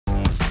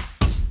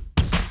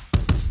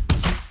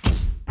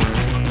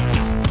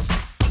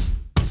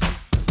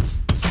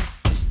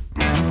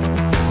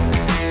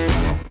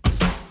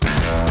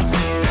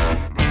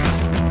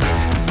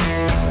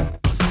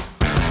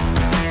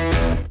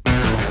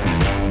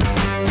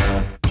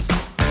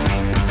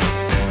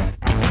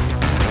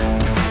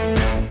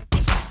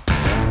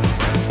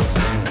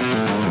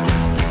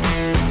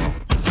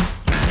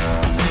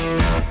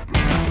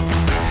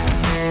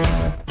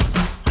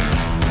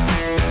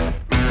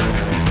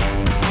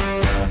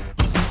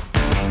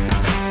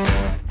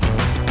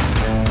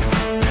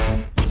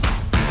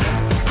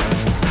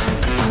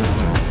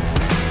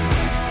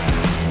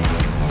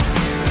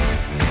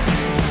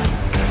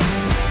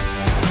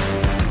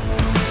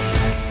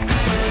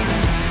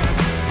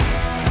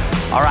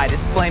All right,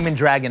 it's Flamin'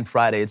 Dragon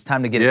Friday. It's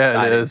time to get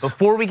excited. It is.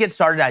 Before we get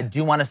started, I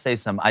do want to say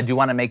something. I do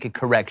want to make a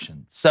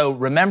correction. So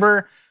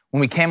remember when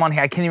we came on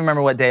here, I can't even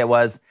remember what day it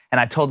was, and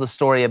I told the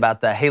story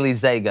about the Haley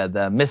Zega,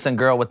 the missing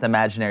girl with the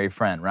imaginary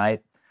friend,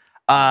 right?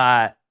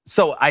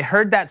 So I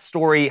heard that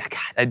story.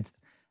 God,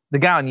 the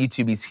guy on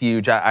YouTube, he's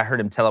huge. I heard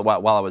him tell it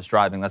while I was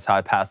driving. That's how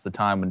I passed the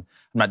time when I'm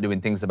not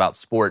doing things about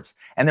sports.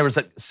 And there was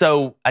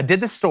so I did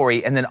this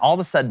story, and then all of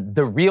a sudden,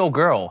 the real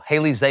girl,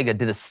 Haley Zega,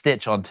 did a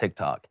stitch on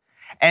TikTok.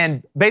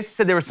 And basically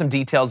said there were some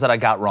details that I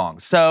got wrong.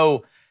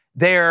 So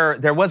there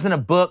wasn't a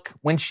book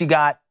when she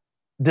got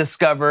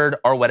discovered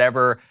or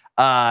whatever.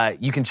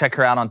 You can check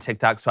her out on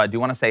TikTok. So I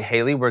do want to say,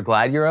 Haley, we're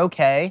glad you're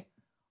okay.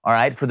 All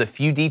right, for the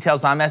few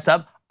details I messed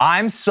up,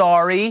 I'm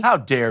sorry. How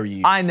dare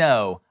you? I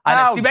know.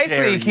 She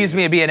basically accused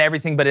me of being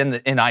everything but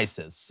in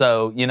ISIS.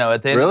 So, you know,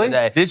 at the end of the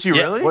day. Did she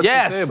really? What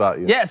did she say about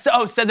you? Yes.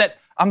 Oh, said that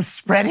I'm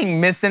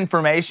spreading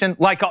misinformation.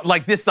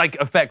 Like this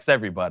affects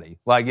everybody.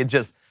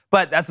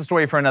 But that's a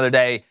story for another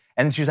day.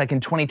 And she was like, in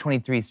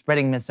 2023,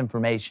 spreading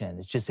misinformation.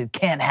 It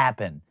can't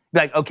happen.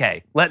 Like,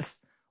 okay,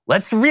 let's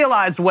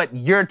realize what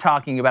you're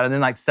talking about, and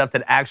then stuff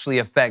that actually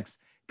affects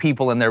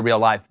people in their real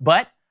life.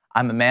 But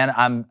I'm a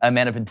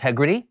man of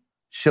integrity.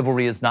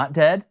 Chivalry is not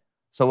dead.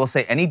 So we'll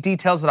say any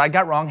details that I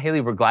got wrong.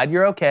 Haley, we're glad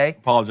you're okay.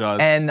 Apologize.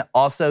 And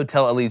also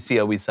tell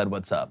Alicia we said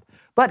what's up.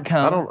 But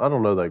I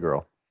don't know that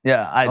girl.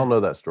 Yeah, I don't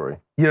know that story.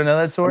 You don't know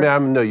that story? I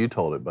know you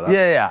told it, but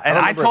yeah. And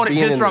I told it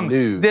just from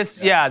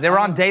this. Yeah, they were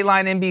on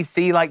Dateline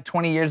NBC like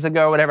 20 years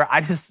ago or whatever. I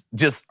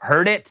just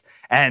heard it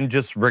and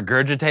just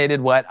regurgitated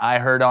what I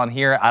heard on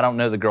here. I don't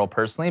know the girl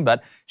personally,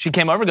 but she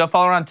came over. Go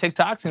follow her on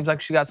TikTok. Seems like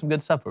she got some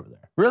good stuff over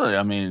there. Really?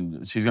 I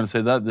mean, she's gonna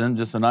say that. Then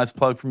just a nice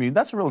plug from you.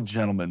 That's a real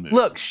gentleman move.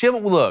 Look.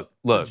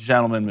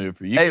 Gentleman move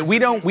for you. Hey, we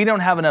don't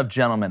have enough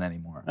gentlemen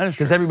anymore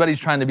because everybody's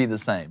trying to be the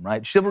same,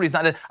 right? Chivalry's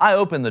not. I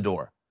open the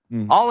door.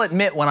 I'll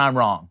admit when I'm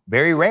wrong.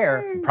 Very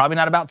rare, probably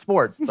not about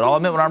sports, but I'll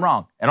admit when I'm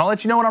wrong. And I'll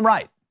let you know when I'm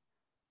right.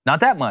 Not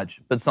that much,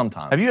 but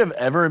sometimes. Have you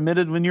ever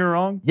admitted when you were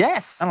wrong?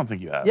 Yes. I don't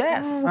think you have.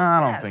 Yes.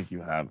 I don't think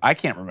you have. I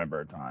can't remember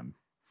a time.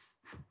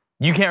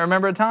 You can't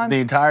remember a time? The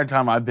entire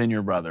time I've been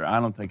your brother. I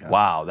don't think I have.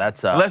 Wow,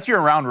 that's... Unless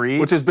you're around Reed.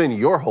 Which has been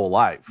your whole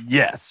life.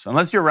 Yes.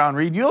 Unless you're around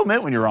Reed. You'll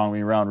admit when you're wrong when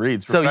you're around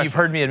Reed. So you've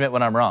heard me admit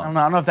when I'm wrong.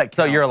 I don't know if that counts.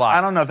 So you're a liar.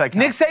 I don't know if that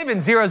counts. Nick Saban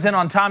zeroes in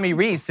on Tommy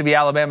Rees to be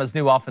Alabama's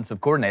new offensive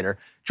coordinator.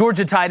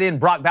 Georgia tight end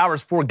Brock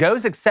Bowers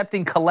forgoes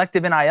accepting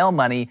collective NIL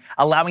money,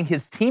 allowing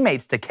his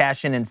teammates to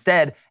cash in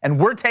instead. And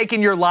we're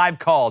taking your live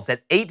calls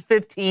at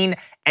 8:15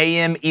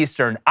 a.m.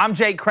 Eastern. I'm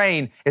Jake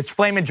Crane. It's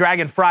Flamin'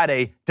 Dragon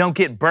Friday. Don't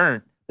get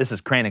burnt. This is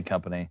Crane and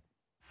Company.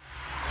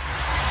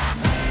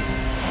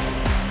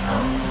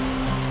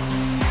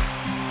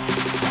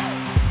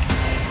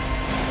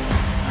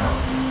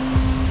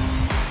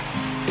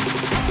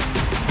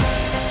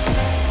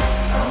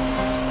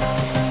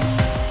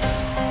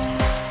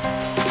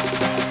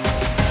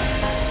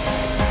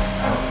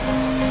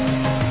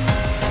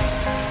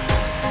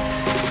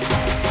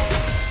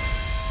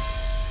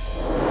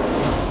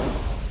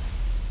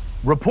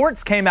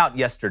 Reports came out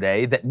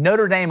yesterday that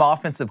Notre Dame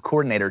offensive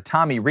coordinator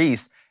Tommy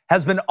Rees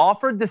has been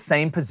offered the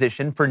same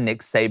position for Nick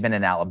Saban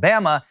in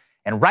Alabama,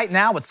 and right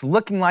now it's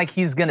looking like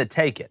he's going to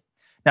take it.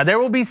 Now, there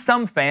will be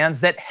some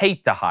fans that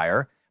hate the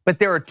hire, but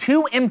there are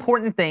two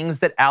important things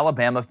that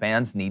Alabama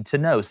fans need to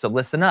know, so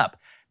listen up.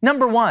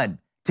 Number one,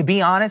 to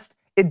be honest,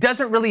 it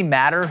doesn't really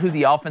matter who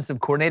the offensive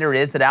coordinator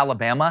is at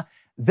Alabama.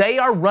 They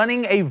are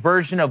running a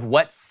version of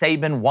what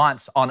Saban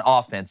wants on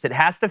offense. It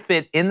has to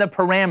fit in the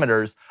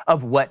parameters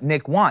of what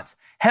Nick wants.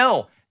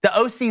 Hell, the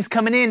OCs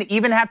coming in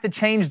even have to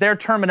change their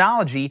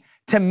terminology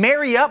to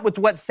marry up with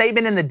what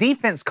Saban in the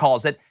defense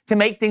calls it to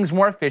make things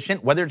more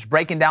efficient, whether it's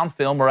breaking down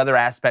film or other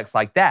aspects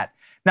like that.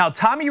 Now,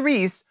 Tommy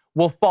Rees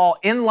will fall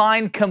in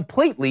line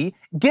completely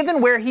given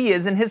where he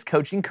is in his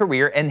coaching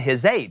career and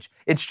his age.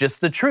 It's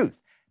just the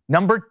truth.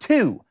 Number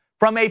two,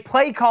 from a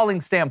play calling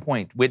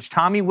standpoint, which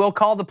Tommy will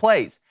call the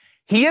plays,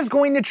 he is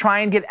going to try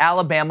and get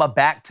Alabama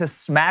back to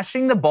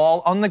smashing the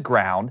ball on the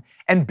ground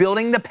and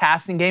building the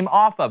passing game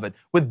off of it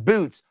with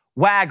boots,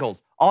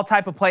 waggles, all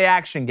type of play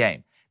action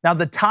game. Now,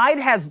 the Tide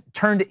has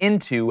turned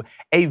into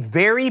a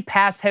very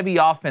pass-heavy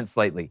offense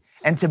lately.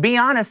 And to be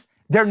honest,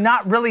 they're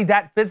not really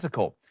that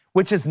physical,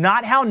 which is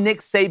not how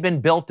Nick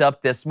Saban built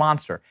up this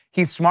monster.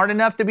 He's smart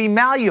enough to be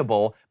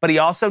malleable, but he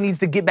also needs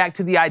to get back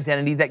to the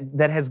identity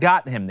that has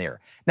gotten him there.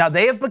 Now,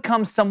 they have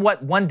become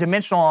somewhat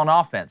one-dimensional on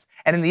offense.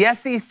 And in the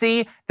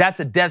SEC, that's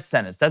a death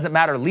sentence. Doesn't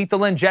matter,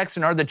 lethal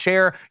injection or the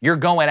chair, you're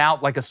going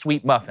out like a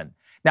sweet muffin.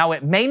 Now,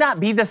 it may not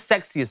be the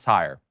sexiest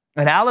hire,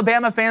 and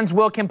Alabama fans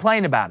will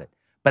complain about it.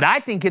 But I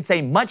think it's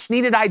a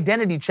much-needed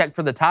identity check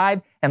for the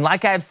Tide, and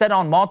like I have said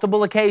on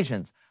multiple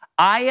occasions,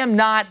 I am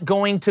not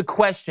going to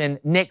question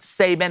Nick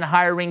Saban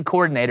hiring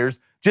coordinators,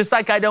 just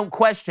like I don't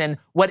question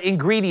what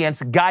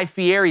ingredients Guy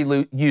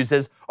Fieri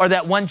uses or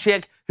that one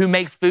chick who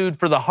makes food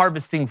for the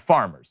harvesting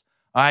farmers.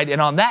 All right,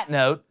 and on that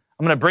note,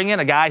 I'm going to bring in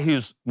a guy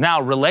who's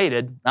now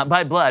related, not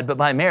by blood, but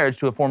by marriage,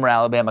 to a former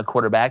Alabama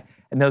quarterback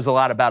and knows a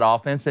lot about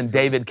offense, and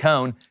David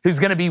Cohn, who's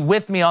going to be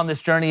with me on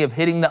this journey of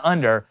hitting the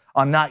under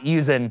on not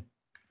using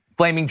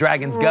Flaming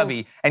Dragons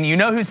Gubby. And you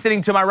know who's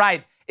sitting to my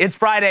right? It's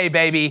Friday,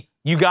 baby.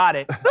 You got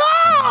it.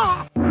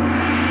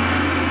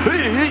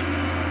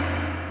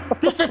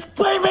 This is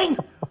Flaming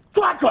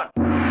Dragon.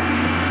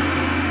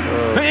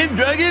 Hey,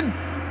 Dragon.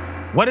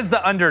 What is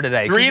the under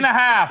today?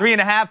 3.5.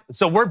 3.5.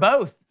 So we're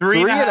both.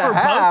 3.5. For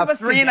both of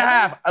us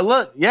 3.5.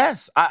 Look,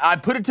 yes, I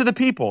put it to the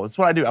people. That's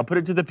what I do. I put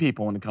it to the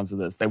people when it comes to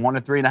this. They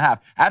wanted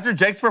 3.5. After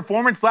Jake's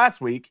performance last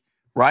week,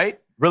 right?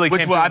 Really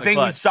Which came was, through I in the think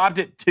we clutch. stopped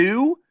at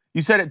 2.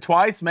 You said it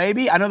twice,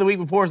 maybe. I know the week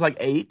before was like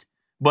 8,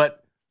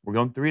 but we're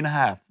going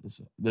 3.5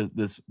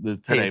 this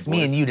today. Hey, it's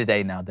me and you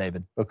today now,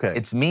 David. Okay.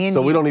 It's me and so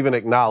you. we don't even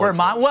acknowledge.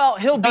 Well,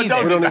 he'll be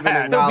there. don't do that. He'll be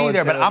acknowledge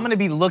there, but him. I'm going to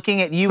be looking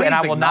at you, Please and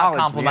I will not acknowledge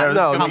me. compliment. No,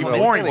 No, It's we gonna be don't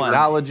boring even one.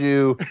 acknowledge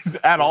you.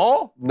 At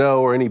all?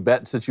 No, or any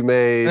bets that you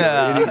made.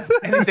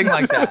 Anything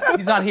like that.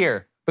 He's not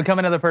here. Become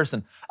another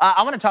person.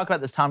 I want to talk about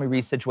this Tommy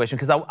Rees situation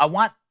because I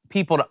want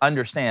people to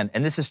understand,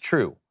 and this is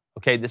true,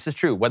 okay? This is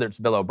true. Whether it's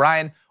Bill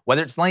O'Brien,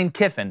 whether it's Lane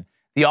Kiffin,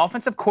 the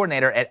offensive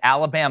coordinator at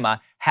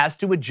Alabama has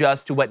to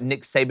adjust to what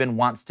Nick Saban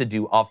wants to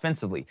do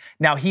offensively.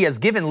 Now, he has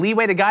given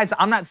leeway to guys.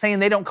 I'm not saying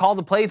they don't call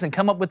the plays and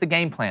come up with the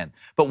game plan,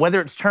 but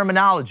whether it's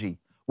terminology,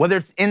 whether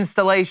it's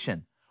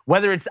installation,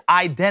 whether it's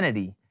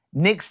identity,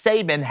 Nick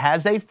Saban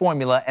has a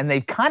formula, and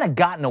they've kind of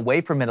gotten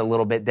away from it a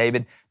little bit,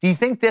 David. Do you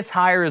think this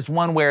hire is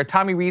one where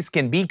Tommy Rees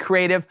can be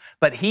creative,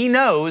 but he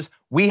knows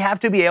we have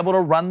to be able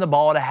to run the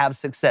ball to have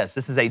success?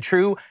 This is a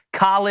true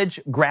college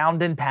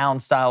ground and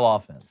pound style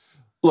offense.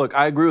 Look,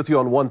 I agree with you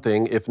on one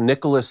thing. If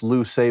Nicholas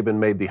Lou Saban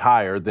made the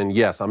hire, then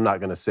yes, I'm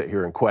not going to sit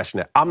here and question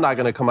it. I'm not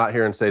going to come out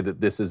here and say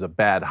that this is a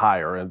bad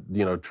hire and,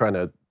 trying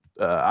to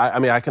I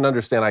mean, I can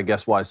understand, I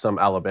guess, why some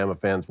Alabama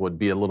fans would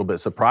be a little bit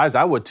surprised.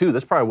 I would, too.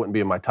 This probably wouldn't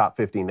be in my top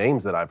 50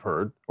 names that I've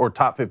heard or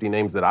top 50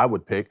 names that I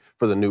would pick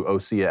for the new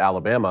OC at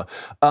Alabama.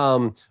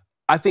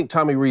 I think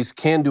Tommy Rees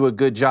can do a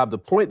good job. The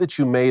point that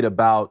you made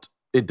about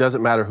it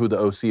doesn't matter who the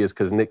OC is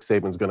because Nick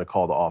Saban's going to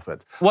call the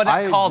offense. Well,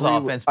 not call the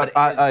offense, but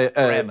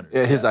parameters.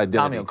 His identity.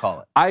 Tommy will call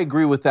it. I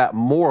agree with that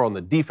more on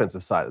the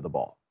defensive side of the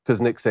ball because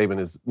Nick Saban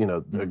is,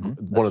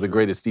 one of the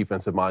greatest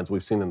defensive minds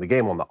we've seen in the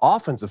game. On the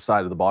offensive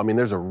side of the ball, I mean,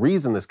 there's a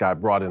reason this guy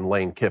brought in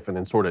Lane Kiffin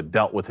and sort of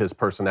dealt with his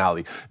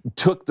personality,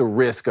 took the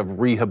risk of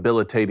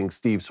rehabilitating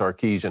Steve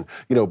Sarkisian,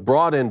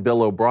 brought in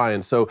Bill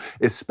O'Brien. So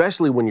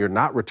especially when you're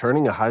not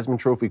returning a Heisman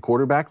Trophy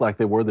quarterback like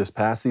they were this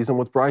past season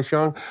with Bryce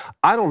Young,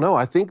 I don't know.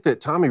 I think that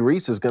Tommy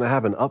Rees is going to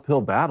have an uphill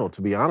battle,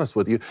 to be honest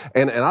with you.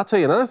 And I'll tell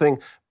you another thing.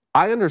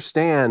 I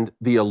understand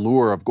the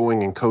allure of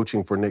going and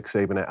coaching for Nick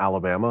Saban at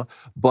Alabama,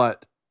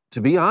 but to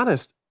be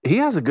honest, he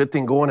has a good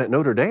thing going at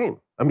Notre Dame.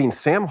 I mean,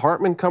 Sam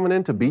Hartman coming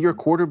in to be your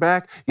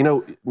quarterback,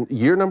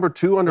 year number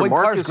 2 under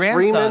Marcus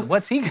Freeman.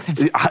 What's he going to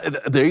do?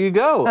 There you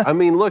go. I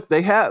mean, look,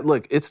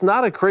 it's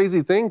not a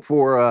crazy thing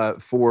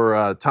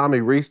for Tommy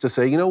Rees to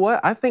say, you know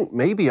what, I think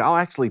maybe I'll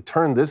actually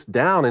turn this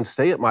down and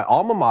stay at my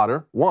alma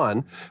mater.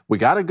 One, we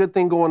got a good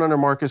thing going under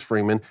Marcus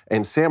Freeman,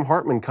 and Sam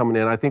Hartman coming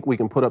in, I think we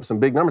can put up some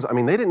big numbers. I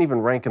mean, they didn't even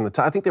rank in the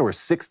top. I think they were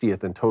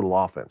 60th in total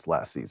offense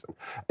last season.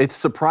 It's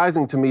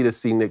surprising to me to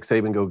see Nick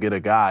Saban go get a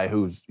guy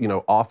whose,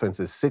 offense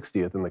is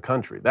 60th in the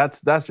country.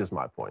 That's just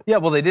my point. Yeah,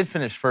 well, they did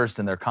finish first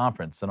in their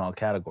conference in all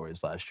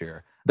categories last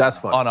year. That's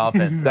fine. On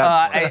offense.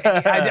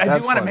 I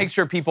do want to make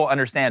sure people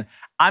understand.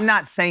 I'm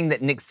not saying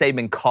that Nick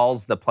Saban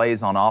calls the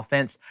plays on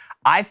offense.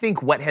 I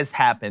think what has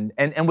happened,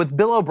 and with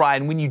Bill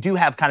O'Brien, when you do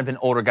have kind of an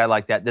older guy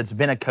like that that's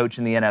been a coach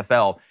in the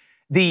NFL,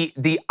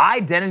 the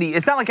identity,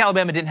 it's not like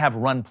Alabama didn't have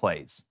run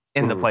plays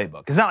in the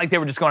playbook. It's not like they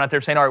were just going out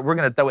there saying, all right, we're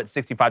going to throw it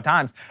 65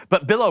 times.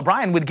 But Bill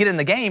O'Brien would get in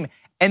the game,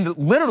 and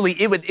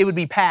literally it would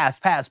be pass,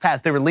 pass,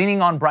 pass. They were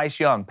leaning on Bryce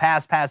Young,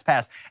 pass, pass,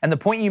 pass. And the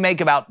point you make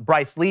about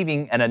Bryce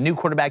leaving and a new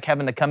quarterback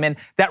having to come in,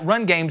 that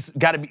run game's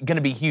going to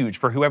be huge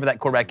for whoever that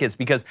quarterback is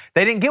because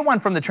they didn't get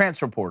one from the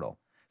transfer portal.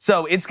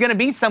 So it's going to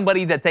be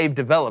somebody that they've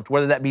developed,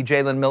 whether that be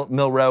Jalen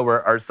Milroe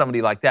or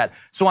somebody like that.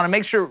 So I want to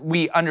make sure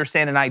we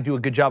understand, and I do a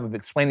good job of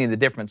explaining the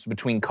difference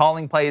between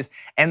calling plays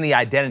and the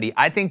identity.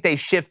 I think they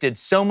shifted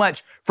so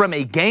much from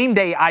a game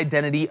day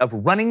identity of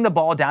running the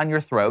ball down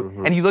your throat.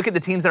 And you look at the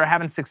teams that are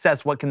having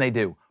success, what can they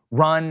do?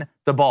 Run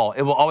the ball.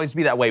 It will always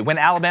be that way. When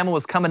Alabama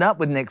was coming up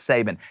with Nick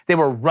Saban, they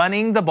were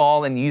running the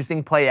ball and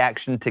using play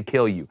action to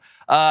kill you.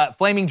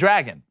 Flaming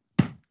Dragon.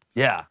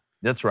 Yeah,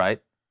 that's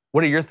right.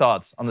 What are your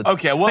thoughts on the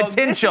potential?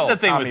 This is the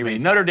thing Tommy with me.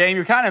 Rees? Notre Dame,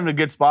 you're kind of in a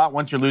good spot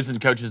once you're losing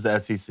coaches to the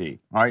SEC.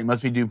 All right, you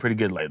must be doing pretty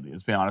good lately,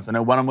 let's be honest. I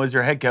know one of them was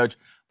your head coach,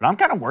 but I'm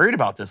kind of worried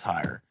about this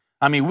hire.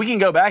 I mean, we can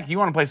go back. You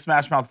want to play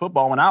smash mouth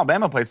football. When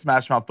Alabama played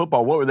smash mouth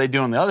football, what were they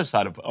doing on the other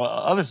side of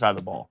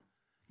the ball?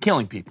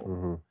 Killing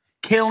people.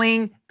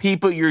 Killing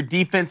people. Your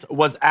defense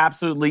was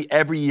absolutely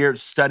every year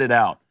studded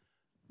out.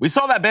 We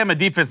saw that Bama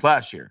defense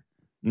last year.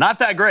 Not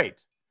that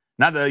great.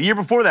 Not the year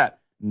before that.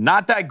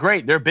 Not that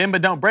great. They're bend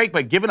but don't break,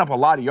 but giving up a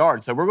lot of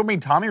yards. So we're going to bring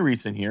Tommy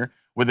Rees in here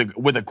with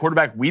a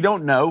quarterback we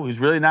don't know, who's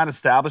really not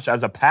established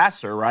as a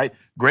passer, right?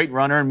 Great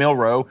runner in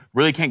Milroe,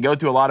 really can't go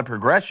through a lot of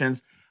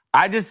progressions.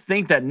 I just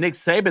think that Nick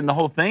Saban, the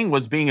whole thing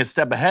was being a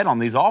step ahead on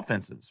these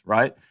offenses,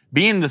 right?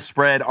 Being the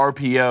spread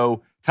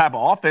RPO type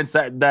of offense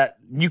that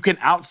you can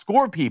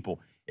outscore people.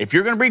 if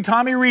you're going to bring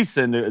Tommy Rees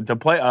in to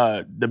play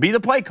to be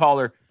the play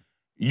caller,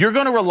 you're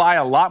going to rely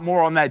a lot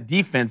more on that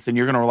defense than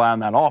you're going to rely on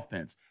that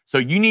offense. So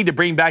you need to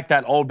bring back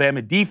that old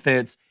Bama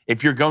defense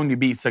if you're going to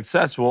be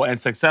successful. And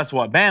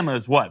successful at Bama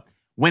is what?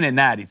 Winning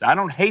natties. I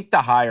don't hate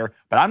the hire,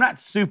 but I'm not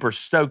super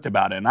stoked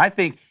about it. And I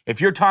think if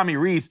you're Tommy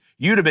Rees,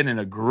 you'd have been in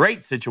a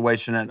great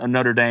situation at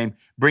Notre Dame,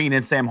 bringing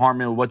in Sam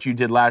Hartman with what you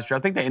did last year.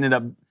 I think they ended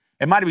up,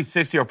 it might be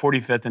 60 or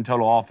 45th in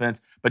total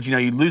offense, but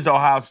you lose to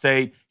Ohio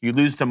State, you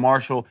lose to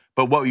Marshall,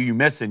 but what were you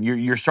missing?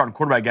 Your starting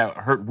quarterback got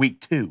hurt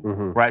week 2,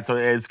 right? So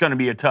it's going to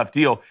be a tough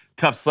deal,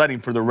 tough sledding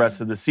for the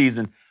rest of the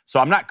season. So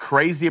I'm not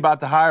crazy about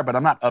the hire, but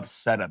I'm not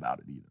upset about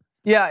it either.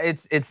 Yeah,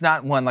 it's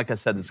not one, like I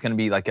said, it's going to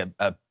be like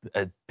a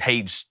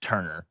page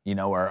turner,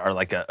 or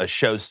like a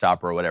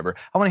showstopper or whatever.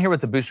 I want to hear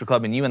what the Booster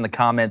Club and you in the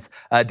comments.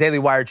 Daily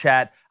Wire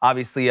chat,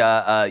 obviously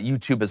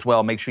YouTube as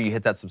well. Make sure you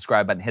hit that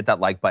subscribe button, hit that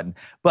like button.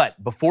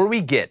 But before we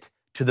get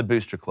to the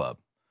Booster Club,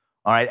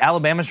 all right,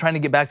 Alabama's trying to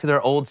get back to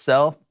their old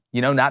self,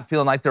 not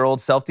feeling like their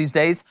old self these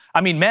days.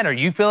 I mean, men, are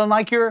you feeling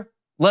like you're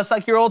less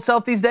like your old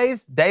self these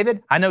days?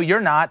 David, I know you're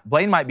not.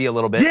 Blaine might be a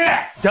little bit.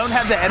 Yes! Don't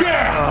have the energy.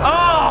 Yes!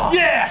 Oh!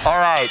 Yes! All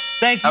right.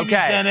 Thank you,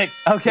 Okay.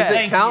 eugenics. Okay. Does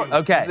it count?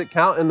 Okay. Does it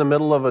count in the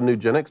middle of a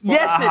eugenics block?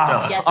 Yes, it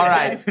does. Yes, All it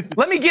right.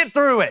 Let me get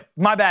through it.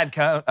 My bad,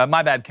 Cone.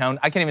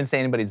 I can't even say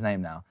anybody's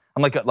name now.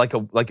 I'm like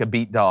a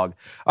beat dog.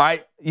 All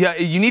right. Yeah,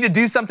 you need to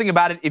do something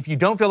about it if you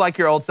don't feel like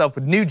your old self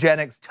with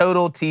Nugenics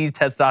Total T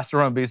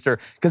Testosterone Booster.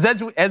 Because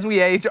as we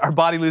age, our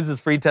body loses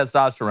free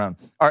testosterone.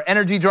 Our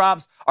energy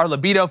drops, our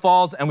libido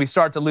falls, and we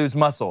start to lose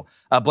muscle.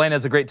 Blaine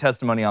has a great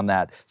testimony on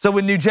that. So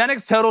with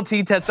Nugenics Total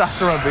T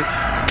Testosterone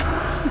Booster.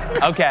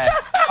 Okay.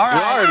 All right.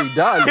 We're already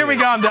done. Here we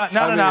go. I'm done.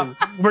 No.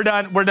 We're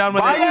done. We're done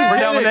with it. We're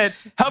done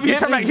with it. Help you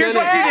turn back. Here's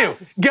what you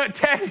do. Go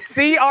text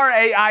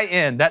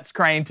CRAIN. That's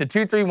Crane to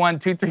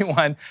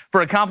 231-231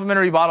 for a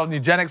complimentary bottle of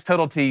Nugenics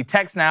Total T.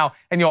 Text now,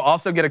 and you'll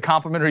also get a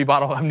complimentary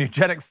bottle of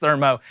Nugenics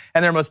Thermo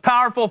and their most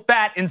powerful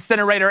fat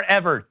incinerator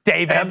ever.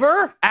 David.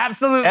 Ever?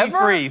 Absolutely Ever?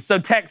 free. So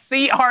text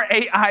CRAIN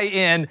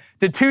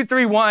to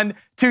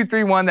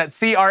 231-231. That's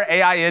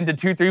CRAIN to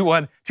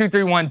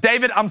 231-231.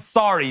 David, I'm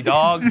sorry,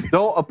 dog.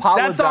 Don't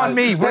apologize. That's on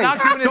me. We're not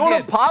doing it Don't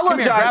again.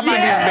 apologize Come here, to me,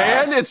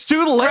 man. It's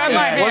too late. Grab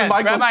my hand.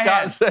 What Grab Michael my Scott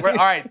hand. said. All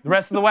right, the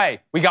rest of the way.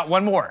 We got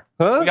one more.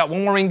 Huh? We got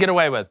one more we can get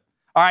away with.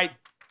 All right,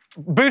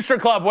 Booster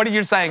Club, what are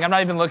you saying? I'm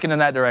not even looking in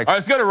that direction. All right,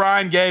 let's go to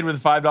Ryan Gade with a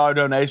 $5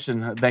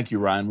 donation. Thank you,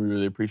 Ryan. We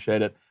really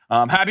appreciate it.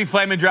 Happy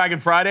Flamin' Dragon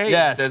Friday.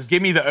 Yes. He says,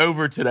 give me the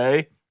over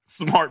today.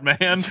 Smart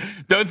man.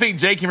 Don't think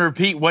Jake can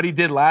repeat what he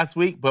did last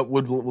week, but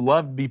would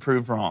love to be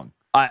proved wrong.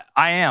 I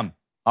am.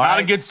 All Not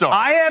right? a good start.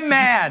 I am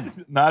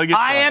mad. Not a good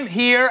start. I am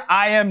here.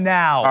 I am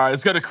now. All right,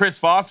 let's go to Chris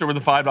Foster with a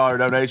 $5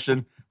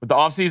 donation. With the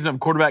offseason of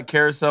quarterback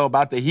carousel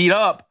about to heat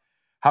up,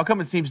 how come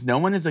it seems no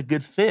one is a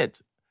good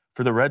fit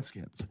for the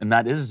Redskins? And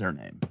that is their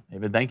name.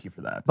 David, thank you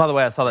for that. By the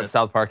way, I saw that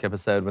South Park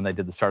episode when they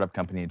did the startup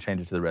company and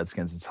changed it to the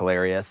Redskins. It's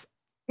hilarious.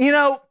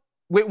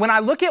 When I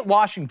look at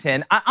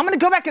Washington, I'm going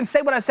to go back and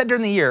say what I said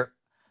during the year.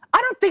 I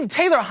don't think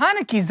Taylor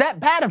Heineke's that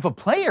bad of a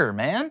player,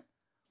 man.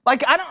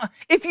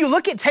 If you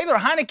look at Taylor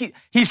Heineke,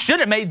 he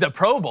should have made the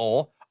Pro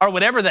Bowl or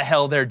whatever the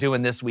hell they're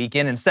doing this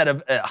weekend instead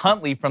of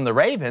Huntley from the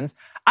Ravens.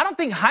 I don't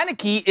think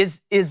Heineke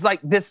is like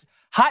this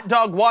hot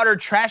dog water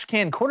trash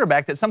can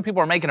quarterback that some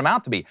people are making him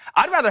out to be.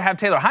 I'd rather have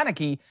Taylor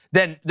Heineke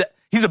than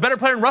he's a better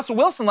player than Russell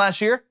Wilson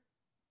last year.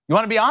 You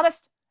want to be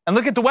honest? And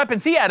look at the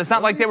weapons he had. It's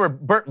not like they were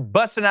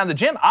busting out of the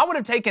gym. I would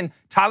have taken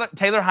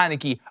Taylor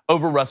Heineke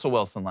over Russell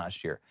Wilson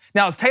last year.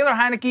 Now, is Taylor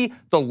Heineke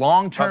the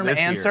long-term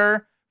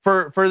answer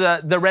for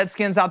the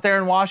Redskins out there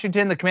in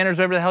Washington, the Commanders,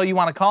 whatever the hell you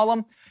want to call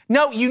them?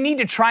 No, you need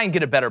to try and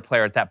get a better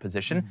player at that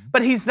position,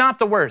 but he's not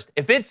the worst.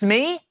 If it's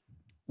me,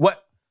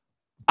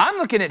 I'm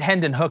looking at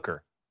Hendon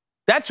Hooker.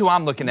 That's who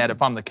I'm looking at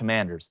if I'm the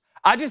Commanders.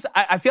 I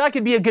feel like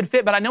it'd be a good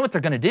fit, but I know what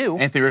they're going to do.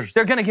 Anthony Richardson.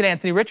 They're going to get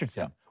Anthony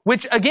Richardson,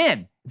 which,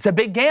 again, it's a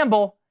big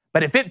gamble,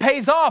 but if it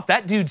pays off,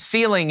 that dude's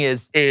ceiling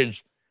is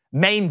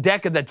main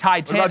deck of the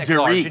Titanic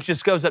barge. It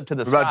just goes up to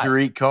the sky. What about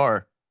Derek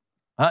Carr?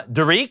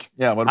 Derek?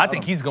 Yeah, what about I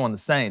think he's going the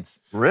Saints.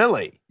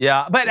 Really?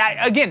 Yeah, but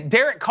again,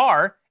 Derek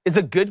Carr is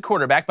a good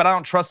quarterback, but I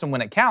don't trust him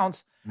when it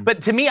counts.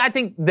 But to me, I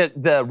think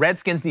the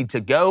Redskins need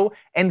to go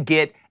and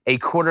get a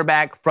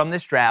quarterback from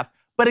this draft.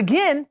 But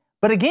again,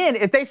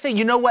 if they say,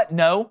 you know what,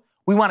 no,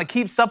 we want to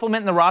keep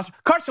supplementing the roster,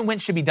 Carson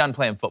Wentz should be done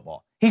playing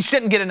football. He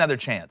shouldn't get another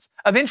chance.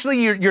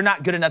 Eventually, you're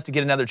not good enough to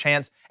get another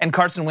chance, and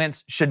Carson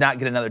Wentz should not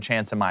get another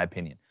chance, in my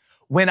opinion.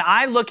 When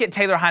I look at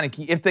Taylor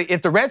Heineke,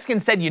 if the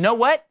Redskins said, you know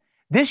what,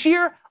 this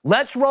year,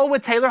 let's roll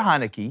with Taylor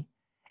Heineke,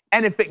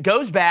 and if it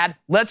goes bad,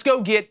 let's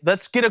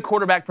get a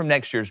quarterback from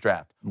next year's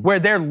draft, where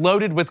they're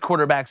loaded with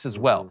quarterbacks as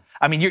well.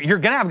 I mean, you're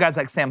going to have guys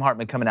like Sam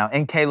Hartman coming out,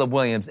 and Caleb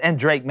Williams, and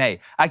Drake May.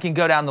 I can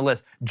go down the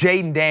list.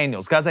 Jaden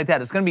Daniels, guys like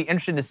that. It's going to be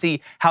interesting to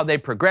see how they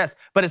progress,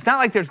 but it's not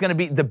like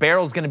the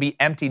barrel's going to be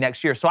empty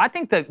next year. So I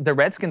think the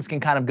Redskins can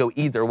kind of go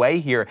either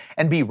way here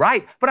and be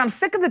right, but I'm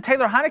sick of the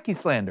Taylor Heineke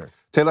slander.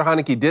 Taylor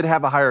Heineke did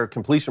have a higher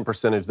completion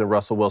percentage than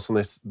Russell Wilson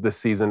this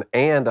season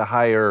and a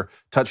higher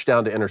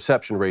touchdown to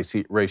interception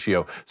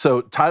ratio.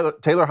 So Taylor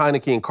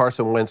Heineke and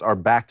Carson Wentz are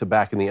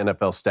back-to-back in the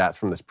NFL stats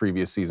from this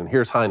previous season.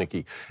 Here's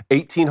Heineke.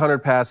 1,800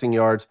 passing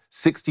yards,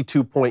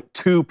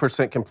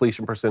 62.2%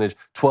 completion percentage,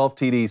 12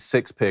 TDs,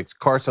 6 picks.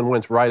 Carson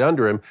Wentz right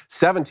under him,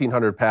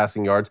 1,700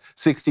 passing yards,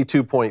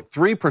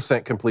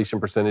 62.3% completion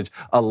percentage,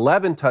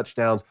 11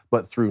 touchdowns,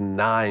 but threw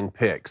 9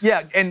 picks.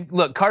 Yeah, and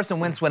look, Carson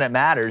Wentz, when it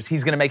matters,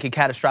 he's going to make a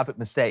catastrophic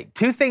mistake.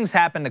 Two things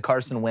happen to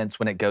Carson Wentz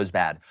when it goes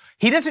bad.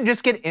 He doesn't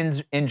just get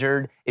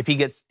injured if he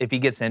gets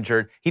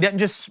injured. He doesn't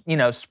just,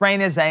 sprain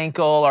his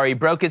ankle or he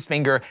broke his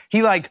finger.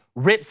 He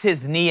rips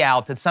his knee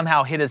out that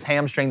somehow hit his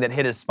hamstring that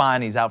hit his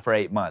spine. He's out for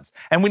 8 months.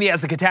 And when he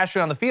has a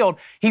catastrophe on the field,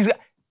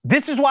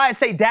 this is why I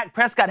say Dak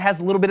Prescott has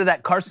a little bit of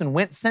that Carson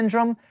Wentz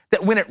syndrome,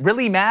 that when it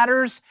really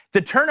matters,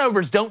 the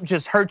turnovers don't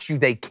just hurt you,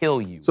 they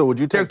kill you. So would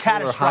you take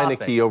Taylor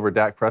Heineke over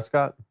Dak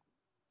Prescott?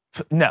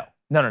 No.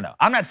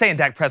 I'm not saying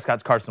Dak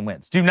Prescott's Carson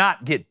Wentz. Do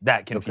not get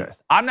that confused. Okay.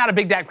 I'm not a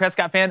big Dak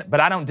Prescott fan, but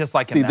I don't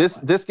dislike him. See,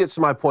 this gets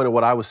to my point of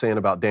what I was saying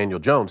about Daniel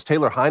Jones.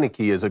 Taylor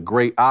Heineke is a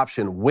great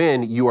option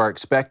when you are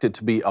expected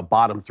to be a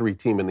bottom 3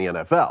 team in the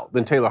NFL.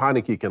 Then Taylor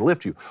Heineke can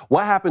lift you.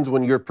 What happens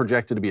when you're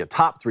projected to be a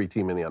top 3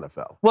 team in the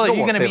NFL? Well, are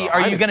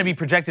you going to be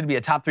projected to be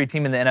a top 3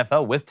 team in the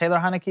NFL with Taylor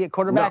Heineke at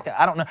quarterback? No.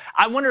 I don't know.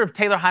 I wonder if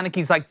Taylor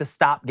Heineke's like the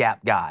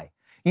stopgap guy.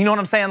 You know what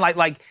I'm saying?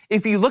 Like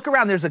if you look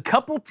around, there's a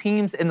couple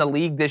teams in the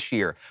league this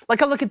year.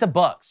 Like I look at the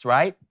Bucs,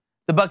 right?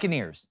 The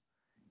Buccaneers.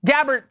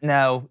 Gabbert,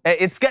 no.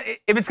 If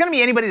it's going to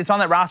be anybody that's on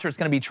that roster, it's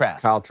going to be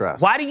Trask. Kyle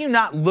Trask. Why do you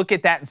not look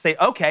at that and say,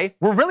 okay,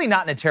 we're really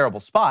not in a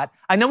terrible spot.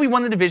 I know we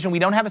won the division. We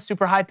don't have a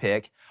super high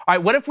pick. All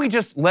right, what if we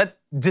just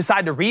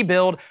decide to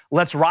rebuild?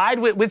 Let's ride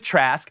with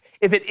Trask.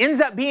 If it ends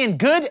up being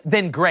good,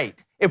 then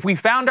great. If we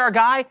found our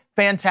guy,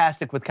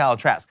 fantastic with Kyle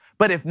Trask.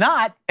 But if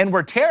not, and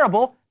we're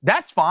terrible,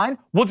 that's fine.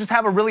 We'll just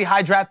have a really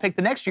high draft pick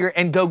the next year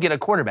and go get a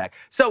quarterback.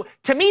 So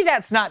to me,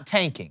 that's not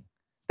tanking.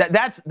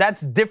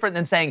 That's different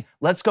than saying,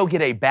 let's go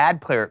get a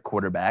bad player at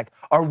quarterback,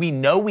 or we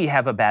know we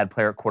have a bad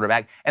player at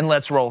quarterback, and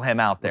let's roll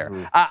him out there.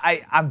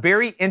 Mm-hmm. I'm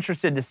very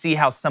interested to see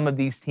how some of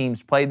these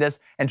teams play this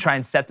and try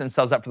and set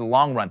themselves up for the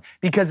long run.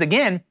 Because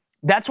again,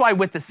 that's why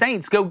with the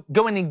Saints,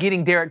 going and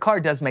getting Derek Carr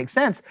does make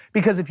sense,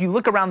 because if you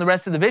look around the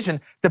rest of the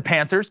division, the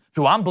Panthers,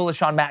 who I'm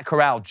bullish on Matt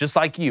Corral, just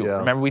like you. Yeah.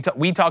 Remember,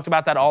 we talked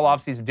about that all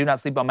offseason. Do not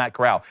sleep on Matt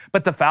Corral.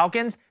 But the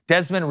Falcons,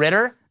 Desmond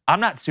Ridder,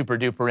 I'm not super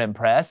duper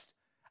impressed.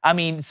 I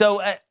mean,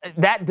 so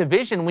that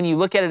division, when you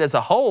look at it as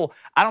a whole,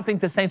 I don't think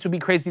the Saints would be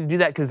crazy to do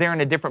that because they're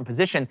in a different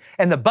position.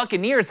 And the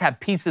Buccaneers have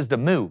pieces to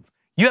move.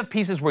 You have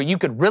pieces where you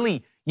could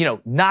really,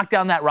 knock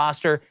down that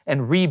roster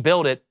and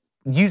rebuild it,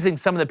 using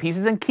some of the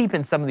pieces and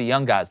keeping some of the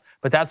young guys.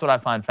 But that's what I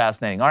find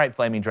fascinating. All right,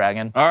 Flaming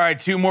Dragon. All right,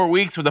 2 more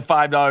weeks with a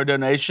 $5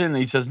 donation.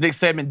 He says, Nick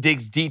Saban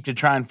digs deep to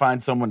try and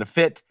find someone to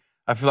fit.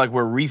 I feel like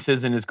where Rees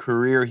is in his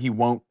career, he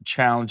won't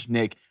challenge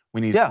Nick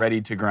when he's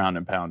ready to ground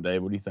and pound.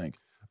 Dave, what do you think?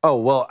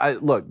 Oh, well,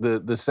 look,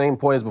 the same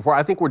point as before.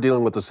 I think we're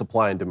dealing with a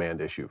supply and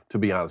demand issue, to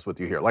be honest with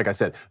you here. Like I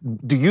said,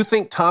 do you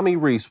think Tommy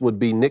Rees would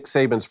be Nick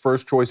Saban's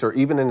first choice or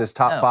even in his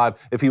top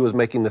 5 if he was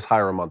making this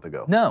hire a month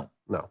ago? No.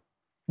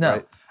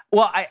 Right?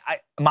 Well,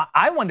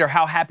 I wonder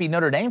how happy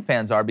Notre Dame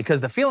fans are,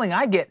 because the feeling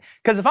I get,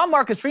 because if I'm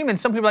Marcus Freeman,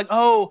 some people are like,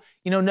 oh,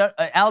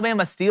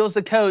 Alabama steals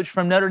the coach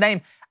from Notre Dame.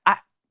 I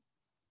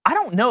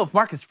don't know if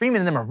Marcus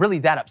Freeman and them are really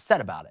that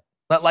upset about it.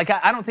 But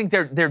I don't think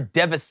they're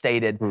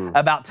devastated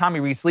about Tommy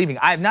Rees leaving.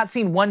 I have not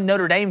seen one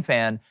Notre Dame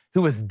fan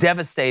who was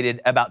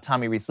devastated about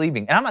Tommy Rees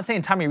leaving. And I'm not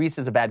saying Tommy Rees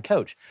is a bad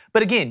coach.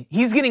 But again,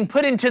 he's getting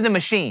put into the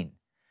machine.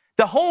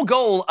 The whole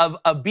goal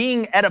of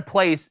being at a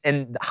place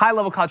in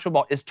high-level college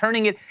football is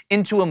turning it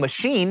into a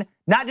machine,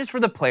 not just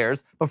for the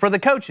players, but for the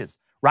coaches,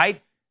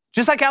 right?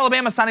 Just like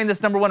Alabama signing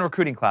this #1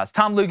 recruiting class.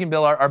 Tom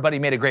Luganbill, our buddy,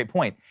 made a great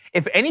point.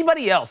 If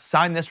anybody else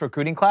signed this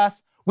recruiting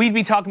class, we'd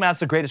be talking about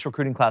it's the greatest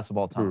recruiting class of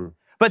all time.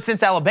 But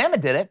since Alabama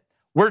did it,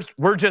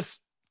 we're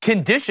just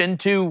conditioned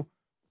to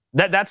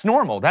that's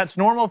normal. That's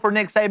normal for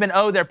Nick Saban.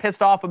 Oh, they're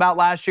pissed off about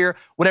last year,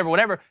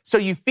 whatever. So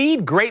you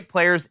feed great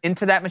players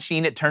into that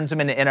machine, it turns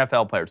them into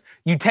NFL players.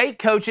 You take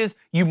coaches,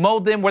 you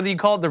mold them, whether you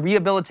call it the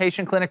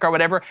rehabilitation clinic or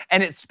whatever,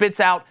 and it spits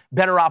out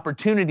better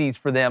opportunities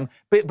for them.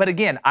 But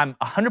again, I'm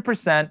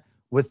 100%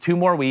 with 2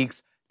 more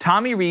weeks.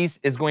 Tommy Rees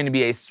is going to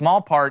be a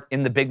small part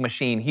in the big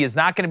machine. He is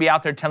not going to be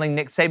out there telling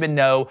Nick Saban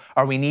no,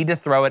 or we need to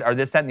throw it, or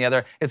this, that, and the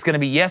other. It's going to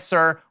be, yes,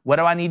 sir. What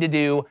do I need to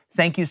do?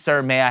 Thank you,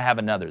 sir. May I have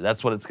another?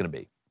 That's what it's going to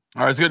be.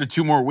 All right, let's go to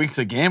 2 more weeks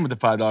again with the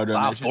 $5 donation.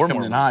 Wow, 4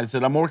 coming more. in high. He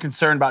said, I'm more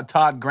concerned about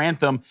Todd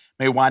Grantham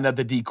may wind up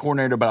the D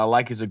coordinator, but I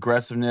like his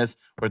aggressiveness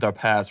with our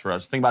pass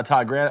rush. Think about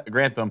Todd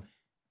Grantham.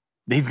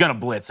 He's going to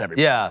blitz every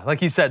play. Yeah,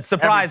 like you said,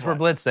 surprise for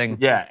blitzing.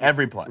 Yeah,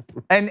 every play.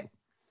 And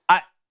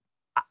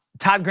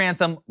Todd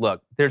Grantham,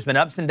 look, there's been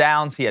ups and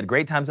downs. He had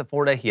great times at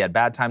Florida. He had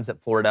bad times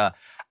at Florida.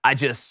 I'm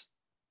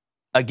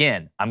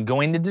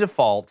going to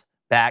default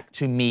back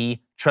to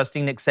me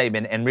trusting Nick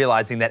Saban and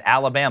realizing that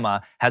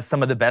Alabama has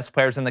some of the best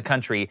players in the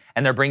country,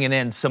 and they're bringing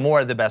in some more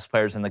of the best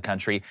players in the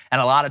country.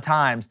 And a lot of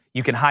times,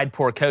 you can hide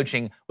poor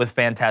coaching with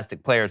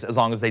fantastic players as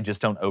long as they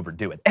just don't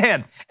overdo it.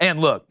 And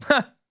look,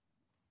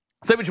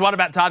 say what you want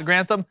about Todd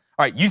Grantham.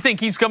 All right, you think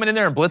he's coming in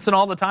there and blitzing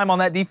all the time on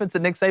that defense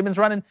that Nick Saban's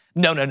running?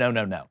 No.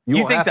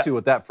 You won't have to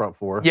with that front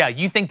four. Yeah,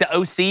 you think the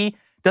OC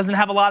doesn't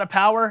have a lot of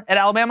power at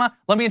Alabama?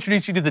 Let me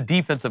introduce you to the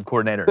defensive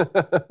coordinator,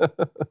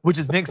 which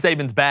is Nick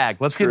Saban's bag.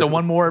 Let's get to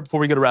one more before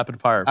we go to rapid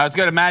fire. Let's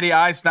go to Matty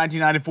Ice,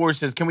 1994,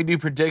 says, can we do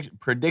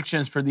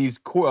predictions for these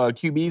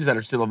QBs that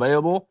are still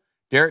available?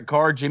 Derek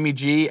Carr, Jimmy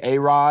G,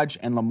 A-Raj,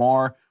 and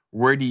Lamar.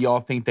 Where do y'all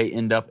think they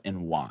end up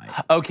and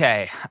why?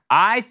 Okay,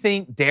 I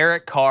think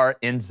Derek Carr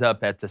ends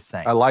up at the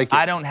Saints. I like it.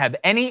 I don't have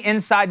any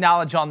inside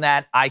knowledge on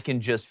that. I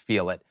can just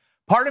feel it.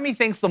 Part of me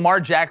thinks Lamar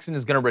Jackson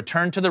is going to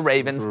return to the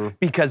Ravens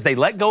because they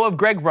let go of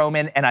Greg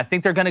Roman, and I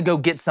think they're going to go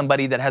get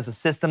somebody that has a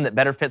system that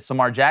better fits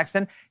Lamar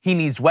Jackson. He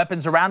needs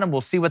weapons around him.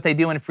 We'll see what they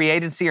do in free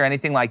agency or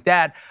anything like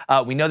that.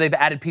 We know they've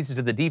added pieces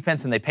to the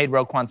defense, and they paid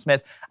Roquan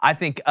Smith. I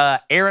think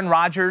Aaron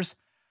Rodgers,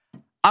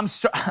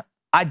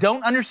 I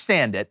don't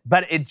understand it,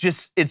 but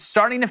it's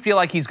starting to feel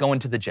like he's going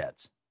to the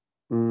Jets.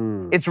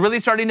 It's really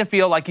starting to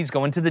feel like he's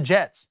going to the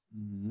Jets.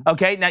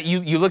 Okay, now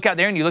you look out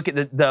there and you look at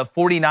the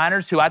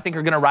 49ers, who I think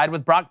are going to ride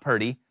with Brock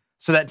Purdy,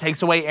 so that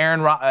takes away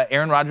Aaron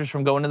Rodgers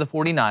from going to the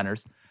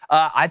 49ers.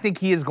 I think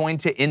he is going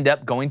to end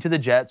up going to the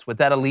Jets with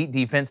that elite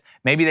defense.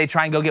 Maybe they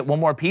try and go get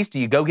one more piece. Do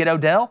you go get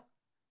Odell?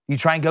 You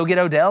try and go get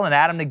Odell and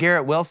add him to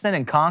Garrett Wilson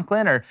and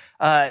Conklin, or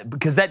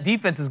because that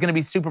defense is going to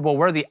be Super Bowl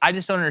worthy. I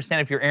just don't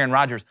understand, if you're Aaron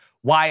Rodgers,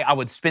 why I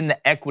would spend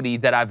the equity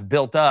that I've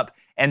built up.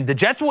 And the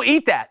Jets will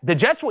eat that. The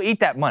Jets will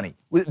eat that money.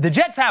 The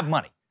Jets have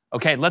money.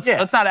 Okay, let's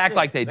not act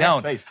like they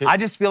don't. I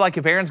just feel like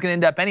if Aaron's going to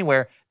end up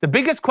anywhere, the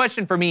biggest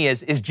question for me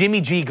is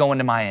Jimmy G going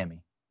to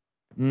Miami?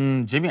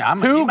 Jimmy,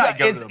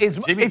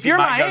 if you're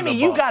Miami,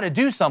 you got to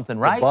do something,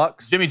 right? The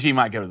Bucks. Jimmy G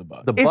might go to the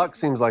Bucks. The Bucks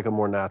seems like a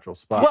more natural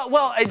spot.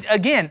 Well,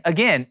 again,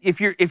 if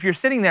you're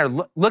sitting there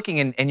looking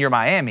and you're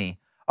Miami,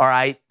 all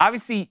right,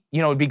 obviously,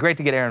 it'd be great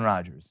to get Aaron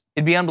Rodgers.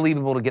 It'd be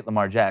unbelievable to get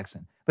Lamar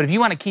Jackson. But if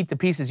you want to keep the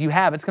pieces you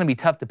have, it's going to be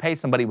tough to pay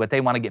somebody what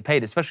they want to get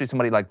paid, especially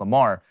somebody like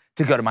Lamar,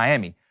 to go to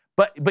Miami.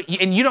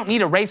 And you don't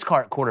need a race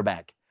car at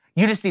quarterback.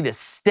 You just need a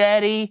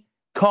steady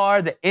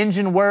car. The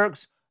engine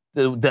works.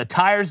 The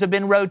tires have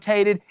been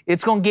rotated.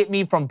 It's going to get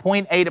me from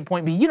point A to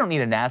point B. You don't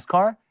need a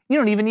NASCAR. You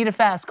don't even need a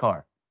fast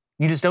car.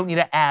 You just don't need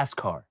an ass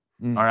car,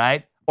 all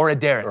right? Or a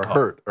Derek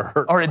car.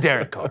 Or a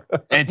Derek car.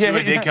 And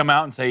Tua did come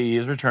out and say he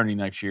is returning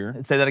next year.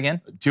 Say that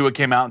again? Tua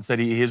came out and said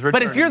he is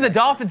returning. But if you're the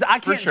Dolphins, I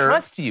can't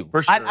trust you.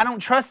 For sure. I don't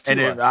trust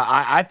Tua. And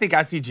I think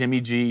I see Jimmy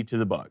G to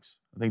the Bucks.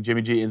 I think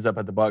Jimmy G ends up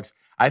at the Bucks.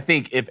 I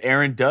think if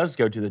Aaron does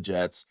go to the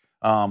Jets,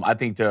 I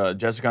think the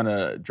Jets are going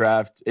to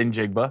draft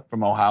Njigba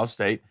from Ohio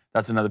State.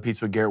 That's another piece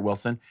with Garrett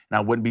Wilson. And I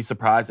wouldn't be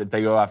surprised if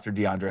they go after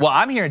DeAndre. Well,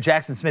 I'm hearing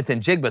Jackson Smith and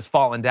Jigba's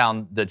falling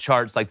down the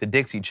charts like the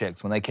Dixie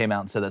Chicks when they came out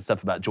and said that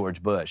stuff about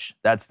George Bush.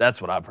 That's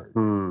what I've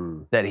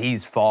heard. That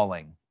he's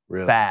falling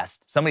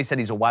fast. Somebody said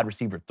he's a wide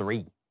receiver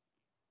 3.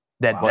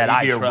 That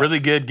he'd be a really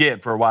good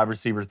get for a wide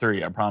receiver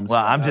 3. I promise.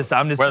 Well, I'm just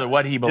whether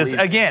what he believes.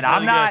 Again,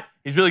 I'm not.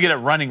 He's really good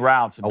at running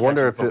routes. And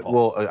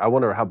I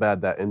wonder how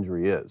bad that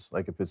injury is.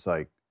 Like if it's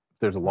like.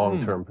 There's a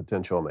long-term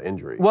potential on the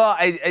injury. Well,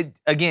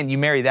 again, you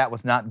marry that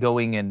with not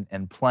going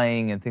and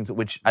playing and things,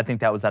 which I think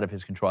that was out of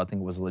his control. I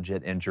think it was a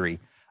legit injury.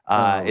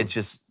 It's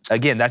just,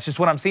 again, that's just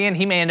what I'm seeing.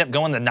 He may end up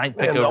going the 9th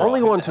pick overall. The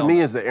only one to me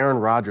is the Aaron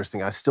Rodgers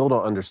thing. I still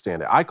don't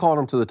understand it. I called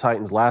him to the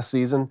Titans last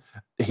season.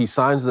 He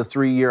signs the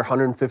 3-year,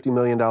 $150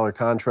 million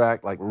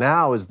contract. Like,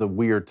 now is the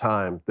weird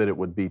time that it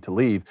would be to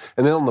leave.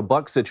 And then on the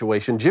Bucs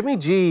situation, Jimmy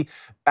G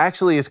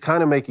actually is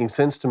kind of making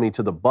sense to me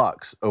to the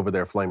Bucs over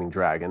their Flaming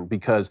Dragon,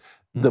 because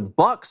the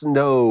Bucs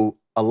know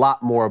a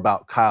lot more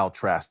about Kyle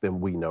Trask than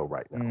we know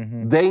right now.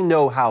 They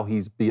know how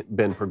he's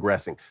been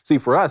progressing. See,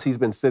 for us, he's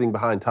been sitting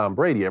behind Tom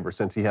Brady ever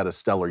since he had a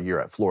stellar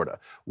year at Florida.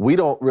 We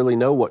don't really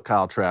know what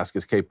Kyle Trask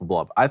is capable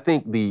of. I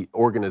think the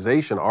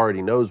organization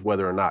already knows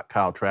whether or not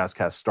Kyle Trask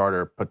has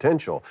starter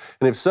potential.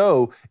 And if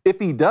so, if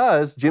he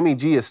does, Jimmy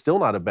G is still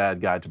not a bad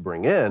guy to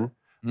bring in.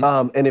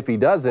 And if he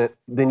doesn't,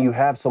 then you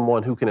have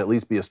someone who can at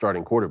least be a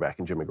starting quarterback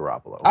in Jimmy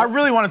Garoppolo. I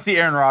really want to see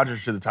Aaron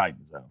Rodgers to the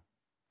Titans, though.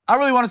 I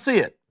really want to see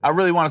it.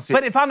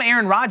 But if I'm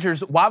Aaron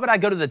Rodgers, why would I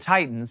go to the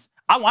Titans?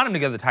 I want him to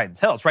go to the Titans.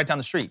 Hell, it's right down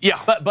the street.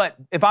 Yeah. But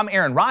if I'm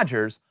Aaron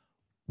Rodgers,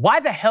 why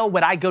the hell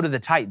would I go to the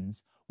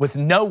Titans with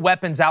no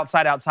weapons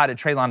outside of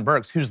Treylon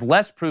Burks, who's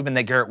less proven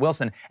than Garrett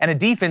Wilson, and a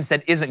defense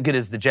that isn't good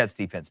as the Jets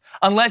defense?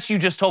 Unless you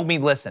just told me,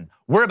 listen,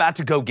 we're about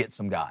to go get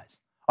some guys.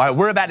 All right,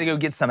 we're about to go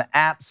get some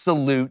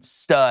absolute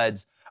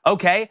studs.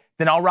 Okay,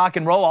 then I'll rock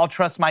and roll. I'll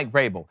trust Mike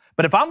Vrabel.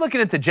 But if I'm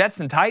looking at the Jets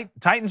and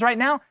Titans right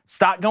now,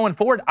 stock going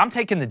forward, I'm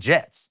taking the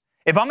Jets.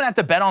 If I'm going to have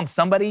to bet on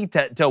somebody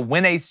to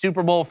win a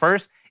Super Bowl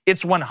first,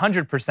 it's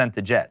 100%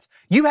 the Jets.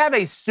 You have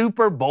a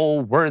Super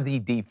Bowl-worthy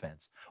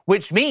defense,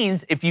 which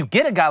means if you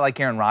get a guy like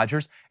Aaron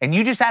Rodgers and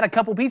you just add a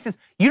couple pieces,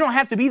 you don't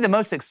have to be the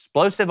most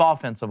explosive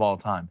offense of all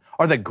time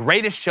or the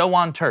greatest show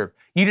on turf.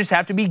 You just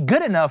have to be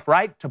good enough,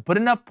 right, to put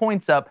enough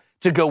points up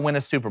to go win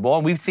a Super Bowl.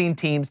 And we've seen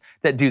teams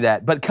that do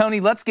that. But, Coney,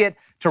 let's get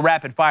to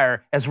rapid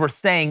fire as we're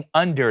staying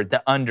under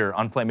the under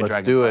on Flaming Dragon.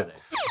 Let's do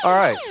it. All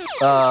right.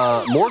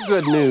 More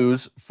good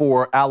news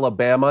for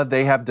Alabama.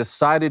 They have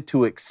decided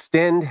to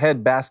extend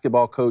head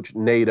basketball coach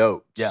Nate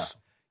Oates.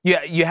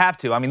 Yeah, you have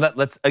to. I mean,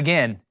 let's,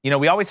 again,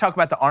 we always talk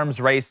about the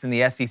arms race in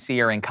the SEC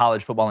or in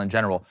college football in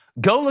general.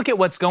 Go look at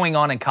what's going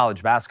on in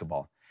college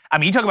basketball. I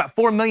mean, you talk about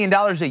 $4 million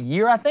a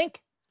year, I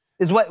think,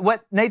 is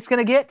what Nate's going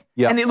to get.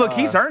 Yeah. And look,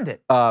 he's earned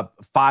it.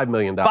 $5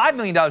 million. $5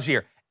 million a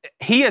year.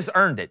 He has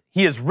earned it.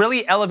 He has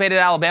really elevated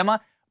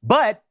Alabama.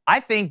 But I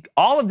think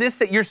all of this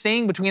that you're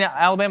seeing between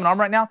Alabama and Auburn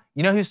right now,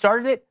 you know who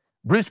started it?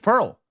 Bruce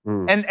Pearl.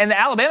 And the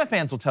Alabama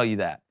fans will tell you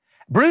that.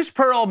 Bruce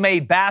Pearl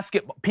made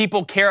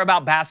people care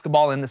about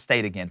basketball in the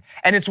state again.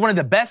 And it's one of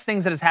the best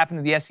things that has happened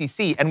to the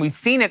SEC. And we've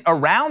seen it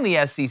around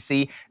the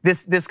SEC,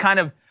 this kind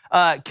of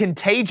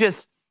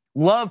contagious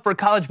love for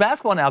college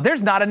basketball now.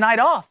 There's not a night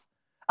off.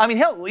 I mean,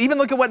 hell, even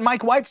look at what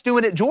Mike White's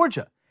doing at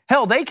Georgia.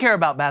 Hell, they care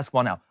about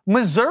basketball now.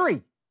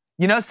 Missouri,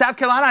 South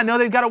Carolina, I know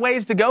they've got a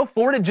ways to go.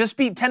 Florida just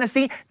beat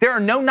Tennessee. There are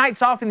no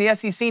nights off in the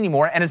SEC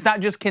anymore, and it's not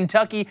just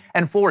Kentucky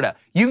and Florida.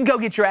 You can go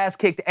get your ass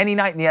kicked any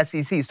night in the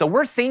SEC. So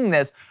we're seeing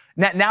this.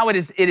 Now it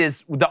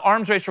is the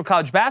arms race for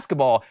college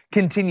basketball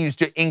continues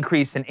to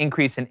increase and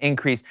increase and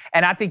increase.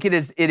 And I think it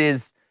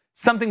is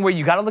something where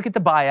you got to look at the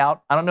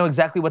buyout. I don't know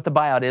exactly what the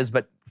buyout is,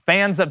 but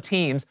fans of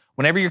teams,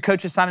 whenever your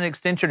coaches sign an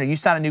extension or you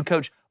sign a new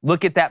coach,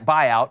 look at that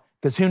buyout.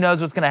 Because who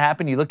knows what's going to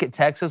happen? You look at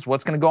Texas,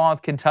 what's going to go on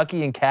with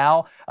Kentucky and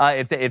Cal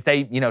if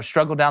they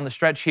struggle down the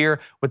stretch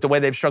here with the way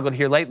they've struggled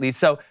here lately.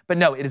 So, but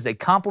no, it is a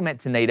compliment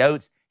to Nate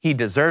Oates. He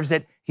deserves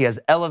it. He has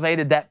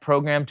elevated that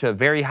program to a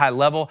very high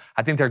level.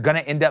 I think they're going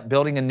to end up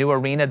building a new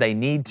arena. They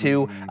need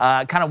to,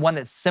 kind of one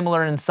that's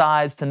similar in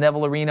size to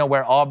Neville Arena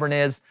where Auburn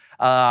is,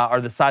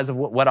 or the size of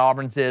what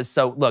Auburn's is.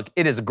 So, look,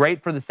 it is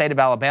great for the state of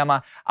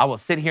Alabama. I will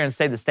sit here and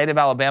say the state of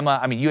Alabama,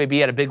 I mean,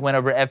 UAB had a big win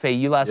over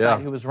FAU last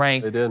night, who was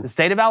ranked. They did. The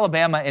state of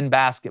Alabama in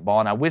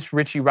basketball, and I wish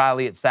Richie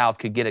Riley at South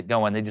could get it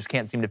going. They just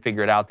can't seem to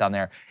figure it out down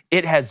there.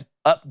 It has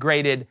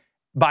upgraded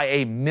by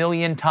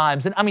 1,000,000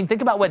 times. And I mean,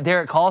 think about what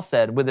Derek Hall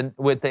said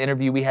with the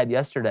interview we had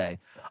yesterday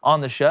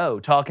on the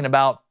show, talking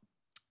about,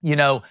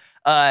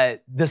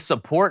 the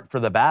support for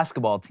the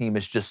basketball team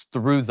is just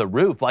through the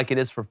roof, like it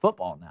is for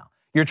football now.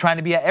 You're trying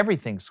to be at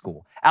everything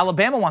school.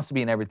 Alabama wants to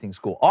be in everything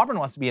school. Auburn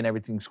wants to be in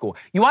everything school.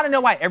 You want to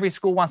know why every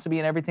school wants to be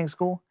in everything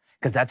school?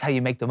 Because that's how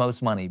you make the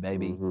most money,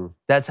 baby.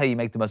 That's how you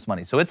make the most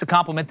money. So it's a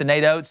compliment to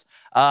Nate Oates,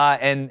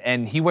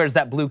 and he wears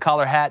that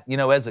blue-collar hat,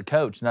 as a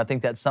coach, and I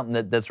think that's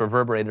something that's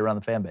reverberated around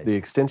the fan base. The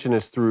extension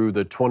is through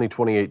the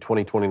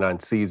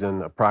 2028-2029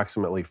 season,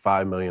 approximately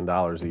 $5 million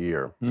a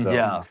year.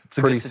 So it's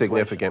a pretty good situation.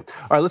 significant.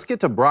 All right, let's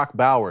get to Brock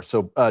Bowers.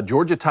 So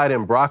Georgia tight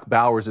end Brock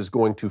Bowers is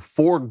going to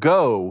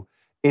forego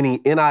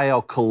any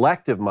NIL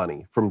collective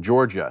money from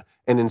Georgia,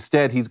 and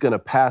instead he's going to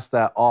pass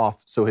that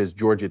off so his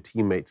Georgia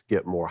teammates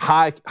get more.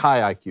 High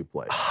IQ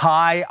play.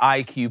 High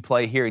IQ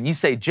play here. And you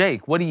say,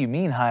 Jake, what do you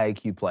mean high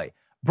IQ play?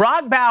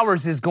 Brock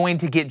Bowers is going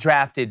to get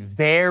drafted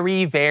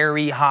very,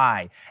 very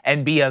high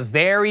and be a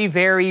very,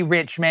 very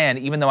rich man,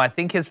 even though I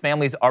think his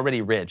family's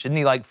already rich. Isn't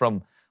he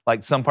from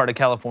some part of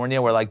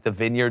California where the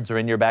vineyards are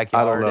in your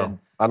backyard? I don't know.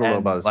 I don't know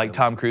about his family.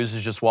 Tom Cruise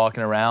is just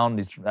walking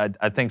around.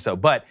 I think so.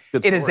 But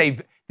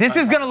this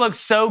is going to look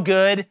so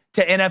good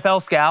to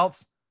NFL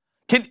scouts.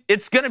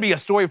 It's going to be a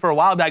story for a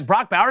while. Like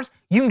Brock Bowers,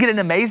 you can get an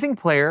amazing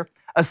player,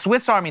 a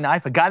Swiss Army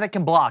knife, a guy that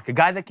can block, a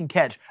guy that can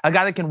catch, a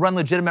guy that can run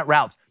legitimate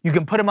routes. You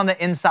can put him on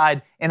the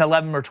inside in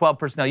 11 or 12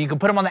 personnel. You can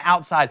put him on the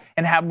outside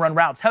and have him run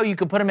routes. Hell, you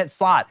can put him at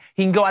slot.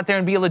 He can go out there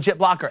and be a legit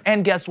blocker.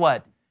 And guess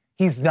what?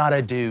 He's not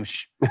a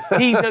douche.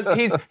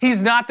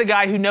 He's not the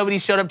guy who nobody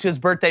showed up to his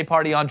birthday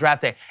party on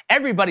draft day.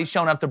 Everybody's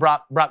showing up to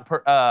Brock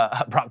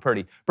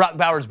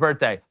Bowers'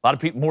 birthday. A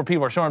lot of more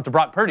people are showing up to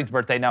Brock Purdy's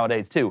birthday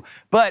nowadays too.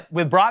 But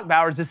with Brock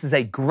Bowers, this is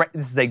a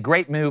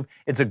great move.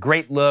 It's a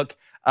great look,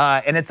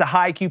 and it's a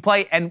high IQ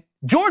play. And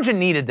Georgia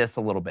needed this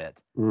a little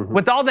bit.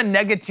 With all the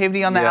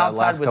negativity on the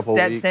outside with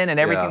Stetson and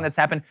everything that's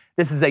happened,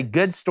 this is a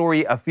good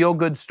story, a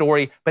feel-good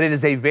story, but it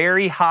is a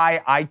very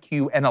high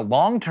IQ and a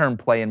long-term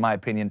play, in my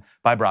opinion,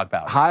 by Brock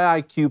Bowers.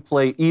 High IQ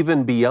play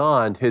even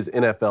beyond his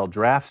NFL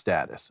draft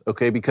status,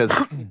 okay? Because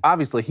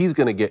obviously he's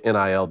going to get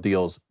NIL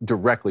deals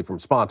directly from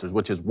sponsors,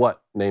 which is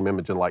what name,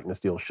 image, and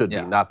likeness deals should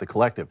be, not the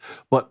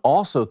collective. But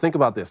also, think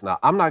about this. Now,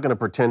 I'm not going to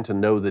pretend to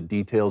know the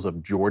details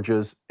of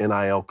Georgia's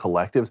NIL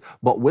collectives,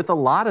 but with a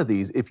lot of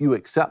these, if you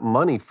accept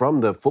money from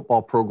the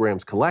football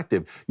program's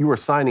collective, you are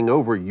signing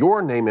over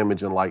your name,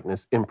 image, and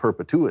likeness in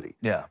perpetuity.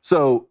 Yeah.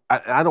 So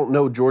I don't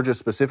know Georgia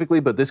specifically,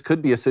 but this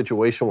could be a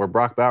situation where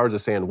Brock Bowers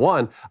is saying,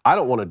 one, I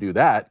don't want to do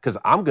that because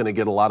I'm going to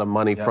get a lot of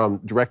money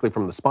directly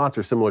from the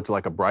sponsor, similar to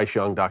like a Bryce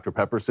Young, Dr.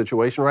 Pepper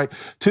situation,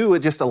 right? Two, it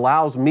just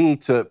allows me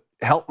to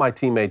help my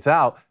teammates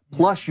out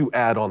Plus, you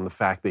add on the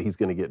fact that he's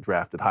going to get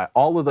drafted high.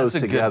 All of those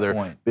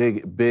together,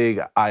 big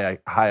high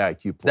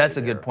IQ player. That's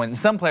a good point. And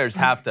some players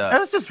have to.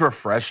 It's just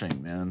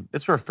refreshing, man.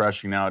 It's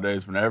refreshing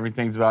nowadays when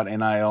everything's about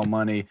NIL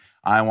money.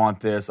 I want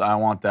this, I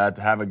want that.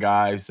 To have a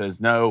guy who says,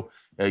 no,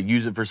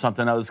 use it for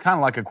something else. It's kind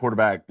of like a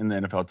quarterback in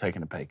the NFL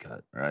taking a pay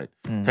cut, right?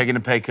 Taking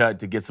a pay cut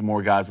to get some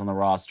more guys on the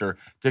roster,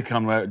 to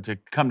come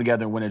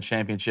together and win a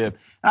championship.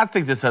 And I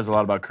think this says a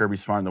lot about Kirby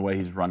Smart and the way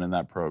he's running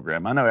that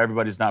program. I know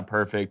everybody's not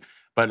perfect,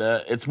 but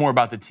it's more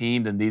about the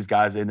team than these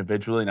guys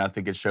individually, and I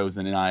think it shows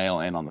in NIL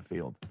and on the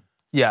field.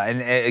 Yeah,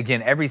 and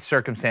again, every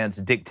circumstance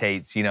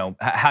dictates,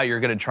 how you're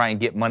going to try and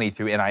get money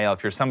through NIL.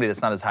 If you're somebody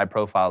that's not as high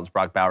profile as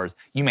Brock Bowers,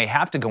 you may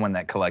have to go in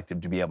that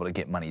collective to be able to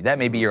get money. That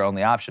may be your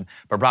only option.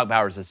 But Brock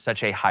Bowers is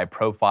such a high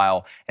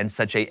profile and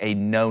such a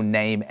no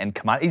name and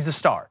commodity. He's a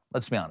star.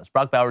 Let's be honest.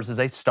 Brock Bowers is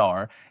a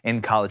star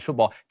in college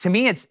football. To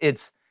me, it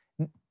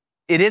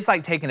is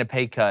like taking a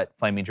pay cut,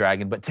 Flaming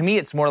Dragon, but to me,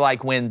 it's more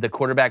like when the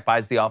quarterback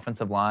buys the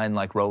offensive line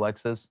like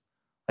Rolexes,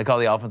 like all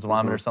the offensive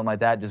linemen or something like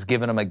that, just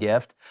giving them a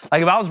gift.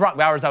 Like if I was Brock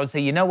Bowers, I would say,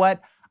 you know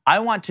what? I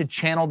want to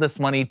channel this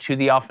money to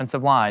the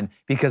offensive line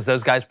because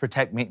those guys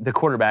protect me, the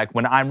quarterback,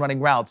 when I'm running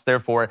routes.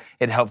 Therefore,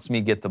 it helps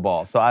me get the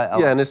ball. So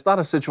and it's not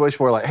a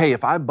situation where, like, hey,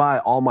 if I buy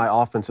all my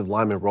offensive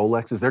linemen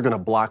Rolexes, they're going to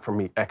block for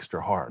me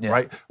extra hard,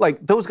 right?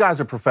 Like, those guys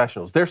are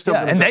professionals. They're still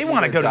and they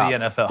want to go to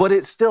the NFL. But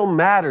it still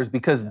matters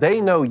because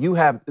they know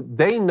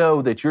they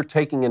know that you're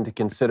taking into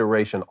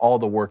consideration all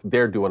the work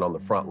they're doing on the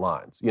front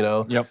lines,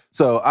 Yep.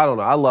 So, I don't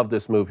know. I love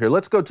this move here.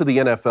 Let's go to the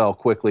NFL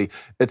quickly.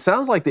 It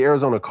sounds like the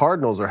Arizona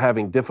Cardinals are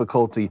having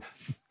difficulty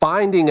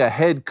finding a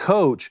head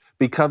coach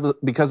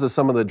because of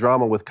some of the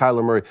drama with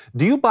Kyler Murray.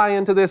 Do you buy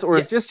into this, or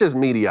is it just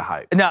media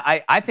hype? No,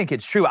 I think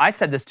it's true. I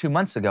said this 2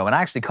 months ago, and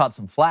I actually caught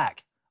some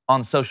flack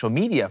on social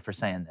media for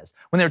saying this.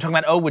 When they were talking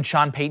about, would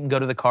Sean Payton go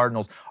to the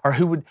Cardinals? Or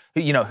who's going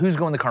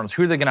to the Cardinals?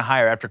 Who are they going to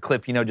hire after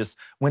Cliff, just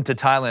went to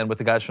Thailand with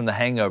the guys from The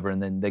Hangover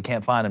and then they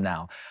can't find him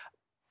now?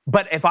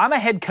 But if I'm a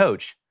head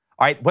coach,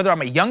 all right, whether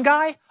I'm a young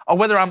guy or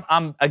whether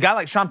I'm a guy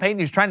like Sean Payton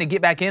who's trying to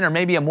get back in or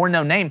maybe a more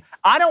known name,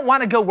 I don't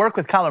want to go work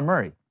with Kyler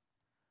Murray.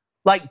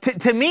 Like,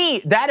 to me,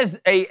 that is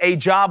a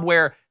job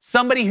where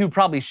somebody who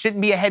probably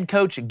shouldn't be a head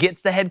coach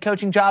gets the head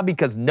coaching job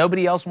because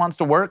nobody else wants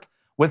to work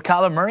with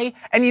Kyler Murray.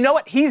 And you know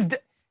what?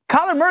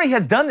 Kyler Murray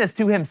has done this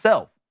to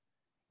himself.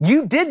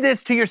 You did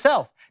this to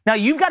yourself. Now,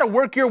 you've got to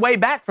work your way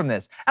back from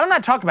this. And I'm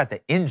not talking about the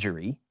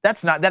injury. That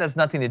has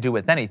nothing to do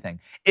with anything.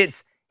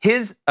 It's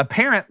his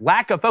apparent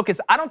lack of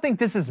focus. I don't think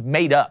this is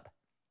made up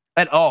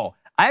at all.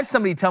 I have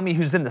somebody tell me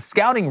who's in the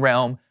scouting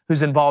realm,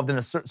 who's involved in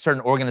a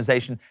certain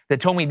organization,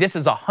 that told me this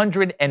is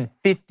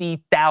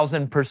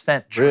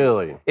 150,000% true.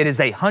 Really? It is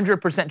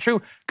 100%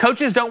 true.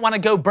 Coaches don't want to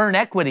go burn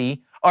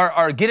equity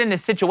or get in a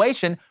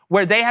situation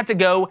where they have to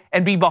go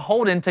and be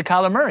beholden to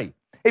Kyler Murray.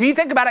 If you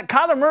think about it,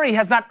 Kyler Murray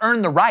has not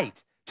earned the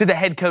right to the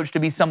head coach to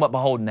be somewhat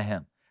beholden to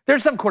him.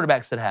 There's some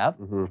quarterbacks that have.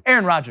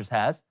 Aaron Rodgers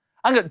has.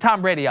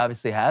 Tom Brady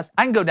obviously has.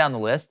 I can go down the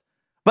list.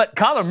 But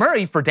Kyler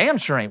Murray, for damn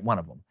sure, ain't one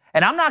of them.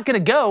 And I'm not going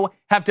to go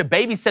have to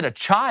babysit a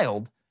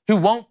child who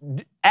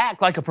won't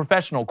act like a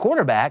professional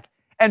quarterback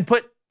and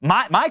put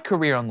my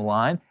career on the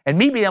line and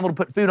me being able to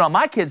put food on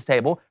my kid's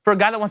table for a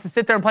guy that wants to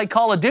sit there and play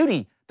Call of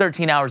Duty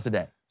 13 hours a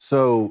day.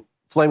 So,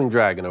 Flaming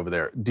Dragon over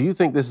there, do you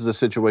think this is a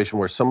situation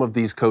where some of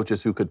these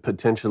coaches who could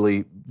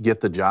potentially get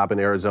the job in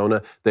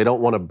Arizona, they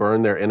don't want to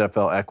burn their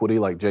NFL equity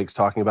like Jake's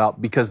talking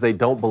about because they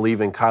don't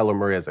believe in Kyler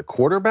Murray as a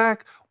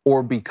quarterback,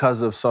 or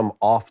because of some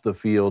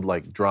off-the-field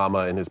like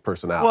drama in his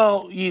personality?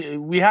 Well,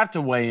 we have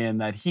to weigh in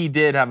that he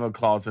did have a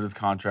clause in his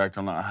contract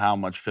on how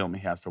much film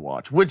he has to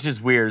watch, which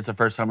is weird. It's the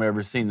first time we've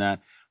ever seen that.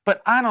 But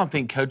I don't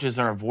think coaches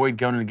are avoid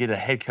going to get a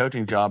head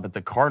coaching job at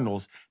the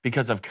Cardinals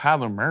because of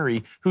Kyler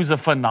Murray, who's a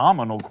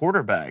phenomenal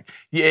quarterback.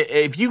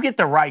 If you get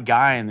the right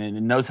guy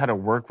and knows how to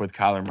work with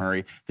Kyler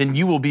Murray, then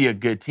you will be a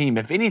good team.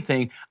 If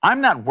anything,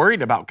 I'm not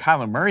worried about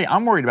Kyler Murray.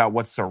 I'm worried about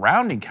what's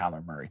surrounding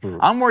Kyler Murray.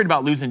 I'm worried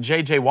about losing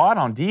J.J. Watt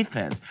on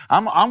defense.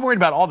 I'm worried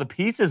about all the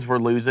pieces we're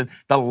losing.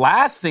 The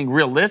last thing,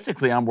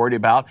 realistically, I'm worried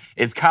about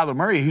is Kyler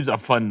Murray, who's a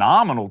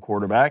phenomenal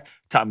quarterback.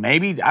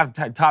 Maybe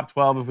top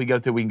 12 if we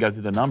can go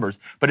through the numbers.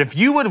 But if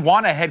you would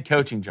want a head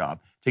coaching job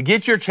to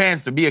get your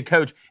chance to be a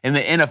coach in the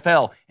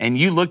NFL, and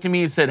you looked at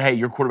me and said, hey,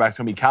 your quarterback's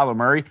going to be Kyler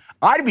Murray,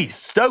 I'd be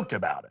stoked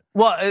about it.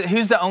 Well,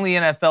 who's the only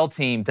NFL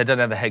team that doesn't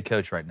have a head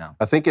coach right now?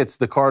 I think it's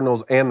the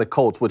Cardinals and the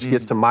Colts, which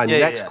gets to my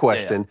next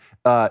question.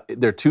 There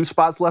are 2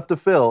 spots left to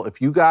fill.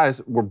 If you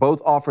guys were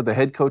both offered the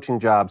head coaching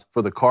jobs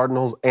for the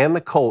Cardinals and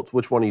the Colts,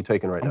 which one are you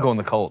taking right now? I'm going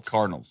the Colts.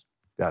 Cardinals.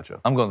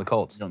 Gotcha. I'm going the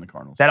Colts. Going the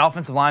Cardinals. That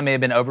offensive line may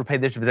have been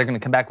overpaid this year, but they're going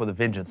to come back with a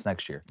vengeance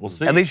next year. We'll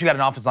see. At least you got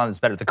an offensive line that's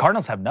better. The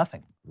Cardinals have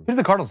nothing. Who do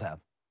the Cardinals have?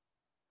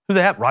 Who do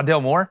they have?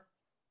 Rondale Moore?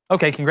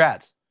 Okay,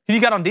 congrats. Who you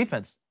got on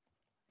defense?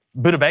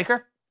 Buda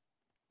Baker?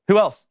 Who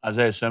else?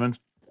 Isaiah Simmons.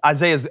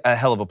 Isaiah's a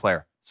hell of a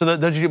player. So,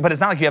 but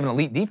it's not like you have an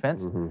elite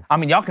defense. I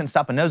mean, y'all can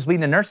stop a nosebleed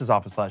in the nurse's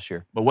office last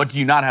year. But what do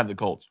you not have the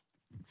Colts?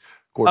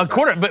 A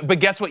quarter, but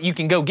guess what you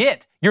can go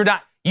get? You're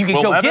not You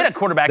can go get a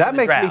quarterback That in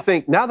the makes draft. me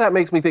think. Now that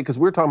makes me think, because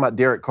we're talking about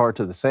Derek Carr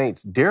to the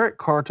Saints. Derek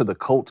Carr to the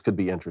Colts could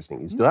be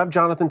interesting. You still have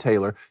Jonathan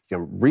Taylor. You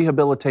can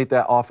rehabilitate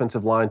that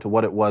offensive line to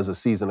what it was a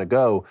season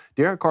ago.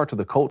 Derek Carr to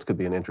the Colts could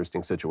be an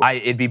interesting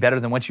situation. It'd be better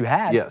than what you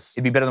had. Yes.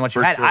 It'd be better than what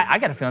you For had. sure. I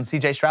got a feeling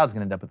C.J. Stroud's going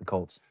to end up with the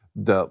Colts.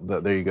 There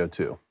you go,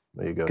 too.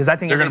 There you go. Because I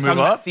think They're gonna everybody's move talking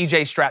up? about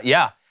C.J. Stroud.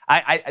 Yeah.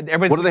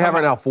 What do they have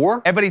right now,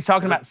 4? Everybody's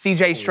talking about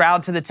C.J.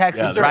 Stroud to the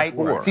Texans, they're right?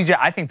 4. CJ,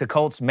 I think the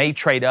Colts may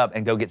trade up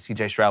and go get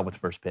C.J. Stroud with the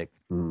first pick.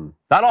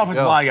 That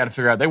offensive line, I got to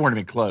figure out. They weren't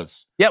even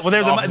close. Yeah, well,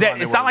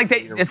 It's not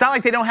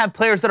like they don't have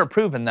players that are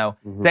proven though.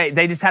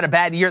 They just had a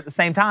bad year at the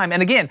same time.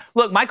 And again,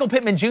 look, Michael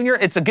Pittman Jr.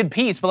 It's a good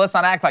piece, but let's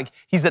not act like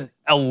he's an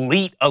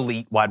elite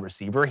wide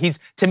receiver. He's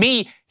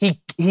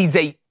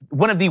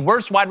one of the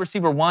worst wide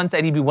receiver ones,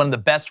 and he'd be one of the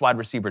best wide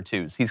receiver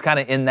twos. He's kind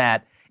of in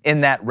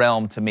that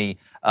realm to me.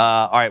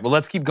 All right, well,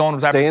 let's keep going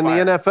with Stay in the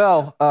rapid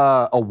fire.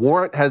 NFL. A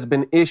warrant has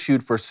been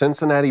issued for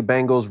Cincinnati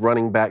Bengals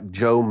running back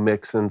Joe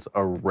Mixon's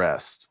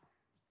arrest.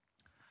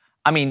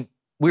 I mean,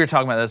 we were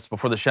talking about this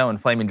before the show,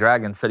 and Flaming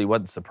Dragon said he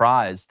wasn't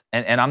surprised,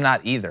 and I'm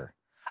not either.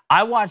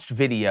 I watched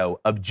video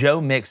of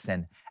Joe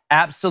Mixon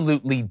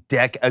absolutely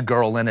deck a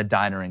girl in a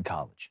diner in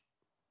college.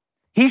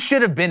 He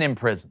should have been in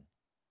prison.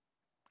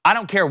 I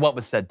don't care what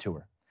was said to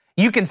her.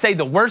 You can say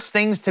the worst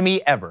things to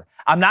me ever.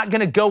 I'm not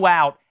going to go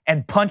out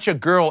and punch a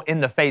girl in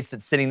the face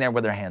that's sitting there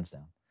with her hands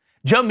down.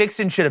 Joe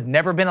Mixon should have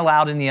never been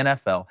allowed in the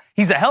NFL.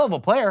 He's a hell of a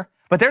player,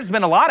 but there's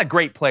been a lot of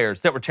great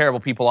players that were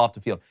terrible people off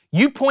the field.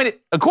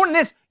 According to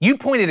this, you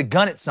pointed a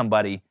gun at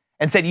somebody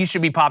and said you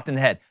should be popped in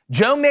the head.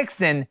 Joe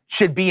Mixon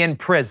should be in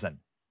prison.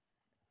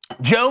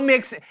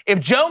 If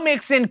Joe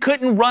Mixon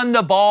couldn't run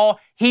the ball,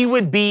 he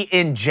would be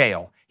in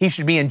jail. He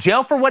should be in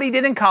jail for what he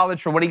did in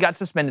college, for what he got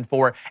suspended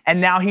for,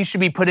 and now he should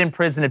be put in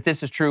prison if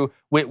this is true,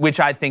 which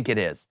I think it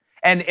is.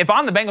 And if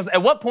I'm the Bengals,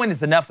 at what point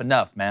is enough,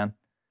 man?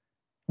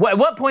 At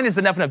what point is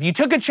enough? You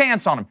took a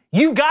chance on him.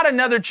 You got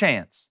another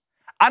chance.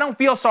 I don't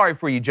feel sorry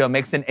for you, Joe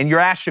Mixon, and your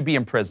ass should be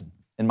in prison,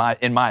 in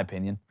my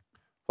opinion.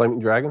 Flaming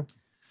Dragon?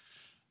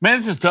 Man,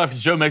 this is tough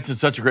because Joe Mixon's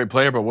such a great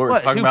player, but what we're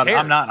talking who about,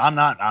 cares?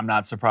 I'm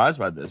not surprised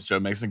by this. Joe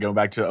Mixon, going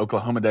back to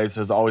Oklahoma days,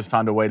 has always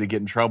found a way to get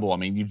in trouble. I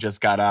mean, you just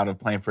got out of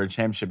playing for a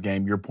championship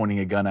game. You're pointing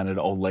a gun at an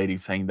old lady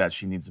saying that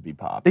she needs to be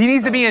popped. He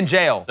needs to be in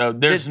jail. So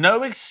there's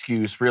no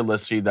excuse,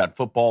 realistically, that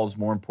football is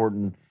more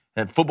important,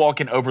 that football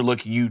can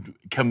overlook you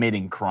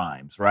committing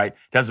crimes, right?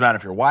 Doesn't matter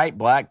if you're white,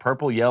 black,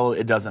 purple, yellow,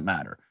 it doesn't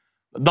matter.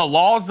 The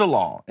law is the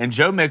law, and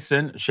Joe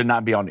Mixon should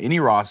not be on any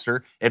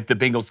roster. If the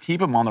Bengals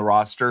keep him on the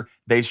roster,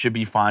 they should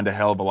be fined a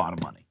hell of a lot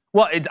of money.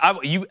 Well,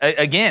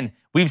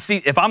 we've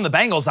seen, if I'm the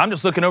Bengals, I'm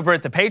just looking over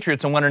at the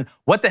Patriots and wondering,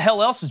 what the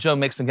hell else is Joe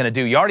Mixon going to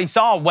do? You already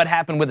saw what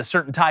happened with a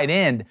certain tight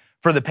end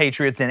for the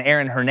Patriots and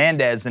Aaron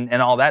Hernandez and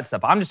all that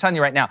stuff. I'm just telling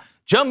you right now,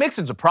 Joe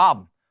Mixon's a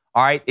problem,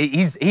 all right?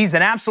 He's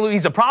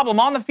a problem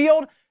on the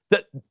field.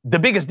 The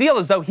biggest deal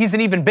is, though, he's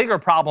an even bigger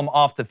problem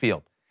off the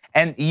field.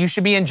 And you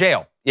should be in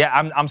jail.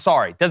 Yeah, I'm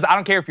sorry. I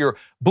don't care if you're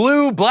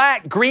blue,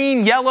 black,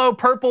 green, yellow,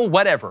 purple,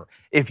 whatever.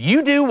 If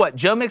you do what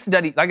Joe Mixon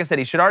did, like I said,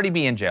 he should already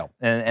be in jail.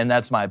 And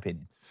that's my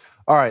opinion.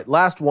 All right,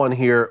 last one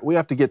here. We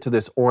have to get to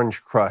this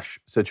Orange Crush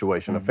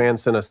situation. A fan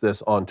sent us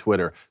this on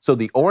Twitter. So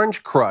the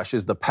Orange Crush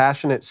is the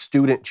passionate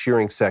student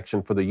cheering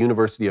section for the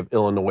University of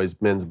Illinois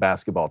men's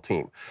basketball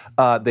team.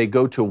 They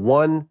go to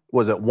one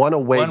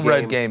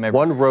road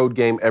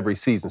game every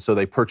season. So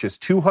they purchase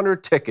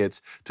 200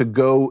 tickets to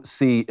go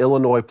see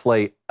Illinois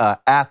play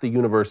at the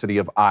University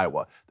of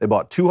Iowa. They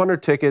bought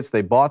 200 tickets.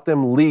 They bought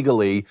them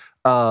legally.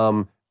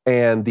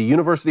 And the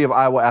University of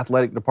Iowa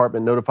Athletic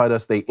Department notified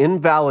us they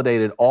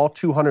invalidated all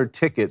 200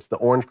 tickets the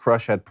Orange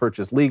Crush had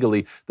purchased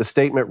legally. The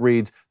statement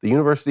reads, the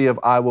University of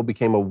Iowa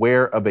became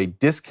aware of a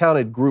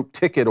discounted group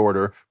ticket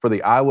order for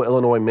the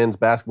Iowa-Illinois men's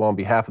basketball on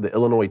behalf of the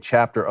Illinois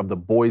chapter of the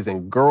Boys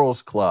and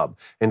Girls Club.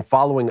 And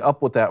following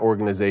up with that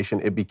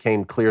organization, it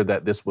became clear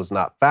that this was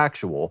not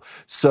factual.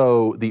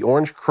 So the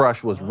Orange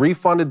Crush was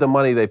refunded the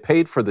money they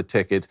paid for the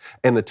tickets,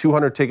 and the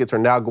 200 tickets are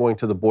now going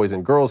to the Boys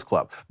and Girls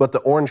Club. But the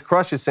Orange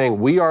Crush is saying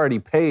we already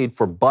paid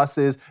for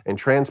buses and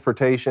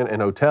transportation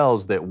and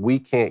hotels that we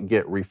can't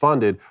get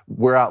refunded.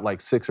 We're out like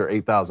 $6,000 or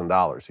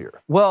 $8,000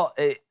 here. Well,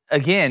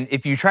 again,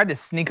 if you tried to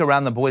sneak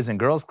around the Boys and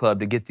Girls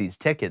Club to get these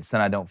tickets, then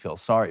I don't feel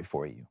sorry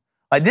for you.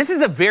 Like, this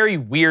is a very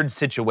weird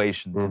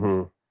situation to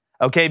me.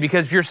 Okay,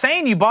 because if you're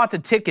saying you bought the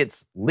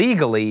tickets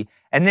legally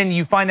and then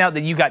you find out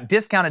that you got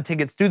discounted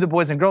tickets through the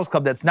Boys and Girls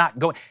Club, that's not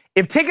going.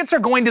 If tickets are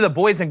going to the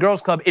Boys and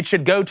Girls Club, it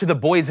should go to the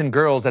boys and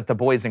girls at the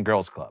Boys and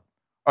Girls Club,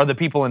 or the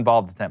people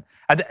involved with them.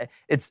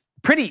 It's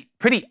pretty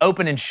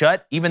open and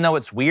shut, even though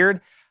it's weird.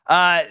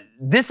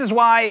 This is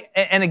why,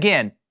 and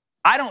again,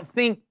 I don't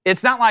think,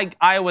 it's not like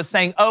Iowa's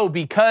saying, oh,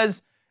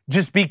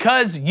 just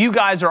because you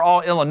guys are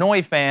all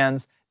Illinois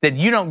fans, that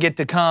you don't get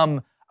to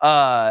come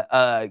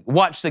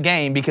watch the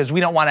game because we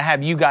don't want to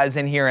have you guys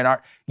in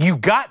here. You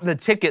got the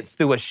tickets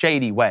through a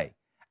shady way.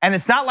 And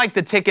it's not like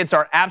the tickets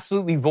are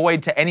absolutely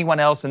void to anyone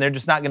else and they're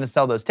just not going to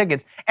sell those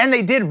tickets. And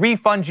they did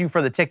refund you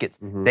for the tickets.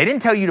 They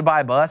didn't tell you to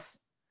buy a bus.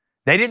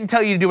 They didn't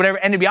tell you to do whatever.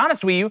 And to be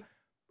honest with you,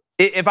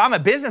 if I'm a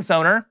business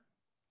owner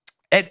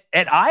at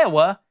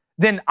Iowa,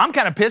 then I'm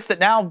kind of pissed that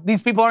now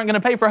these people aren't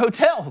going to pay for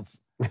hotels.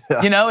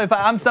 You know, if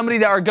I'm somebody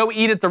that or go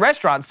eat at the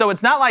restaurant. So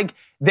it's not like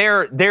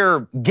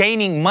they're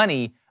gaining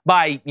money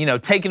by, you know,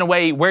 taking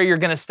away where you're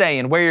going to stay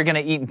and where you're going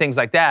to eat and things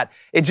like that.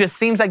 It just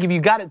seems like if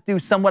you got it through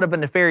somewhat of a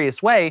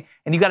nefarious way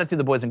and you got it through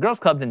the Boys and Girls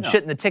Club, then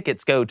shouldn't the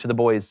tickets go to the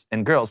boys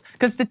and girls?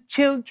 Because the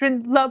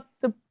children love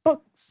the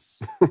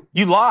books.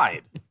 You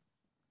lied.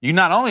 You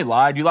not only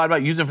lied, you lied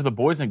about using it for the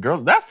boys and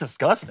girls. That's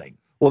disgusting.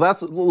 Well,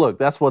 that's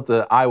what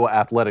the Iowa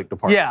Athletic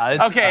Department.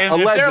 Yeah. Okay,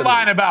 if they're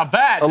lying about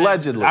that,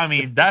 allegedly. I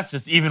mean, that's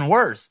just even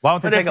worse. Why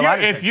don't they take a lie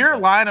if you're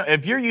lying,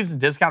 if you're using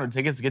discounted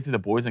tickets to get to the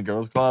Boys and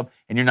Girls Club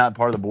and you're not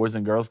part of the Boys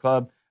and Girls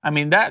Club, I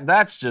mean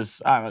that's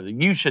just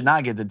you should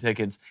not get the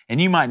tickets, and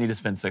you might need to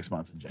spend 6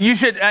 months in jail. You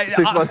should 6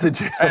 months in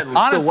jail.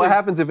 Honestly, so what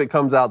happens if it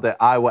comes out that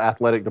Iowa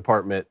Athletic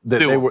Department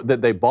that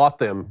they bought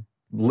them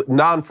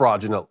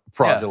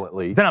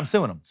fraudulently? Then I'm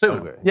suing them. Sue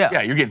them. Okay.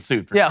 Yeah, you're getting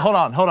sued for that. Hold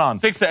on.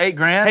 6 to 8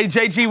 grand. Hey,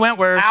 JG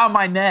Wentworth. Ow,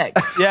 my neck.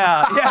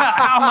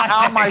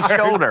 Ow, my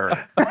shoulder.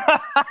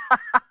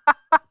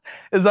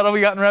 Is that all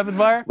we got in rapid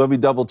fire? Let me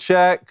double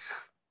check.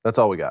 That's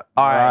all we got.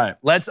 All right.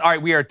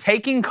 We are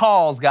taking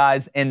calls,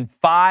 guys, in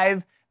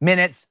 5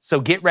 minutes.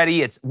 So get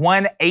ready. It's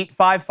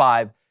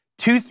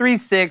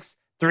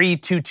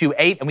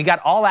 1-855-236-3228. And we got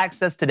all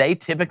access today.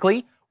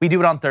 Typically, we do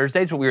it on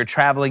Thursdays, but we were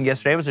traveling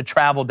yesterday. It was a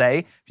travel day.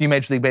 If you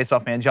Major League Baseball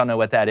fans, y'all know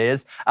what that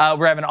is.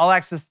 We're having all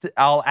access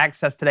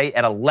today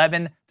at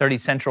 11:30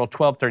 Central,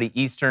 12:30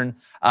 Eastern.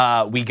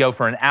 We go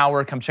for an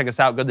hour. Come check us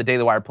out. Go to the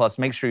Daily Wire Plus.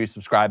 Make sure you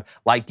subscribe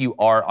like you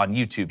are on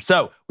YouTube.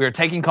 So we are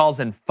taking calls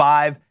in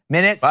 5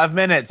 minutes. 5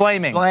 minutes.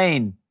 Flaming.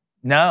 Blaine.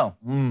 No.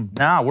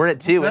 No, we're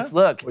at 2. Okay. It's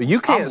look. Well, you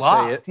can't I'm say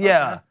locked. it.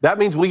 Yeah. That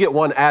means we get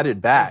one added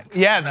back.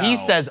 Yeah, if he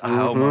says, I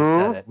almost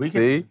said it.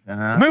 See?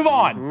 Move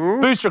on.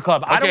 Booster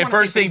Club. I don't Okay, wanna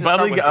first say thing, things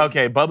that start with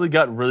B. Bubbly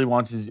Gut really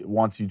wants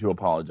you to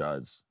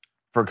apologize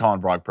for calling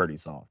Brock Purdy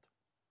soft.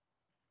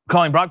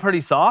 Calling Brock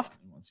Purdy soft?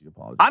 He wants you to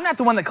apologize. I'm not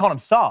the one that called him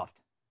soft.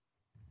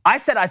 I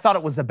said I thought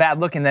it was a bad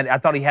look and that I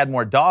thought he had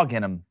more dog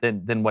in him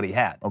than what he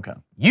had. Okay.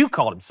 You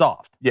called him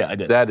soft. Yeah, I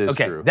did. That is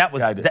Okay, true. that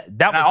was I did. that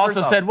And I was also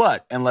first said off,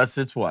 what? Unless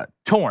it's what?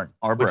 torn,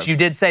 Or which broke. you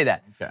did say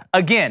that. Okay.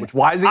 Again,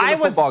 Why is he in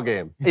the football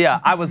game? Yeah,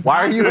 I was.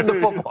 Why are you in the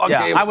football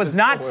game? I was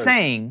not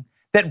saying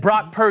that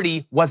Brock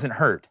Purdy wasn't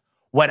hurt.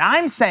 What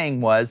I'm saying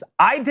was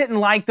I didn't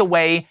like the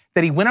way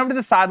that he went over to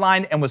the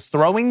sideline and was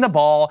throwing the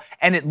ball,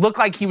 and it looked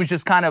like he was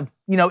just kind of,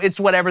 you know, it's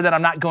whatever that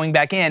I'm not going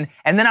back in,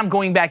 and then I'm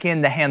going back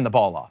in to hand the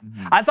ball off.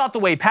 I thought the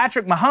way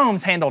Patrick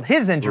Mahomes handled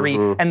his injury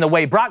and the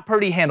way Brock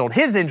Purdy handled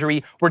his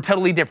injury were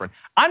totally different.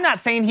 I'm not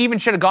saying he even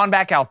should have gone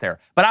back out there,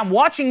 but I'm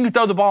watching you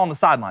throw the ball on the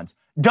sidelines.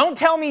 Don't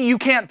tell me you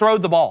can't throw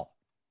the ball.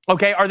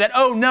 Okay, or that,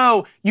 oh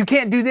no, you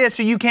can't do this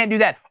or you can't do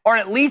that, or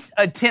at least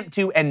attempt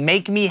to and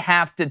make me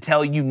have to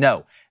tell you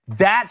no.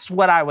 That's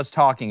what I was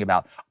talking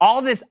about.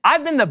 All this,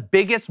 I've been the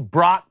biggest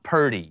Brock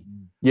Purdy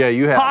Yeah,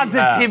 you have.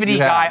 positivity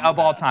You have. guy of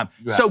all time.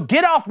 So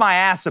get off my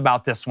ass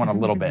about this one a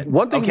little bit.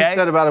 One thing you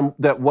said about him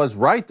that was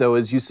right, though,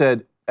 is you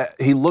said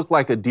he looked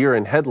like a deer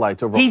in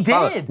headlights over. He on the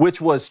sideline, did.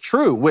 which was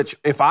true. Which,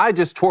 if I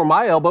just tore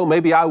my elbow,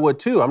 maybe I would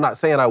too. I'm not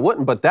saying I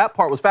wouldn't, but that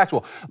part was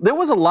factual. There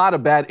was a lot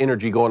of bad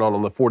energy going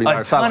on the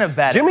 49ers side. A ton of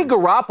bad Jimmy energy.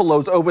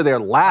 Garoppolo's over there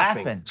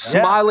laughing.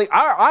 Smiling.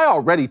 I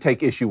already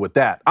take issue with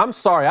that. I'm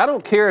sorry. I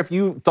don't care if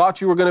you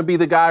thought you were going to be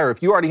the guy or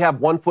if you already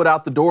have one foot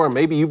out the door and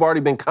maybe you've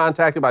already been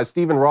contacted by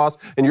Stephen Ross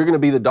and you're going to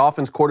be the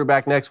Dolphins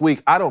quarterback next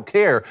week. I don't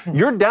care.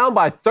 You're down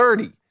by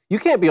 30. You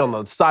can't be on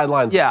the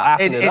sidelines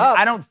laughing it up.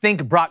 I don't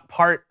think Brock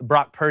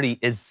Purdy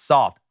is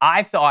soft.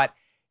 I thought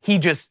he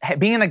just,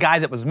 being a guy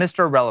that was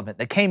Mr. Irrelevant,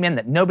 that came in,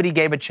 that nobody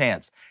gave a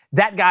chance,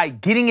 that guy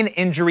getting an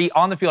injury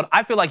on the field,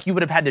 I feel like you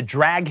would have had to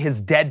drag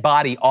his dead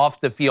body off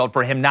the field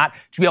for him not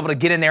to be able to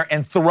get in there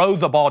and throw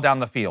the ball down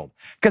the field.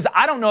 Because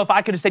I don't know if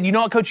I could have said, you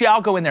know what, Coach, yeah, I'll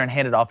go in there and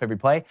hand it off every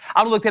play.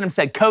 I would have looked at him and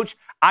said, Coach,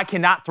 I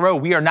cannot throw.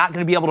 We are not going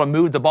to be able to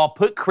move the ball.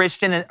 Put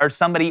Christian or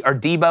somebody or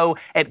Debo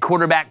at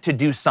quarterback to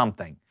do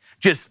something.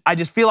 I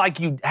just feel like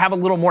you have a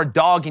little more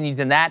dog in you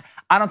than that.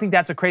 I don't think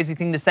that's a crazy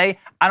thing to say.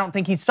 I don't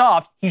think he's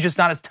soft. He's just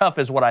not as tough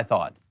as what I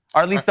thought.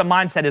 Or at least the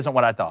mindset isn't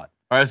what I thought.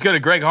 All right, let's go to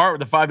Greg Hart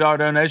with a $5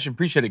 donation.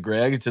 Appreciate it,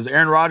 Greg. It says,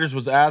 Aaron Rodgers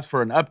was asked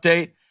for an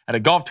update at a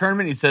golf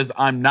tournament. He says,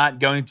 I'm not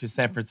going to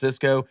San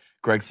Francisco.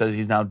 Greg says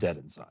he's now dead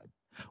inside.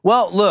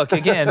 Well, look,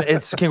 again,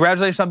 it's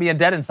congratulations on being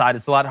dead inside.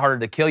 It's a lot harder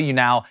to kill you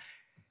now.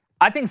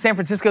 I think San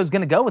Francisco is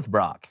going to go with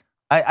Brock.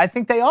 I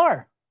think they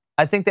are.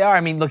 I think they are.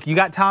 I mean, look, you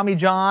got Tommy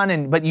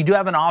John, but you do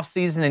have an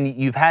offseason and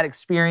you've had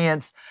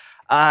experience.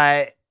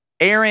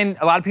 Aaron,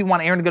 a lot of people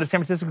want Aaron to go to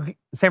San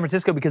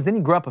Francisco because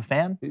didn't he grow up a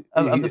fan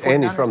of the 49ers?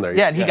 And he's from there.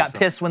 Yeah, and he got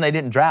pissed when they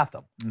didn't draft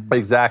him.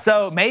 Exactly.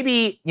 So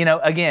maybe,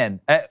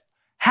 again,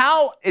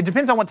 it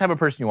depends on what type of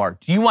person you are.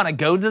 Do you want to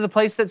go to the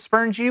place that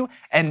spurns you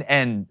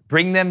and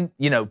bring them,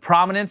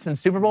 prominence in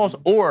Super Bowls,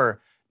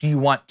 or do you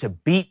want to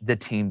beat the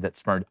team that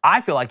spurned?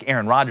 I feel like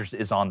Aaron Rodgers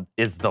is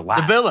the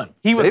last. The villain.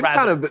 He would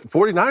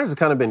 49ers have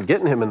kind of been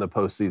getting him in the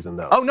postseason,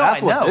 though. Oh, no, That's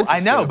what's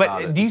I know. interesting But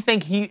about it. do you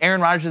think Aaron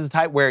Rodgers is the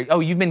type where, oh,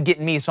 you've been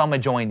getting me, so I'm going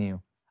to join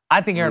you?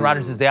 I think Aaron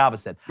Rodgers is the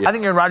opposite. Yeah. I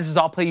think Aaron Rodgers is,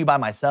 I'll play you by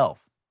myself.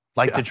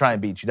 like to try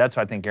and beat you. That's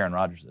what I think Aaron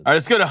Rodgers is. All right,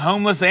 let's go to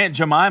homeless Aunt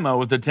Jemima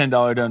with the $10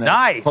 donation.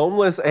 Nice.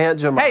 Homeless Aunt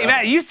Jemima. Hey,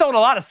 Matt, you sold a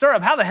lot of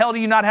syrup. How the hell do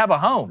you not have a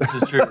home? This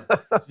is true.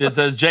 It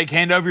says, Jake,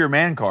 hand over your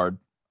man card.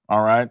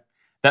 All right.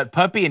 That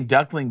puppy and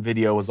duckling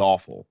video was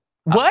awful.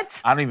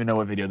 What? I don't even know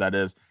what video that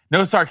is.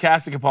 No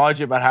sarcastic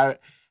apology about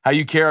how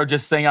you care or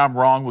just saying I'm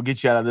wrong will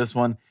get you out of this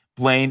one.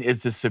 Blaine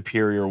is the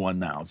superior one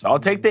now. So I'll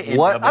take the end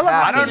What? of it.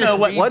 I don't know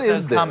what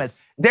is this?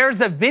 comments.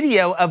 There's a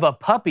video of a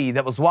puppy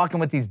that was walking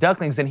with these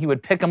ducklings, and he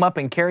would pick them up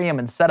and carry them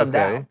and set them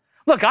down.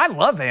 Look, I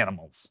love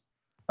animals.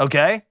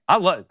 Okay?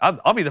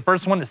 I'll be the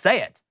first one to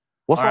say it.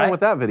 What's wrong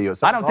with that video?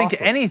 I don't think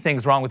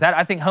anything's wrong with that.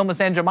 I think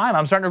homeless Aunt Jemima,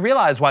 I'm starting to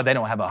realize why they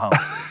don't have a home.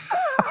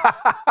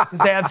 Because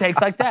they have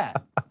takes like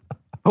that.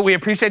 But we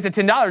appreciate the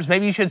 $10.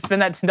 Maybe you should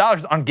spend that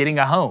 $10 on getting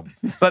a home.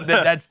 But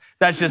that's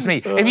just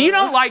me. If you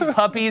don't like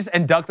puppies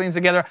and ducklings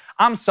together,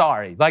 I'm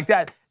sorry. Like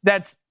I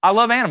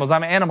love animals.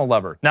 I'm an animal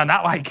lover. Now,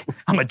 not like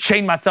I'm going to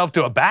chain myself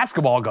to a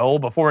basketball goal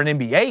before an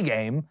NBA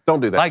game. Don't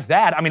do that. Like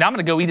that. I mean, I'm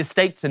going to go eat a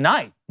steak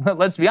tonight.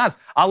 Let's be honest.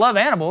 I love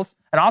animals,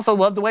 and I also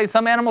love the way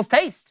some animals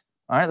taste.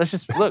 All right, let's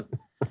just look.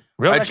 All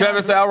right,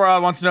 Travis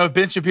Alrod wants to know if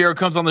Ben Shapiro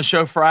comes on the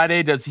show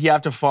Friday, does he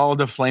have to follow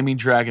the Flaming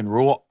Dragon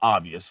rule?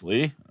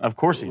 Obviously. Of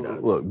course he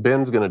does. Look,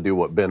 Ben's going to do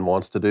what Ben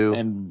wants to do,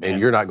 and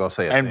you're not going to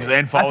say it. And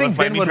follow I think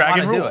the Ben Flaming would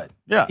Dragon want to rule. do it.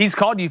 Yeah. He's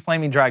called you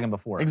Flaming Dragon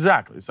before.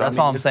 Exactly. So That's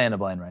all I'm saying to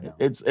Blaine right now.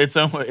 It's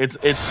almost. Is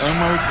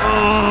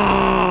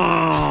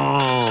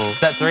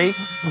that three?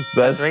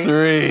 That's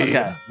three.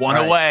 Okay. One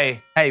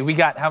away. Hey, we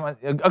got how much?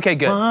 Okay,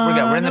 good. We're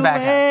good. We're in the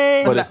back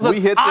half. But if Look, we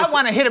hit this, I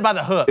want to hit it by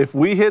the hook. if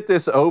we hit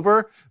this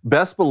over,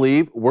 best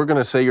believe we're going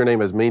to say your name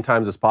as many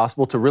times as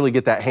possible to really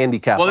get that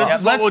handicap. Well, this up.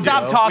 is what let's we'll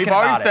stop do. talking We've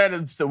already about said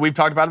it. So we've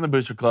talked about it in the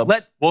Booster Club.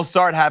 We'll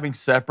start having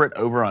separate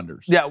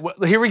over-unders. Yeah,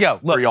 here we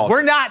go. Look,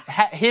 we're not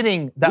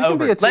hitting the We can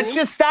over. be a team. Let's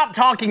just stop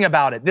talking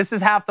about it. This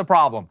is half the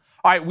problem.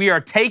 All right, we are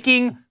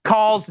taking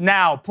calls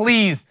now.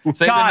 Please.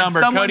 Say God, the number.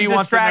 someone Cody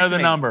wants to know distract the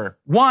me. number.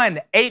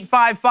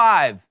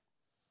 1-855.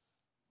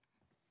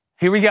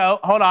 Here we go.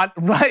 Hold on.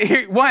 Right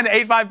here.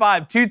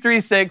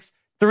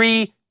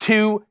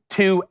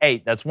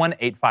 1-855-236-3228. That's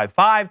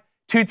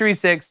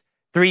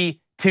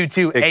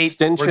 1-855-236-3228.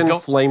 Extension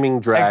Flaming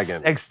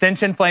Dragon.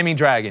 Extension Flaming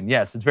Dragon.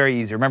 Yes, it's very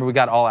easy. Remember, we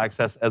got all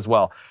access as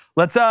well.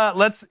 Let's do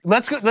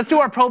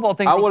our Pro Bowl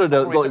thing. I wanted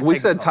to. Look, we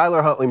said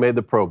Tyler Huntley made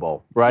the Pro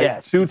Bowl, right?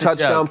 Yes, 2 it's a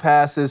touchdown joke.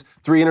 passes,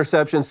 3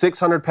 interceptions,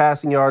 600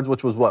 passing yards,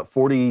 which was what,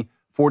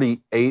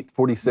 48,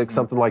 46,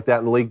 something like that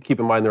in the league. Keep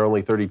in mind there are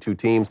only 32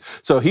 teams.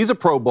 So he's a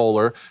Pro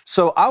Bowler.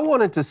 So I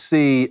wanted to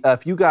see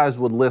if you guys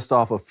would list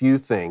off a few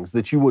things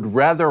that you would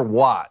rather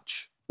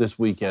watch this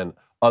weekend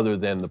other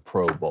than the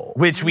Pro Bowl.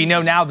 Which we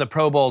know now the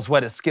Pro Bowl is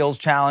what, a skills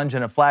challenge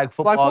and a flag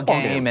football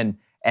game.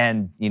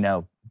 and you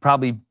know,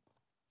 probably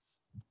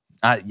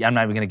I'm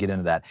not even going to get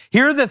into that.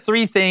 Here are the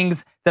 3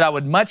 things that I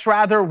would much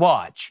rather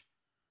watch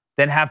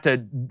than have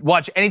to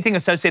watch anything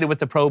associated with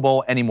the Pro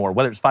Bowl anymore,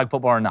 whether it's flag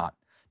football or not.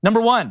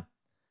 Number 1,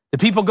 the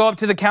people go up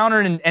to the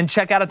counter and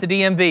check out at the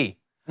DMV.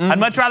 I'd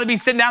much rather be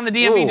sitting down in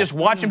the DMV just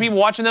watching people,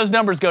 watching those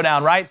numbers go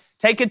down, right?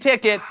 Take a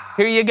ticket.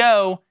 Here you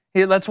go.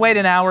 Here, let's wait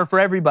an hour for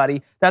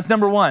everybody. That's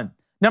number 1.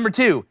 Number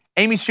 2,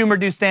 Amy Schumer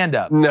do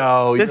stand-up.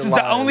 No, This is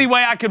the only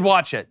way I could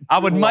watch it. I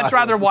would much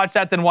rather watch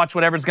that than watch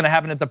whatever's going to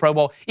happen at the Pro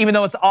Bowl, even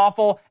though it's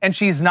awful and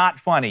she's not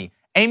funny.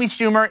 Amy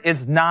Schumer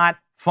is not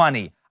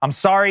funny. I'm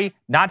sorry,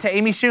 not to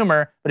Amy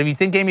Schumer, but if you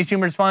think Amy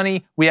Schumer is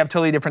funny, we have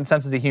totally different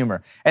senses of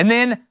humor. And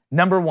then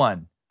number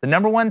 1, the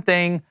number 1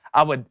 thing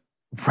I would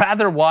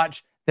rather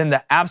watch than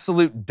the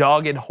absolute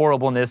dogged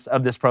horribleness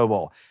of this Pro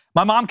Bowl.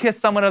 My mom kissed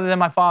someone other than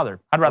my father.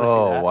 I'd rather see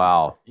that. Oh,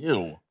 wow.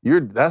 Ew.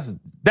 That's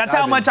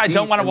how much I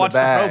don't want to watch the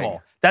Pro bag.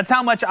 Bowl. That's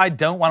how much I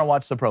don't want to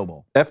watch the Pro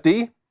Bowl.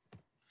 FD?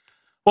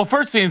 Well,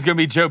 first thing is going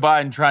to be Joe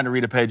Biden trying to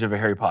read a page of a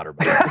Harry Potter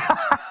book.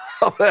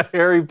 The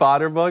Harry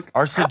Potter book?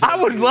 I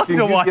would love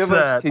to watch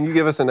that. Can you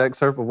give us an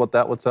excerpt of what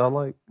that would sound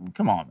like?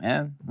 Come on,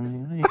 man. I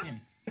mean,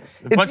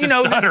 a bunch of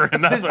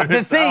stuttering. That's what the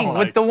it thing sounds like.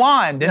 with the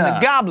wand and the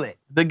goblet.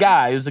 The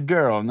guy who's a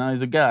girl. No,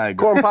 he's a guy.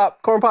 Corn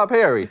Pop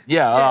Harry.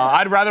 Yeah,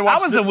 I'd rather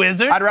watch. I was a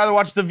wizard. I'd rather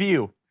watch The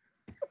View.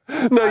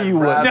 No, you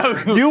wouldn't.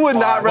 No. You would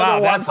not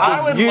rather Wow, watch that's- The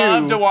I would View.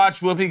 love to watch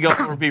Whoopi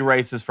Goldberg be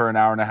racist for an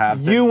hour and a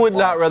half. You would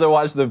not rather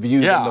watch The View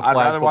Yeah, than the I'd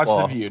flag rather watch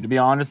football. The View, to be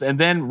honest. And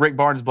then Rick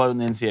Barnes blow in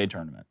the NCAA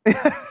tournament.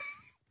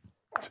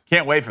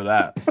 Can't wait for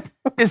that.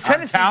 Is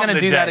Tennessee going counting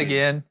to the do that days.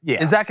 again?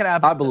 Yeah. Is that going to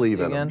happen? I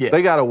believe in them. again? Yeah.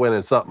 They got to win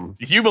in something.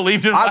 You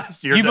believed in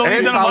last year. You believed in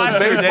And them college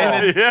last year, baseball.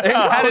 David.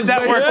 Yeah. How did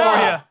that work for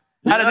you?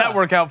 How did that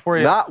work out for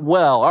you? Not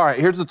well. All right,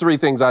 here's the 3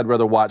 things I'd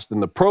rather watch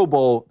than the Pro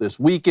Bowl this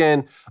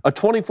weekend. A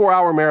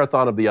 24-hour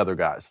marathon of the other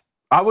guys.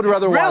 I would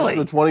rather watch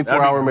the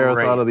 24-hour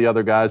marathon of the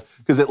other guys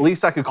because at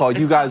least I could call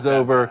you guys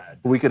over.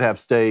 We could have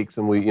steaks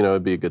and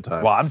it'd be a good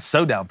time. Well, I'm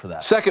so down for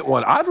that. Second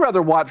one, I'd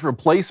rather watch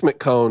Replacement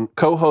Cone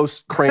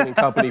co-host Crane and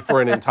Company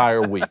for an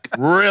entire week.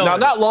 Really? Now,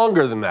 not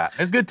longer than that.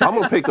 It's good I'm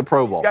going to pick the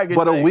Pro Bowl. got good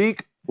But a takes.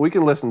 week, we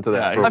can listen to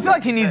that. Yeah, for a I feel week.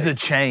 like he needs a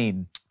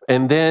chain.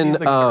 And then, He's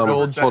like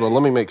gold hold on,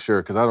 let me make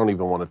sure because I don't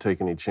even want to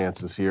take any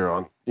chances here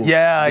on.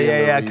 Yeah,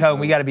 being the Cone. reason.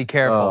 We got to be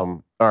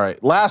careful. All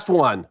right, last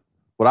one.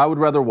 what I would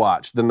rather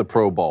watch than the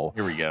Pro Bowl.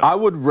 Here we go. I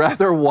would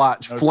rather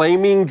watch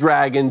Flaming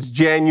Dragon's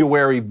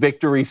January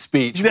victory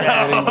speech. You're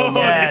gonna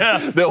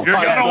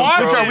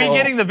watch. Are we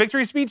getting the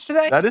victory speech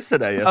today? That is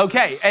today, yes.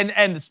 Okay,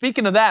 and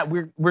speaking of that,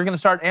 we're going to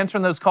start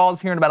answering those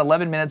calls here in about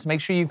 11 minutes. Make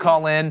sure you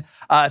call in.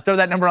 Throw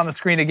that number on the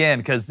screen again,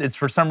 because it's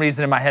for some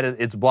reason in my head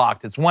it's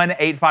blocked. It's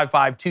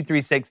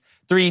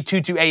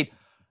 1-855-236-3228.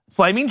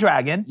 Flaming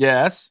Dragon.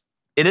 Yes.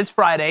 It is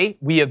Friday.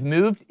 We have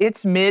moved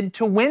its mid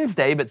to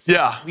Wednesday, but since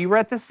we were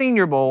at the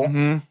Senior Bowl,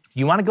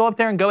 you want to go up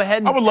there and go ahead?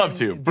 And, I would love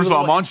to. First of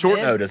all, I'm on short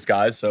notice,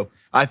 guys, so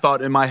I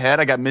thought in my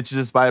head, I got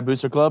Mitch's by a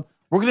Booster Club.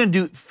 We're going to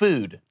do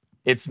food.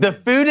 It's the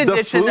food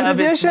edition of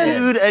its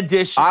food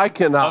edition. I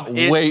cannot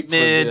wait for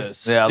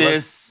this. Yeah,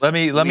 let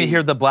me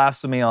hear the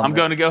blasphemy on I'm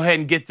going to go ahead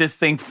and get this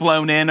thing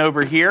flown in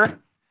over here.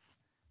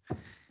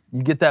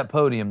 You get that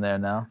podium there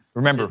now.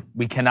 Remember,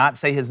 we cannot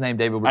say his name,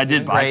 David. I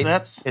did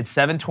biceps. It's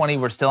 7:20.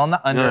 We're still on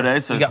the under.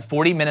 Good, so we got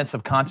 40 minutes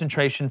of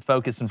concentration,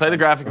 focus, and play the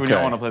graphic when you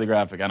don't want to play the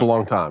graphic. It's a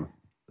long time.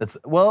 It's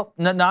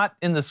not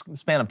in the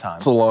span of time.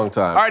 It's a long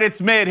time. All right, it's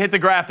mid. Hit the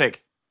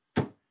graphic.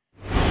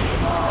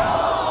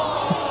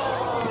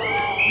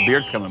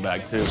 Beard's coming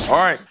back too. All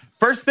right,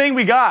 first thing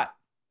we got.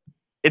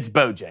 It's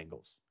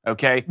Bojangles.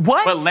 Okay.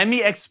 What? But let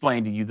me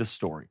explain to you the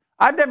story.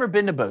 I've never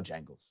been to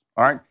Bojangles.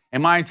 All right.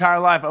 In my entire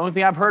life, the only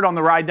thing I've heard on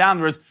the ride down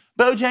there is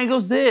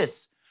Bojangles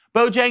this,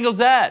 Bojangles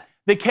that,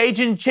 the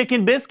Cajun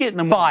chicken biscuit in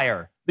the morning.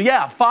 Fire.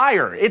 Yeah,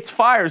 fire. It's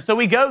fire. So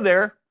we go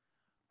there.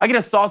 I get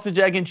a sausage,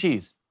 egg, and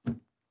cheese.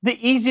 The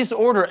easiest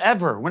order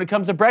ever when it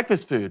comes to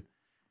breakfast food.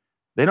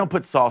 They don't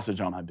put sausage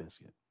on my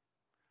biscuit.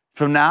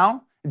 From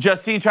now,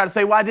 Justine tried to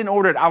say, well, I didn't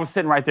order it. I was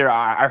sitting right there.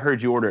 I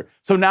heard you order it.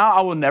 So now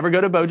I will never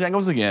go to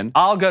Bojangles again.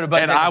 I'll go to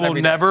Bojangles and I will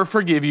never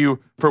forgive you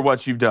for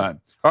what you've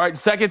done. All right,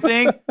 second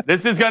thing,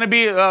 this is going to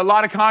be a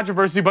lot of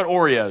controversy, but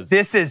Oreos.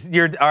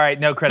 All right,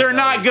 no credibility.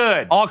 They're not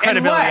good. All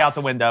credibility out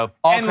the window.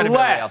 All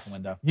credibility out the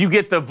window. You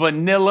get the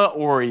vanilla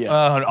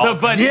Oreo. The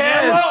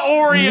vanilla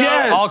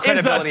Oreo All is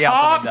credibility a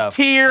out the window.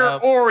 top-tier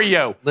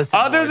Oreo. Listen,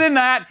 Other than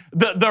that,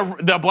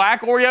 the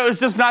black Oreo is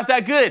just not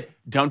that good.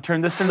 Don't turn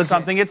this into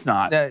something it's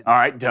not. All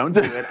right, don't do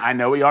it. I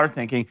know what you are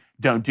thinking.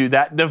 Don't do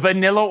that. The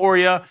vanilla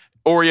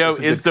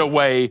Oreo is the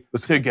way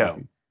to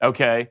go.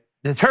 Okay?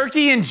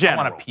 Turkey in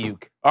general. I want to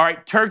puke. All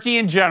right, turkey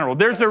in general.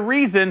 There's a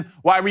reason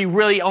why we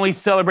really only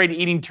celebrate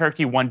eating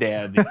turkey one day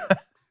out of the year.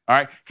 All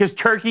right, because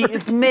turkey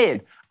is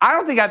mid. I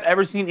don't think I've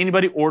ever seen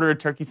anybody order a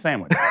turkey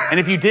sandwich. And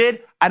if you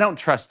did, I don't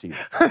trust you.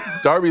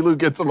 Darby Lou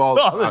gets them all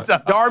the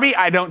time. Darby,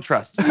 I don't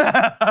trust you.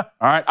 All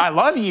right, I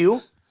love you,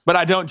 but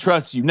I don't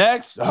trust you.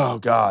 Next, oh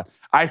God,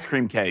 ice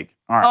cream cake.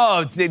 All right.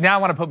 Oh, see, now I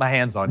want to put my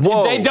hands on you.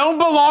 Whoa. They don't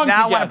belong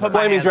Now I together. want to put my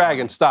Flaming hands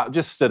Dragon, stop.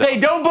 Just sit They down.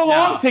 don't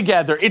belong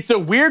together. It's a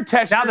weird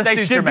texture. Now the They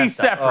suits should are be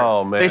messed up. separate.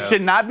 Oh, man. They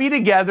should not be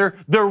together.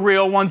 The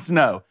real ones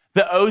know.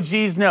 The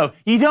OGs know.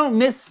 You don't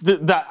miss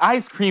the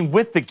ice cream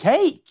with the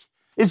cake.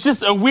 It's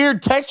just a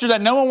weird texture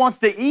that no one wants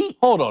to eat.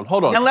 Hold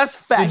on.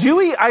 Unless fat. Did you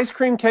eat ice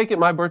cream cake at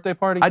my birthday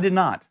party? I did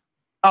not.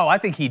 Oh, I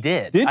think he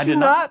did. Did you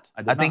not?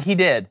 I think he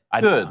did.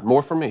 Good.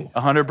 More for me.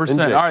 100%.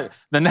 Enjoy. All right.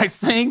 The next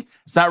thing,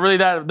 it's not really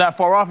that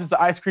far off, is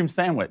the ice cream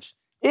sandwich.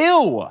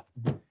 Ew.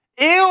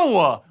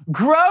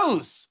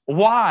 Gross.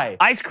 Why?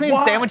 Ice cream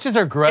sandwiches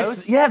are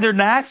gross? Yeah, they're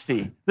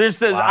nasty.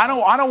 I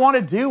don't want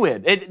to do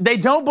it. They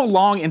don't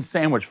belong in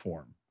sandwich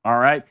form. All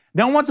right?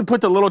 No one wants to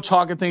put the little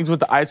chocolate things with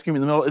the ice cream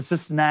in the middle. It's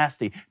just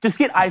nasty. Just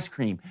get ice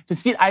cream.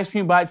 Just get ice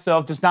cream by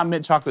itself. Just not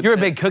mint chocolate. You're a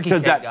big cookie cake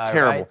because that's guy,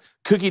 terrible. right?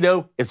 Cookie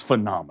dough is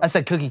phenomenal. I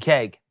said cookie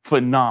cake.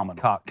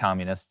 Phenomenal.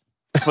 Communist.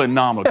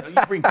 Phenomenal. You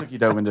bring cookie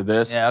dough into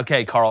this. Yeah,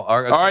 okay, Carl.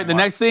 Okay, All right, the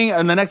next thing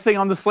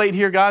on the slate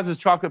here, guys, is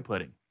chocolate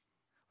pudding.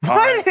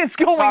 What is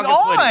going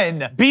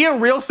on? Be a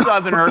real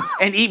Southerner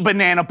and eat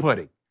banana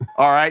pudding.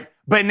 All right?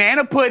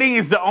 Banana pudding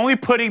is the only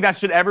pudding that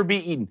should ever be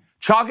eaten.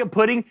 Chocolate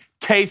pudding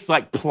tastes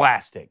like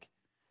plastic.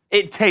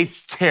 It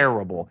tastes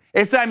terrible.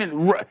 It's not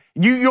even.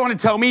 You want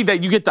to tell me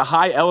that you get the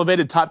high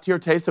elevated top tier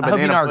taste of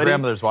banana our pudding,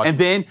 grandmother's watching and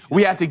then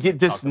we have to get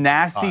this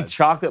nasty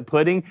chocolate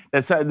pudding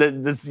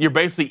that's you're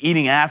basically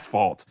eating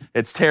asphalt.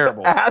 It's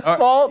terrible.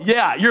 Asphalt?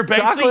 Yeah, you're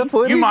basically. Chocolate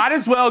pudding? You might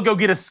as well go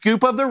get a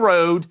scoop of the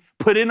road,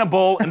 put it in a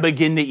bowl, and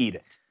begin to eat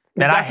it.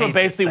 Man, That's I what hate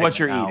basically this what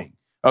you're segment now. eating.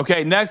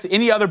 Okay, next,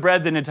 any other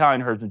bread than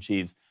Italian herbs and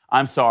cheese.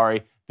 I'm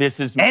sorry. This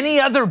is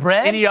Any other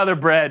bread? any other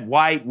bread,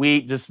 white,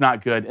 wheat, just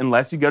not good,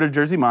 unless you go to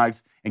Jersey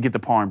Mike's and get the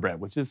parm bread,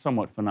 which is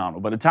somewhat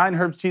phenomenal. But Italian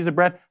herbs, cheese, and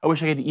bread, I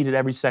wish I could eat it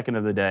every second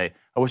of the day.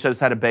 I wish I just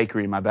had a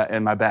bakery in my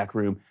back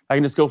room. I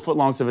can just go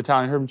footlongs of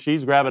Italian herb and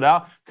cheese, grab it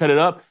out, cut it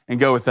up, and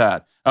go with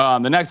that.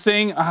 The next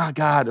thing,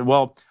 God,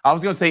 well, I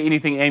was going to say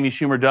anything Amy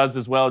Schumer does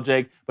as well,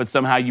 Jake, but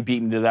somehow you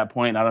beat me to that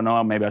point. I don't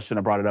know, maybe I shouldn't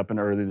have brought it up in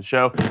early in the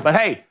show. But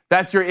hey,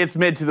 that's your It's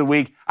Mid to the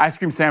Week. Ice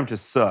cream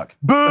sandwiches suck.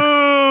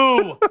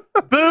 Boo!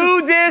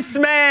 Boo this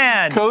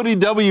man! Cody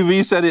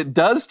WV said it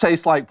does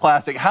taste like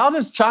plastic. How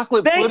does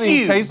chocolate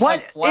pudding taste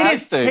like plastic? It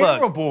is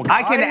terrible,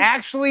 guys. I can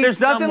actually There's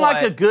nothing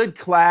like a good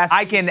class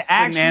I can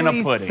banana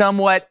actually pudding.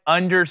 somewhat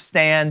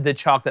understand the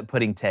chocolate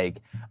pudding take.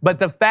 But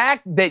the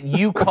fact that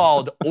you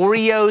called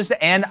Oreos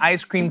and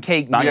ice cream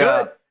cake Not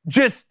good.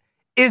 just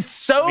is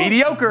so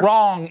Mediocre.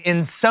 wrong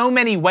in so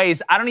many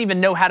ways. I don't even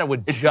know how to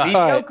adjust.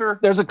 mediocre. All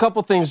right, there's a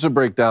couple things to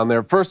break down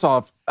there. First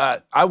off,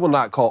 I will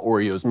not call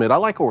Oreos mid. I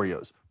like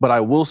Oreos, but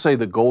I will say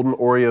the golden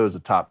Oreo is a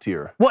top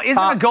tier. Well,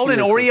 isn't a golden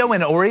Oreo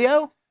an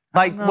Oreo?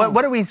 Like,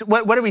 what are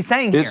we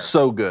saying here? It's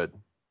so good.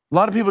 A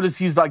lot of people just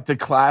use like the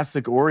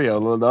classic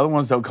Oreo. The other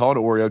ones don't call it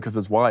Oreo because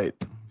it's white.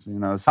 So, you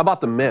know, How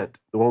about the mint,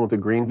 the one with the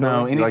green no,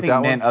 filling? You anything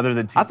like that mint one? other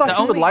than I thought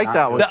you would like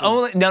that one.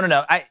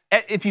 No.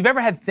 If you've ever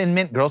had Thin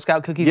Mint Girl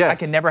Scout cookies, Yes.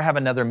 I can never have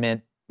another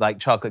mint like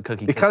chocolate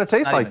cookie. It kind of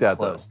tastes Not like even that,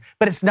 close. though.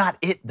 But it's not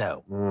it,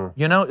 though.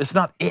 You know, it's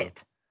not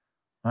it.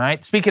 All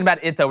right. Speaking about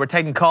it, though, we're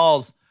taking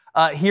calls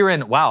here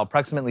in,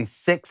 approximately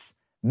 6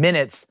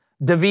 minutes.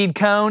 David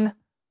Cohn,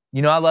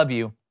 you know I love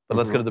you, but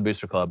let's go to the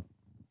Booster Club.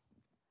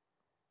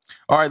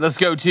 All right, let's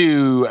go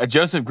to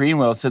Joseph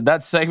Greenwell. Said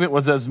that segment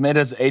was as mid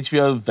as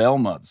HBO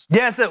Velma's.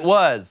 Yes, it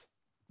was.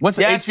 What's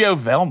Yes. HBO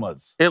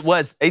Velma's? It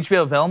was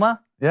HBO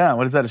Velma. Yeah,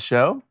 what is that, a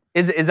show?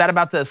 Is that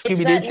about the It's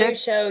Scooby-Doo that new chick?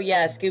 show,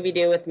 yeah,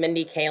 Scooby-Doo with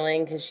Mindy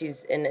Kaling, because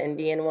she's an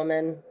Indian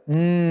woman.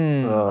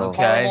 Okay.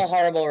 Horrible,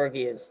 horrible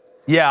reviews.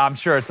 Yeah, I'm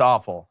sure it's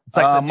awful. It's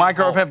like the new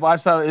Micro Hulk. FF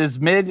Lifestyle is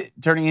mid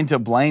turning into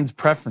Blaine's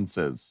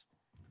preferences.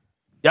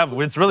 Yeah, but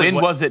it's really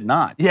When was it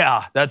not?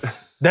 Yeah,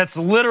 that's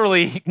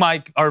literally,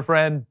 Mike, our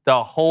friend,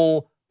 the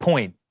whole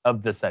point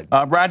of this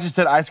segment. Brad just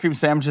said ice cream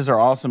sandwiches are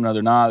awesome. No,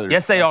 they're not. They're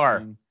Yes, they are.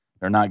 disgusting.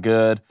 They're not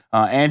good.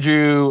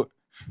 Andrew,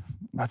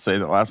 not say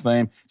that last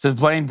name, says,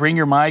 Blaine, bring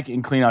your mic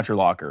and clean out your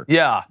locker.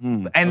 Yeah,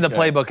 and the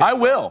playbook. I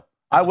will.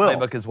 I will.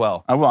 Playbook as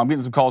well. I will. I'm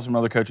getting some calls from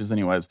other coaches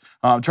anyways.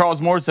 Charles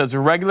Moore says,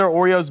 regular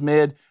Oreos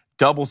mid,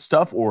 double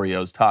stuffed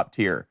Oreos top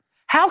tier.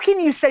 How can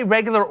you say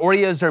regular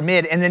Oreos are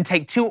mid and then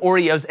take 2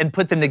 Oreos and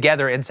put them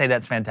together and say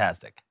that's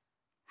fantastic?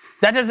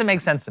 That doesn't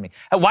make sense to me.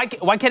 Why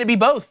can't it be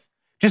both?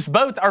 Just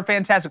both are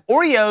fantastic.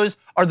 Oreos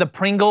are the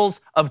Pringles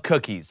of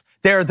cookies.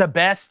 They're the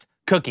best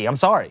cookie. I'm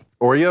sorry.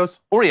 Oreos?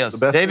 Oreos.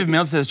 best David cookie?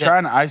 Mills says, try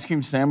an ice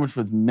cream sandwich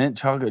with mint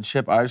chocolate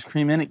chip ice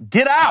cream in it.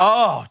 Get out!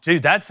 Oh,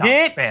 dude, that sounds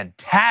Get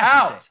fantastic.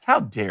 out! How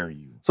dare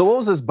you? So what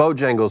was this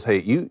Bojangles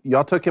hate?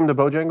 Y'all took him to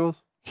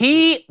Bojangles?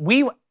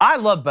 I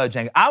love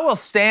Bojangles. I will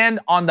stand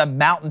on the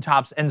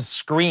mountaintops and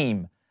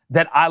scream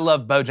that I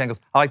love Bojangles.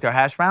 I like their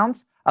hash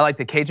browns. I like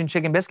the Cajun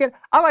chicken biscuit.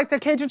 I like their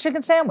Cajun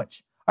chicken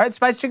sandwich. All right,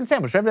 spiced chicken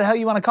sandwich, whatever the hell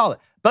you want to call it.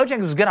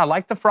 Bojangles is good. I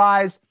like the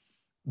fries.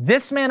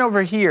 This man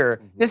over here,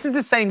 this is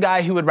the same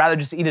guy who would rather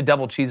just eat a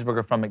double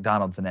cheeseburger from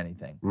McDonald's than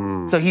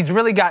anything. So he's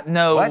really got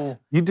no. What?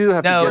 You do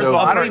have to get so over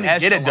I don't even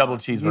Echelon. get a double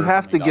cheeseburger. You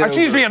have to get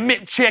Excuse over, me, a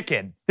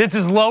McChicken. This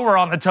is lower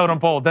on the totem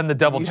pole than the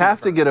double You cheeseburger.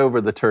 have to get over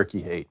the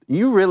turkey hate.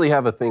 You really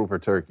have a thing for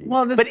turkey.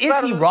 Well, But is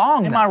he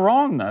wrong, Am though? I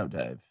wrong, though,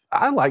 Dave?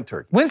 I like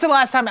turkey. When's the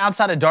last time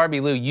outside of Darby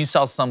Lou you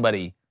saw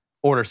somebody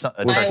order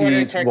something? Well, I she order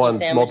eats turkey one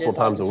sandwiches multiple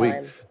all times a the week.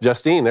 time.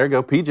 Justine, there you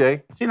go.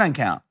 PJ. She doesn't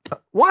count.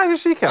 Why does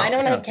she count?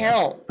 I don't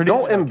count.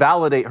 Don't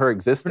invalidate her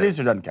existence.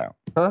 Producer doesn't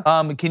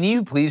count. Can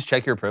you please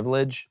check your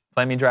privilege,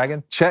 Flaming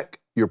Dragon? Check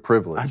your I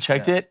privilege.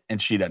 checked it,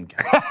 and she doesn't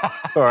count.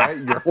 All right,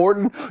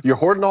 you're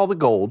hoarding all the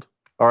gold.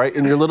 All right,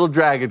 in your little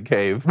dragon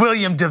cave.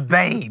 William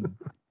Devane.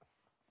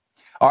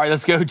 All right,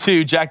 let's go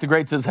to Jack the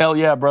Great says, hell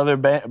yeah, brother,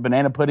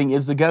 banana pudding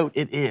is the GOAT.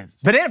 It is.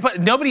 Banana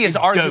pudding. Nobody is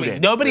arguing.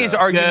 goated. Nobody is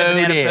arguing that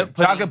banana Goated.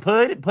 pudding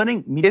Chocolate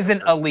pudding mediocre.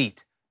 isn't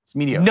elite. It's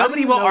mediocre.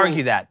 Nobody you will know-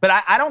 argue that. But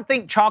I don't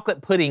think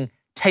chocolate pudding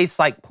tastes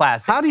like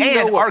plastic. How do you and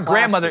know what our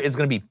grandmother plastic- is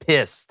going to be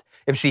pissed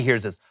if she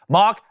hears this.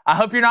 Mock, I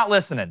hope you're not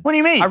listening. What do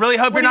you mean? I really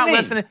hope What you're do you not mean?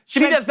 listening. She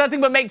She makes- does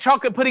nothing but make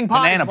chocolate pudding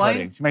pies, Banana Blaine.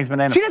 pudding. She makes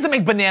banana She doesn't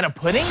make banana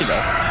pudding.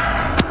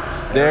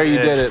 There you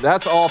did it.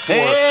 That's all four.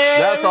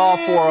 That's all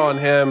four on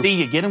him. See,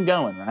 you get him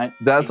going, right?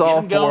 That's You get all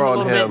him going four a on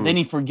little bit, him. then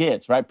he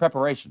forgets, right?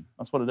 Preparation.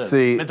 That's what it is.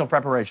 See- Mental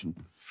preparation.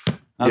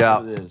 That's Yeah.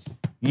 what it is.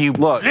 You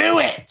Look. blew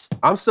it.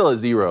 I'm still at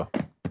 0.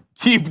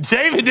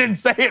 David didn't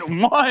say it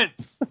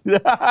once.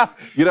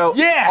 You know,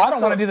 Yes. I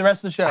don't want to do the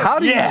rest of the show. how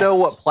do Yes. you know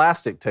what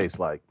plastic tastes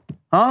like?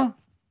 Huh?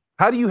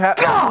 How do you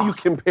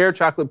compare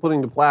chocolate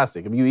pudding to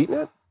plastic? Have you eaten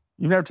it?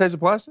 You've never tasted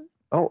plastic?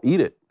 I don't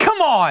eat it.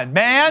 Come on,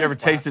 man. You ever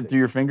tasted it through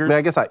your I fingers? mean,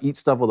 I guess I eat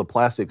stuff with a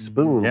plastic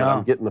spoon, but Yeah.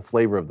 I'm getting the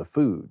flavor of the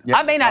food. Yeah,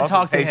 I may it's not also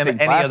talk to him tasting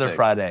any other plastic.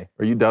 Friday.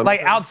 Are you done? Like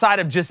with it? outside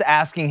of just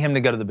asking him to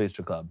go to the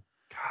Booster Club.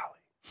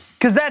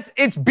 Because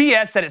it's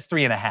BS that it's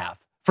 3.5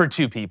 for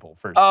 2 people.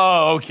 First.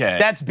 Oh, okay.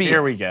 That's BS.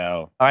 Here we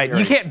go. All right, Here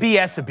you we can't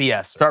BS a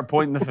BS. Start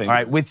pointing the finger. All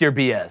right, with your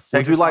BS.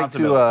 Would you like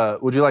responsibility.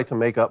 Would you like to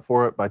make up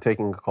for it by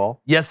taking a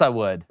call? Yes, I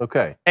would.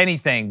 Okay.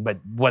 Anything but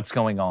what's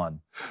going on.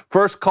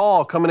 First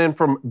call coming in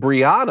from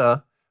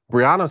Brianna.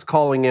 Brianna's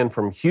calling in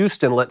from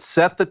Houston. Let's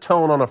set the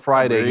tone on a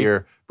Friday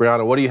here.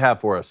 Brianna, what do you have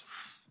for us?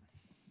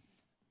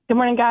 Good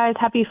morning, guys.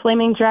 Happy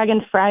Flaming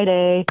Dragon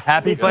Friday.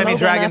 Happy Flaming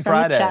Dragon from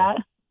the Friday.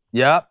 chat.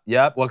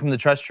 Yep. Welcome to the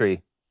Trust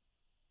Tree.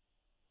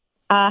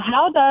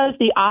 How does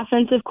the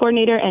offensive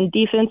coordinator and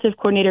defensive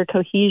coordinator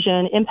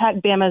cohesion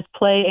impact Bama's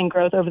play and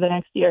growth over the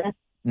next year?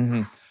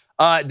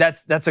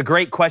 That's a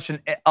great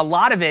question. A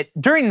lot of it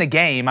during the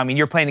game, I mean,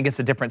 you're playing against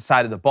a different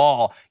side of the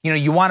ball. You know,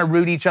 you want to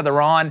root each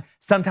other on.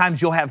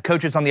 Sometimes you'll have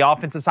coaches on the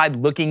offensive side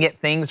looking at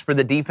things for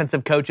the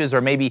defensive coaches,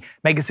 or maybe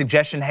make a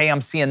suggestion, hey, I'm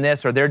seeing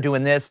this, or they're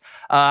doing this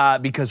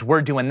because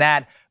we're doing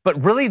that.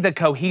 But really the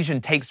cohesion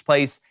takes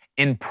place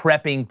in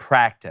prepping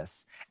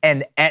practice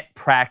and at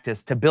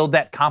practice to build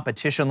that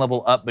competition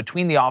level up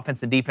between the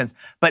offense and defense,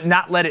 but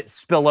not let it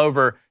spill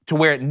over to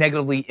where it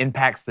negatively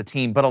impacts the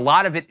team. But a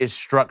lot of it is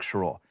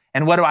structural.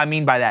 And what do I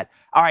mean by that?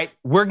 All right,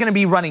 we're going to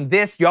be running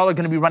this. Y'all are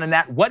going to be running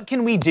that. What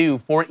can we do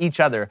for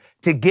each other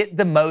to get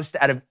the most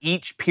out of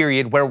each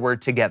period where we're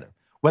together?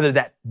 Whether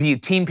that be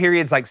team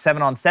periods like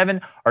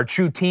 7-on-7, or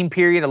true team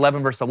period,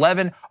 11 versus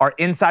 11, or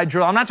inside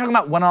drill. I'm not talking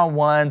about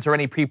one-on-ones or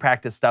any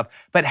pre-practice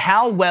stuff, but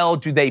how well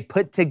do they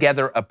put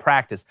together a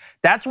practice?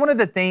 That's one of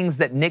the things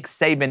that Nick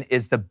Saban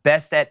is the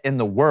best at in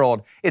the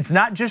world. It's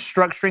not just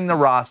structuring the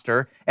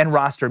roster and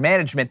roster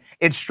management.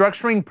 It's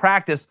structuring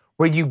practice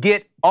where you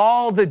get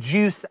all the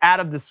juice out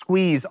of the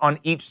squeeze on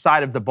each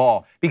side of the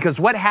ball. Because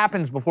what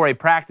happens before a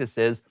practice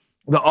is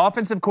the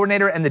offensive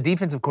coordinator and the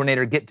defensive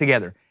coordinator get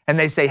together and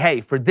they say,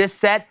 hey, for this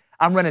set,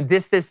 I'm running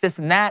this, this, this,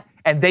 and that.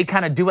 And they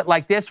kind of do it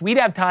like this. We'd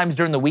have times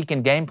during the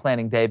weekend game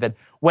planning, David,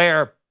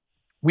 where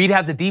we'd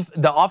have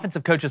the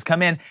offensive coaches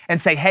come in and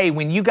say, hey,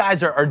 when you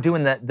guys are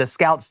doing the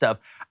scout stuff,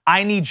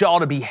 I need y'all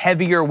to be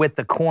heavier with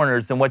the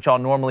corners than what y'all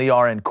normally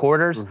are in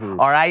quarters,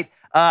 all right?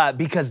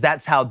 Because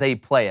that's how they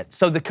play it.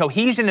 So the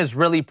cohesion is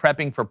really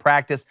prepping for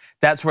practice.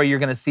 That's where you're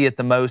going to see it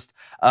the most,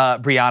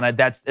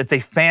 Brianna. It's a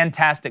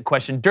fantastic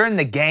question. During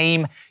the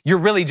game, you're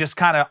really just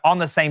kind of on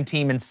the same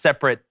team in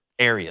separate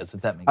areas, if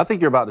that makes sense. I think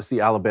you're about to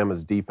see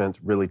Alabama's defense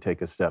really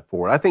take a step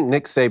forward. I think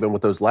Nick Saban,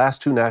 with those last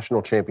 2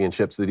 national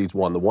championships that he's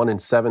won, the one in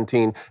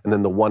 17 and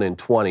then the one in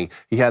 20,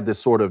 he had this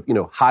sort of,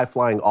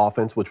 high-flying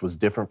offense, which was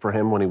different for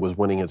him when he was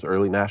winning his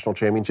early national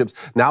championships.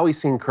 Now he's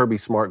seen Kirby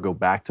Smart go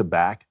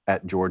back-to-back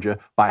at Georgia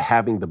by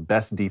having the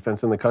best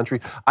defense in the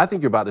country. I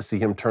think you're about to see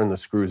him turn the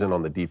screws in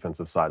on the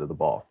defensive side of the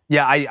ball.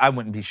 Yeah, I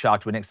wouldn't be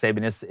shocked with Nick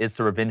Saban. It's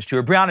a revenge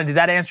tour. Brianna, did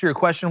that answer your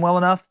question well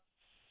enough?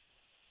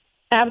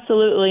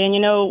 Absolutely. And,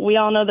 we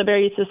all know the Bear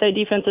used to say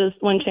defenses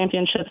win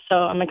championships, so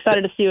I'm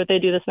excited to see what they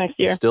do this next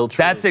year. Still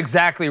true. That's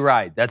exactly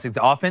right.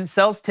 Offense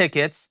sells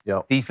tickets.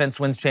 Yep. Defense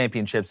wins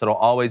championships. It'll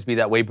always be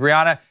that way.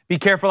 Brianna, be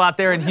careful out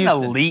there in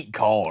Houston. An elite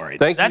call right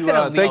Thank you,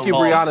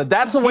 Brianna.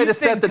 That's the way to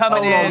set the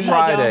tone on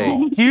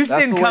Friday.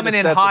 Houston coming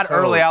in hot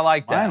early. I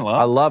like that.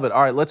 I love it.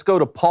 All right, let's go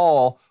to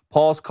Paul.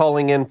 Paul's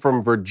calling in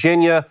from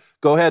Virginia.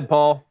 Go ahead,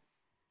 Paul.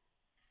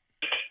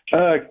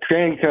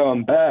 Cranco,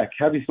 I'm back.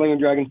 Happy Flaming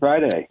Dragon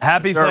Friday.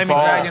 Happy Flaming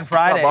Dragon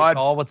Friday,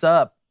 Paul. What's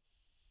up?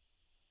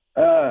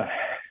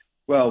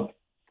 Well,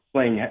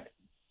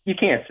 you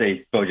can't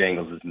say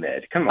Bojangles is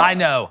mid. Come on. I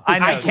know.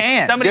 I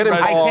can't. Somebody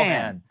I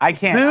can. I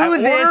can't. Boo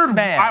this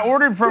man. I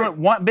ordered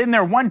from it. Been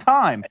there one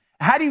time.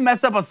 How do you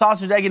mess up a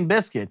sausage, egg, and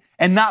biscuit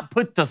and not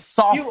put the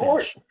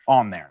sausage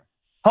on there?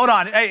 Hold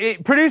on, hey,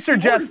 producer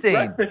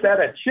Justine. Breakfast at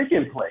a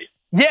chicken place.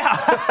 Yeah.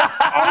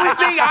 Only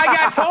thing I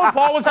got told,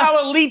 Paul, was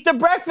how elite the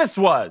breakfast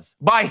was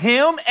by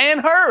him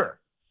and her.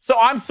 So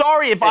I'm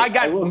sorry if I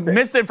got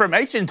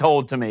misinformation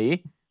told to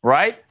me,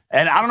 right?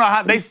 And I don't know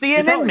how they see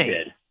it in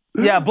me.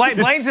 Yeah,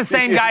 Blaine's the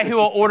same guy who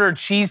will order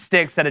cheese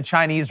sticks at a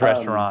Chinese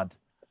restaurant.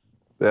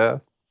 Yeah.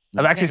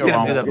 I've actually seen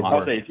him do that before. I'll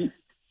say,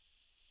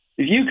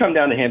 if you come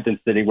down to Hampton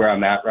City, where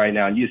I'm at right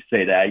now, and you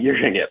say that, you're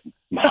going to get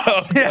mobbed.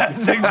 Oh, yeah,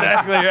 that's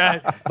exactly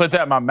right. Put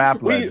that on my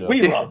map. We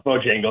love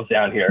Bojangles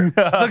down here. Look,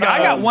 I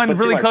got one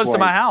really close to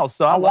my house,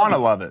 so I want to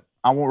love it.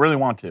 I really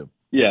want to.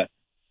 Yeah.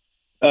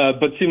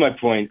 But to my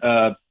point,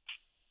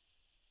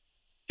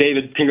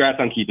 David, congrats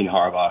on keeping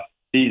Harbaugh.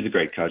 He's a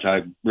great coach.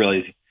 I'm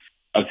really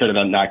upset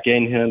about not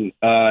getting him.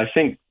 I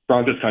think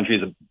Broncos country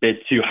is a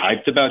bit too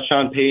hyped about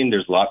Sean Payton.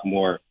 There's a lot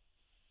more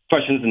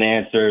questions and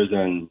answers,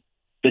 and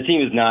the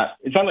team is not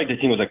 – it's not like the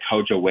team was a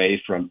coach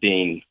away from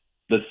being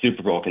the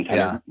Super Bowl contender.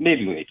 Yeah.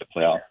 Maybe we make the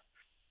playoff.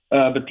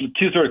 But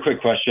 2 sort of quick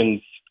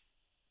questions.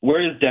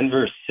 Where is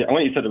Denver – I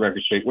want you to set the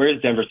record straight. Where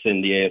is Denver sit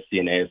in the AFC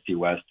and AFC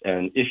West?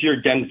 And if you're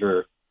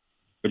Denver,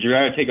 would you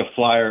rather take a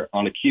flyer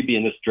on a QB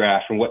in this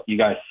draft from what you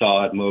guys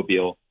saw at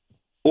Mobile,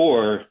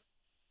 or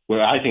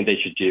what I think they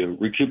should do,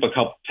 recoup a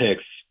couple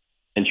picks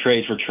and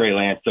trade for Trey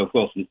Lance so if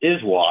Wilson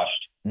is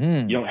washed,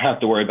 you don't have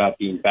to worry about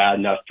being bad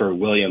enough for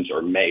Williams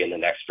or May in the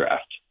next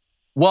draft?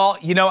 Well,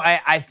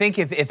 I think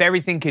if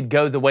everything could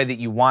go the way that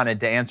you wanted,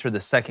 to answer the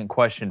second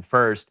question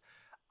first,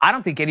 I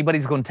don't think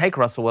anybody's going to take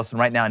Russell Wilson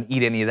right now and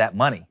eat any of that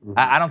money.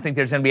 I don't think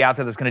there's anybody out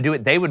there that's going to do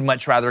it. They would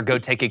much rather go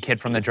take a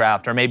kid from the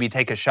draft or maybe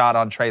take a shot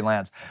on Trey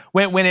Lance.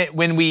 When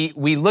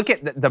we look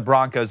at the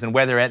Broncos and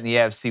where they're at in the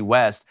AFC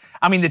West,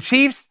 I mean, the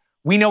Chiefs,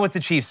 we know what the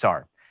Chiefs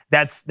are.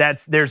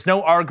 There's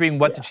no arguing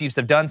what the Chiefs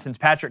have done since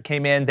Patrick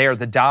came in. They are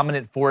the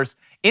dominant force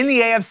in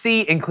the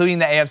AFC, including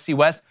the AFC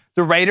West.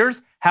 The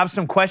Raiders have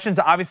some questions,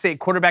 obviously, at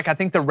quarterback. I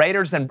think the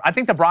Raiders and I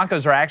think the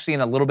Broncos are actually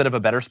in a little bit of a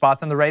better spot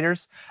than the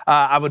Raiders.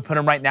 I would put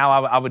them right now.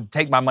 I would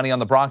take my money on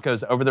the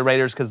Broncos over the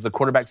Raiders because of the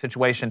quarterback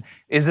situation.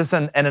 Is this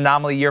an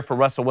anomaly year for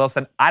Russell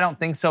Wilson? I don't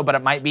think so, but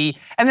it might be.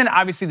 And then,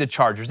 obviously, the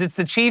Chargers. It's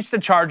the Chiefs, the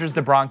Chargers,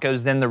 the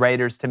Broncos, then the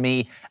Raiders to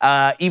me.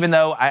 Even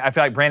though I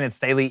feel like Brandon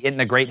Staley isn't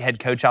a great head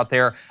coach out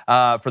there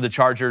for the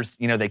Chargers.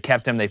 You know, they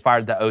kept him. They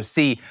fired the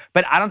OC.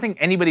 But I don't think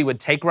anybody would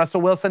take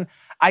Russell Wilson.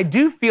 I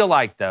do feel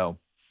like, though,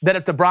 that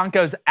if the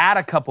Broncos add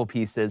a couple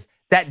pieces,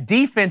 that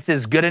defense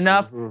is good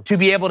enough to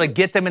be able to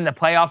get them in the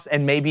playoffs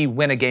and maybe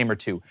win a game or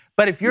two.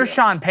 But if you're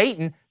Sean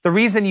Payton, the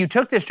reason you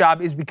took this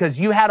job is because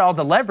you had all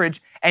the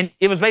leverage, and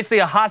it was basically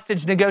a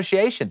hostage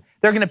negotiation.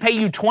 They're going to pay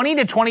you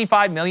 $20 to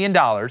 $25 million.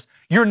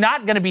 You're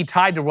not going to be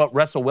tied to what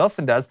Russell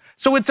Wilson does,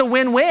 so it's a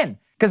win-win.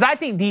 Because I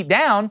think deep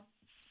down,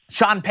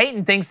 Sean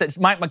Payton thinks that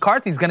Mike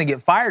McCarthy's going to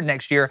get fired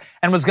next year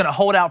and was going to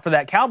hold out for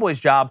that Cowboys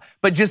job,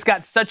 but just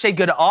got such a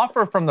good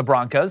offer from the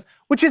Broncos,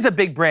 which is a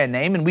big brand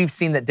name, and we've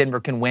seen that Denver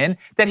can win,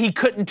 that he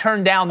couldn't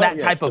turn down that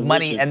type of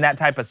money and that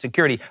type of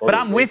security. But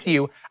I'm with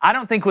you. I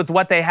don't think with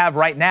what they have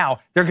right now,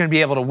 they're going to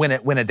be able to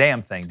win a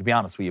damn thing, to be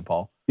honest with you,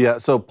 Paul. Yeah,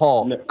 so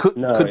Paul,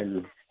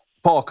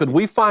 could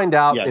we find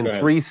out in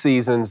 3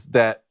 seasons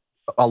that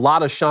a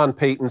lot of Sean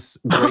Payton's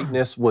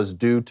greatness was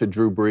due to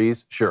Drew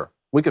Brees? Sure.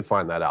 We could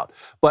find that out.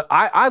 But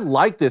I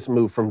like this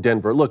move from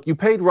Denver. Look, you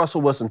paid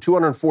Russell Wilson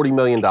 $240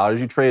 million.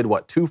 You traded,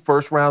 2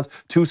 first rounds,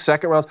 2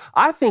 second rounds.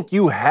 I think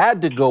you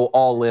had to go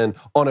all in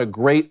on a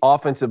great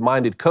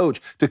offensive-minded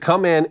coach to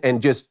come in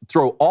and just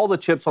throw all the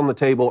chips on the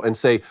table and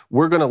say,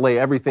 we're going to lay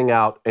everything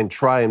out and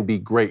try and be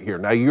great here.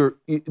 Now,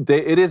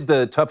 it is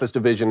the toughest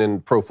division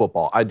in pro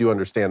football. I do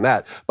understand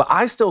that. But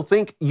I still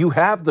think you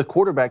have the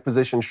quarterback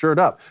position shored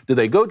up. Do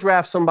they go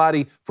draft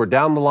somebody for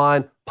down the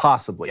line?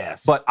 Possibly.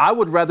 Yes. But I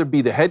would rather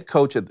be the head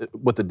coach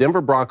with the Denver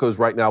Broncos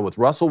right now with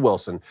Russell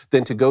Wilson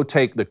than to go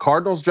take the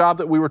Cardinals job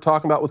that we were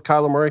talking about with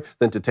Kyler Murray,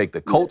 than to take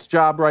the Colts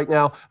job right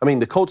now. I mean,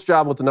 the Colts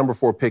job with the number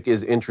 4 pick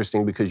is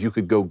interesting because you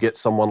could go get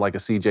someone like a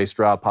C.J.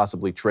 Stroud,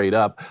 possibly trade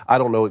up. I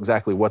don't know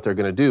exactly what they're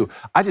going to do.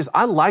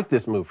 I like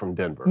this move from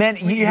Denver. Man,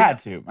 you had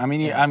to. I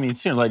mean,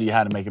 sooner or later you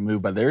had to make a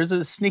move, but there's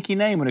a sneaky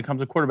name when it comes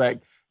to quarterback.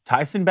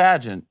 Tyson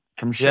Bagent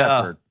from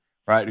Shepherd,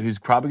 right, who's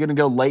probably going to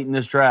go late in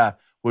this draft,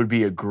 would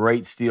be a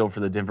great steal for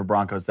the Denver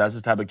Broncos. That's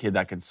the type of kid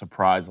that can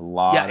surprise a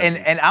lot. Yeah,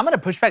 and I'm going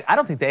to push back. I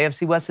don't think the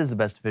AFC West is the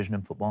best division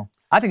in football.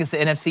 I think it's the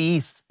NFC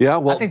East. Yeah,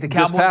 well, I think the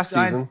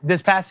Cowboys,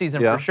 this past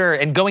season for sure.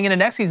 And going into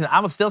next season, I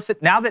will still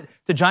sit. Now that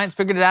the Giants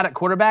figured it out at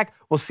quarterback,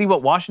 we'll see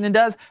what Washington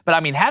does. But I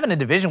mean, having a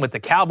division with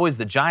the Cowboys,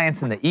 the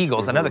Giants, and the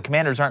Eagles. I know the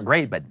Commanders aren't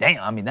great, but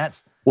damn, I mean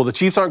that's. Well, the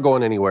Chiefs aren't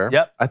going anywhere.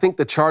 Yep. I think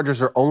the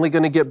Chargers are only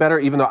going to get better,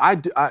 even though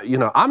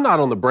I'm not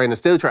on the Brandon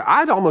Staley train.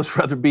 I'd almost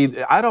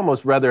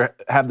rather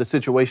have the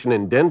situation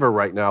in Denver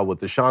right now with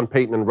the Sean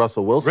Payton and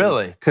Russell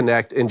Wilson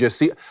connect and just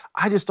see.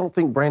 I just don't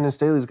think Brandon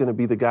Staley is going to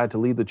be the guy to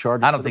lead the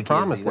Chargers to the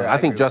promised land. I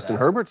think Justin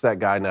Herbert's that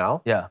guy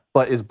now. Yeah.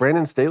 But is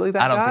Brandon Staley that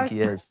guy? I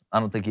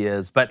don't think he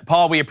is. But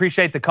Paul, we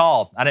appreciate the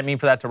call. I didn't mean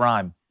for that to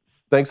rhyme.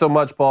 Thanks so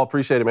much, Paul.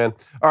 Appreciate it, man.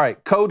 All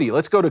right, Cody.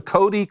 Let's go to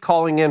Cody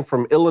calling in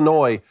from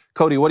Illinois.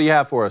 Cody, what do you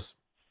have for us?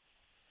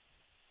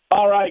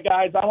 All right,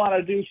 guys, I want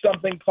to do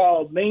something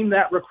called Name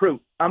That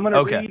Recruit. I'm going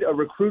to read a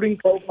recruiting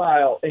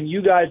profile, and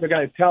you guys are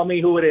going to tell me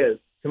who it is.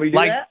 Can we do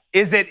that?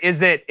 Is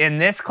it in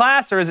this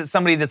class, or is it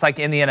somebody that's like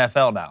in the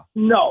NFL now?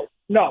 No.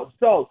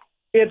 So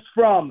it's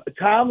from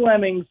Tom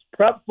Lemming's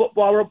Prep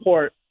Football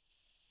Report,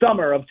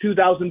 summer of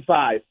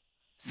 2005.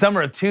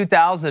 Summer of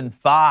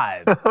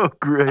 2005. Oh,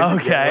 great.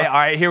 Okay, all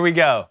right, here we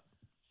go.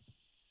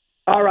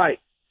 All right,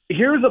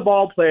 here's a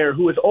ball player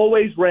who is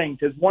always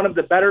ranked as one of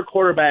the better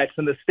quarterbacks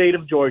in the state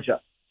of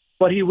Georgia.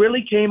 But he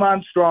really came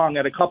on strong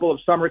at a couple of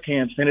summer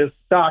camps, and his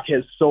stock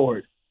has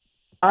soared.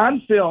 On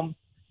film,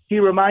 he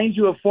reminds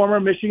you of former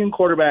Michigan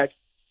quarterback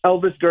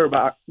Elvis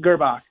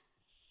Gerbach.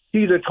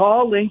 He's a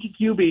tall, lanky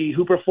QB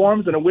who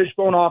performs in a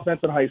wishbone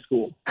offense in high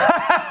school.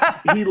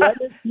 He led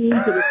his team to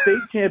the state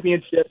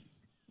championship,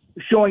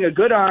 showing a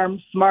good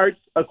arm,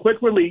 smarts, a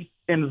quick release,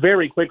 and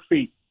very quick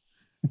feet.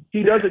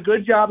 He does a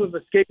good job of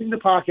escaping the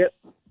pocket,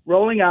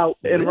 rolling out,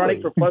 and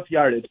running for plus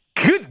yardage.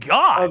 Good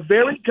God! A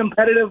very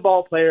competitive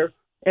ball player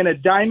and a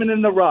diamond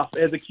in the rough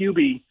as a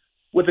QB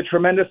with a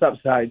tremendous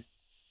upside.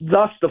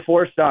 Thus the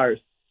 4 stars,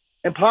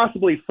 and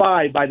possibly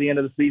 5 by the end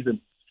of the season.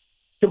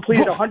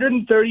 Completed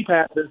 130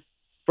 passes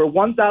for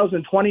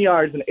 1,020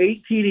 yards and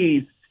 8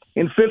 TDs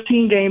in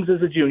 15 games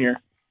as a junior.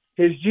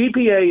 His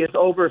GPA is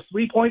over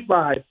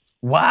 3.5.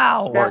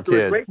 Wow.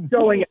 After a great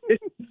showing at this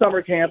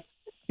summer camp,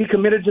 he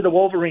committed to the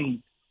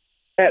Wolverines.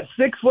 At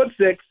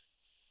 6'6",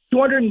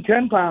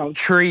 210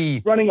 pounds,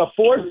 running a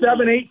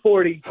 4.78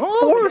 40.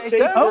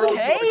 4.7.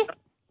 Okay.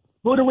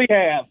 Who do we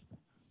have?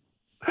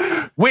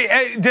 Wait,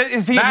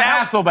 is he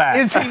now Hasselback?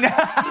 Is he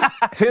now?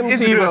 Tim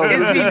Tebow.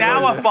 Is he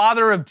now a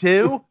father of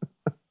 2?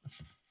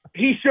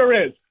 He sure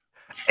is.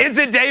 Is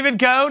it David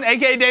Cohn,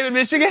 a.k.a. David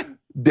Michigan?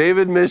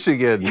 David,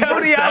 Michigan.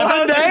 Cody, I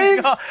love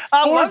Dave? this.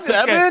 I love this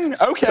game.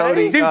 4'7"? Okay.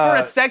 Cody, Dude, for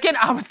a second,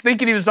 I was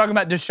thinking he was talking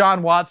about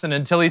Deshaun Watson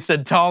until he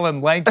said tall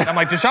and lanky. I'm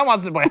like, Deshaun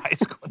Watson played high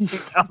school in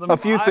 2005. A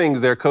few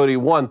things there, Cody.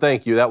 One,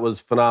 thank you. That was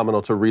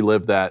phenomenal to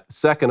relive that.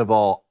 Second of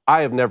all,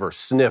 I have never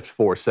sniffed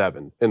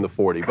 4'7" in the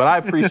 40, but I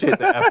appreciate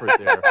the effort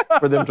there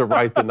for them to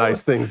write the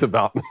nice things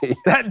about me.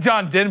 That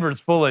John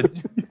Denver's full of.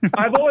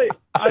 I've always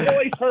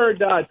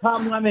heard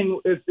Tom Lemming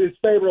is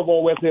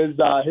favorable with his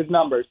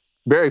numbers.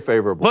 Very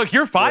favorable. Look,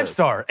 you're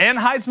 5-star and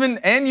Heisman,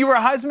 and you were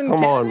a Heisman.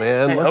 Come on,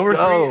 man. Let's over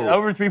go.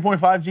 over 3.5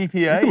 GPA.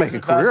 You can make a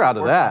career out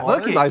of that. Look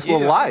That's a at nice you.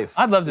 little life.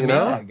 I'd love to you be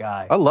know? that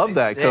guy. I love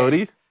that, Sick.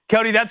 Cody.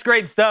 Cody, that's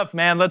great stuff,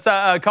 man. Let's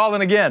call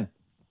in again.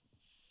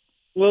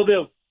 Will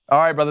do. All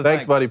right, brother.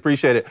 Thanks, buddy.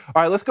 Appreciate it.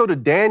 All right, let's go to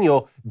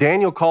Daniel.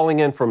 Daniel calling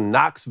in from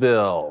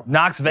Knoxville.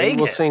 Knox Vegas. Maybe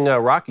we'll sing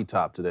Rocky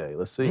Top today.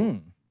 Let's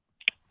see.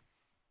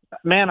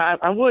 Man,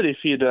 I would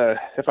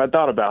if I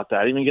thought about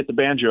that. Even get the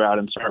banjo out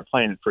and start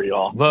playing it for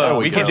y'all. Look,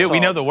 we can do it. We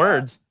know the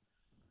words.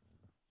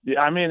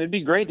 Yeah, I mean, it'd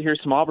be great to hear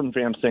some Auburn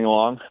fans sing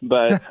along,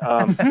 but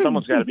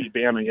someone's got to beat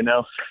Bama, you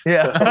know?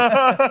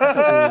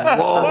 Yeah.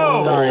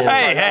 Whoa.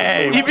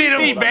 Hey. You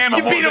beat Bama.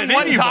 You beat him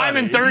one time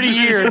in 30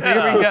 years.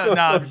 Here we go.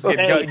 No, I'm just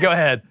kidding. Hey. Go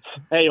ahead.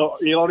 Hey,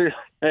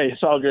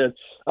 it's all good.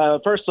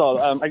 First of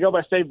all, I go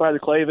by Saved by the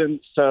Clavin,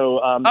 so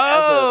as a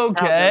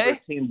proud member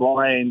of Team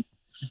Blind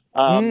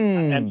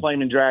and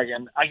Flaming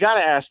Dragon, I got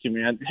to ask you,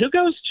 man, who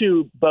goes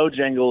to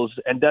Bojangles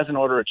and doesn't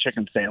order a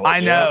chicken sandwich? I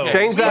know.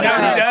 Change that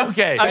badge.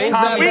 Okay. Change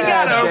that We got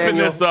badge, to open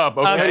Daniel. this up,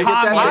 okay? Get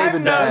that I've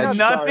David known badge.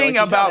 nothing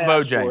about You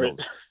gotta ask for Bojangles.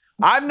 it.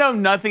 I've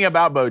known nothing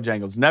about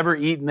Bojangles. Never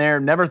eaten there.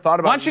 Never thought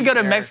about. Why don't you go to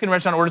a eating Mexican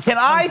restaurant and order some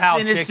Can I Kung Pao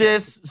finish chicken?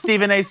 this,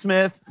 Stephen A.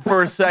 Smith,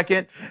 for a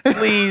second,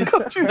 please?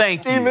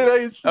 Thank you. Stephen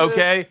A. Smith.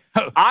 Okay,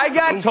 I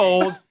got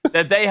told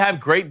that they have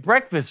great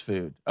breakfast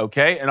food.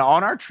 Okay, and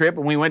on our trip,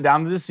 when we went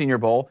down to the Senior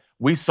Bowl,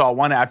 we saw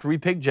one after we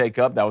picked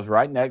Jacob that was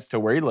right next to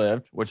where he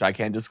lived, which I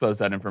can't disclose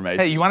that information.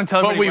 Hey, you want to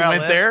tell But everybody we where I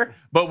went live? there.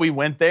 But we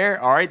went there,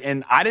 all right,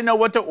 and I didn't know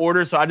what to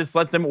order, so I just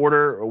let them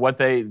order what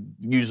they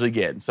usually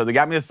get. So they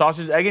got me a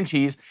sausage, egg, and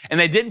cheese, and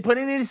they didn't put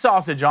any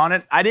sausage on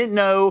it. I didn't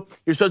know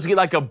you're supposed to get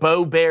like a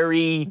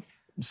Bowberry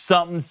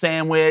something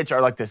sandwich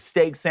or like the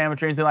steak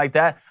sandwich or anything like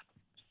that.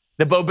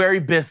 The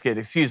Bowberry biscuit,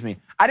 excuse me.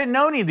 I didn't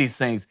know any of these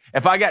things.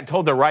 If I got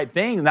told the right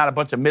thing, not a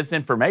bunch of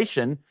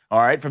misinformation, all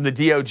right, from the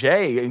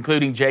DOJ,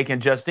 including Jake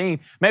and Justine,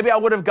 maybe I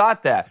would have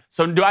got that.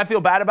 So do I feel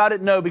bad about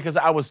it? No, because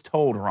I was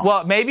told wrong.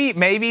 Well, maybe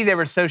they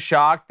were so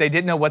shocked they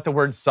didn't know what the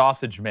word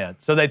sausage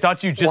meant. So they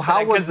thought you just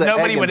how was because the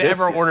nobody egg would and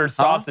ever biscuit? order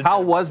sausage.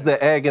 How was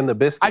the egg and the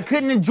biscuit? I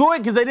couldn't enjoy it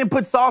because they didn't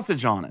put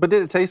sausage on it. But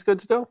did it taste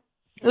good still?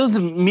 It was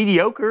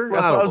mediocre.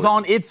 That's I what I don't was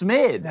on. It's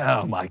mid.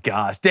 Oh my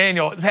gosh,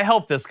 Daniel,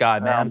 help this guy,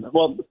 man.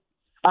 Well,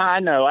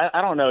 I know.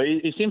 I don't know.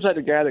 He seems like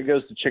the guy that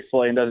goes to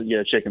Chick-fil-A and doesn't get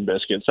a chicken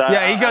biscuit. So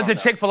Yeah, he I goes to don't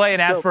know. Chick-fil-A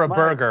and asks So for a my-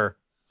 burger.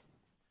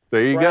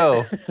 There you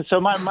go.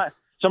 So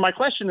my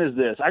question is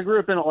this: I grew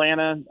up in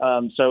Atlanta,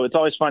 so it's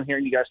always fun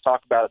hearing you guys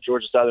talk about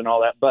Georgia Southern and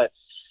all that. But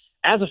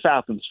as a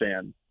Falcons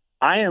fan,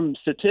 I am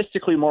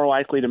statistically more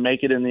likely to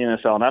make it in the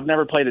NFL, and I've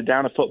never played a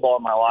down of football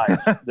in my life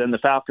than the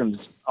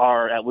Falcons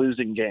are at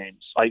losing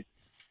games. Like,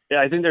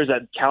 I think there's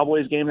that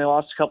Cowboys game they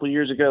lost a couple of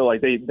years ago.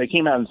 Like they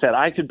came out and said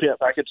I could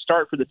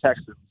start for the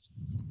Texans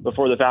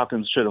before the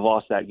Falcons should have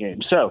lost that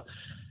game. So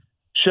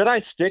should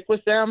I stick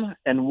with them?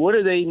 And what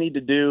do they need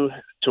to do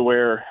to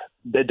where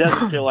it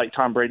doesn't feel like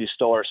Tom Brady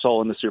stole our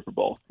soul in the Super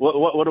Bowl? What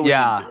do we need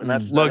to do? And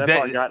that's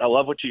all I got. I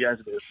love what you guys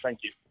do. Thank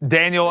you.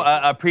 Daniel,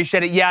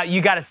 appreciate it. Yeah,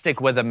 you got to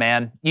stick with him,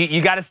 man. You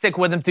got to stick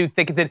with him through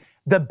thick and thin.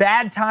 The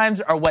bad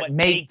times are what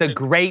make the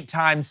great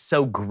times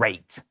so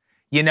great.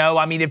 You know,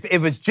 I mean, if it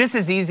was just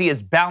as easy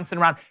as bouncing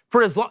around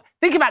for as long.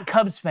 Think about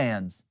Cubs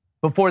fans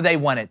before they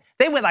won it.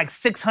 They went like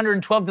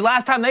 612. The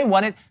last time they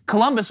won it,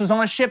 Columbus was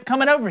on a ship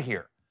coming over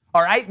here.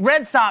 All right,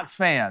 Red Sox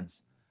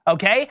fans.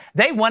 Okay,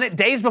 they won it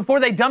days before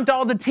they dumped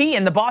all the tea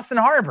in the Boston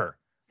Harbor.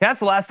 That's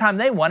the last time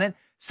they won it.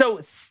 So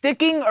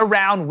sticking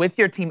around with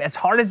your team, as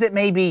hard as it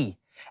may be,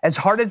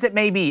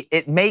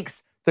 it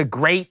makes the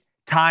great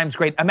times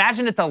great.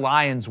 Imagine if the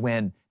Lions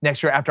win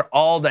next year after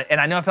all the,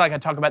 and I know I feel like I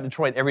talk about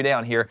Detroit every day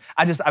on here.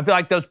 I feel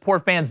like those poor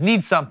fans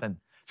need something.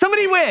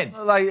 Somebody win.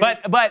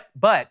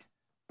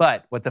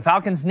 But what the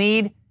Falcons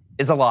need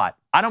is a lot.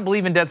 I don't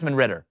believe in Desmond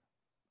Ridder.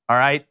 All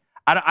right?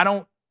 I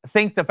don't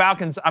think the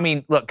Falcons, I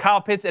mean, look,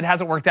 Kyle Pitts, it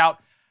hasn't worked out.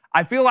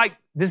 I feel like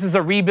this is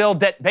a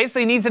rebuild that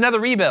basically needs another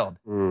rebuild.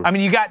 I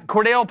mean, you got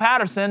Cordell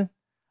Patterson.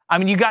 I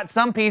mean, you got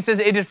some pieces.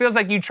 It just feels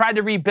like you tried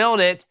to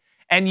rebuild it,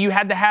 and you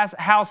had the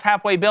house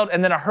halfway built,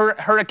 and then a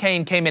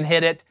hurricane came and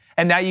hit it,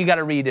 and now you got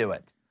to redo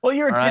it. Well,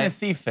 you're a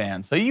Tennessee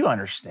fan, so you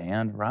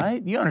understand,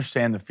 right? You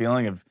understand the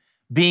feeling of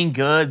being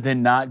good,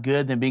 then not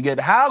good, then being good.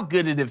 How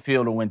good did it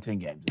feel to win 10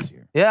 games this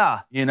year? Yeah.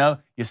 You know,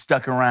 you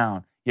stuck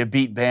around. You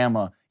beat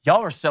Bama.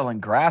 Y'all were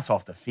selling grass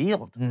off the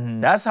field.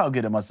 That's how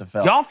good it must have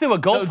felt. Y'all threw a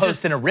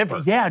goalpost in a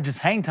river. Yeah, just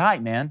hang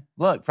tight, man.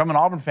 Look, from an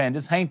Auburn fan,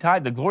 just hang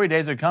tight. The glory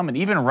days are coming.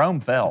 Even Rome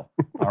fell,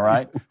 all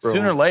right?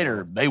 Sooner or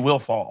later, they will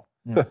fall.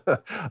 All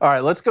right,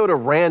 let's go to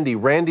Randy.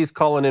 Randy's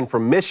calling in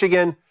from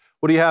Michigan.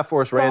 What do you have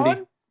for us,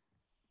 Randy?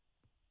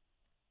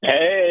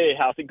 Hey,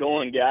 how's it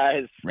going,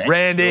 guys?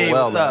 Randy,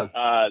 Well, what's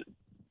up?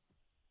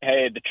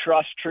 Hey, the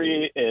trust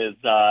tree is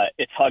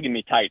it's hugging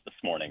me tight this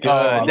morning.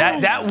 Good.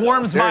 That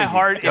warms my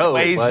heart in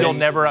ways buddy. you'll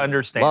never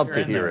understand. Love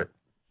to hear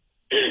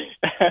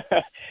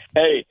it.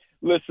 Hey,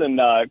 listen,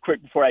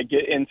 quick before I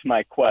get into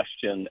my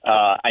question,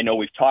 I know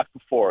we've talked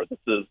before. This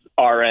is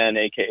RN,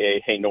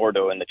 a.k.a. Hey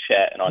Nordo in the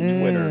chat and on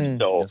Twitter.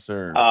 So, Yes,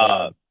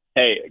 sir.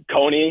 hey,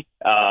 Coney,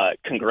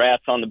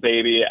 congrats on the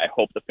baby. I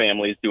hope the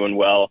family's doing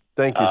well.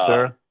 Thank you,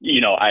 sir.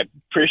 You know, I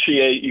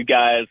appreciate you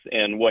guys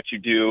and what you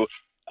do.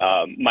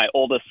 My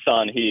oldest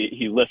son,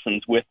 he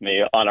listens with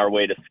me on our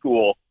way to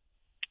school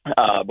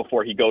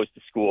before he goes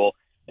to school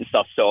and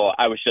stuff. So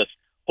I was just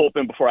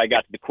hoping before I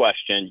got to the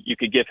question, you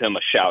could give him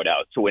a shout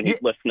out. So when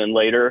he's listening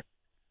later,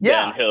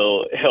 then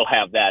he'll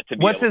have that to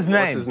be. What's his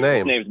name? What's his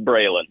name? His name's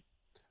Braylon.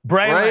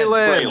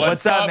 Braylon.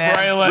 What's up, man?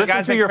 Braylon? Listen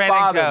Guys to at your Cranning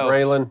father, Co.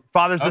 Braylon.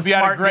 Father's a Hope you had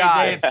a smart great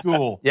guy. day at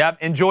school. Yep.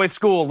 Enjoy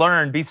school.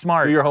 Learn. Be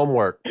smart. Do your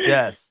homework.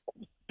 Yes.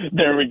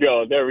 There we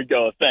go.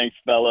 Thanks,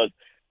 fellas.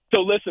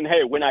 So listen,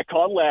 hey, when I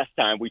called last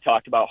time, we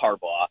talked about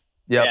Harbaugh.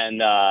 Yep.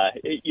 And,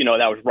 you know,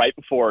 that was right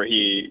before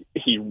he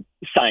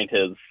signed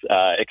his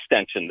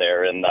extension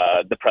there and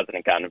the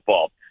president got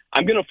involved.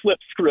 I'm going to flip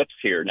scripts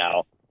here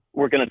now.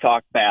 We're going to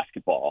talk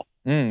basketball.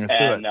 Let's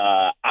do it.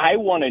 I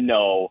want to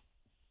know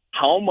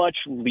how much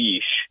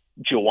leash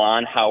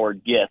Juwan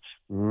Howard gets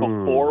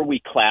before we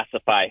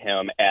classify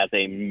him as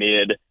a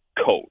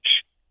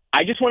mid-coach.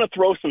 I just want to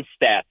throw some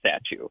stats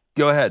at you.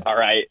 Go ahead. All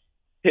right.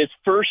 His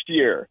first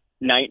year,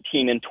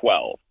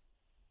 19-12.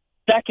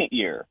 Second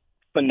year,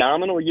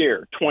 phenomenal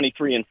year,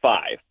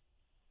 23-5.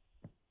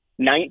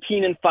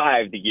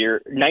 19-5 the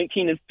year,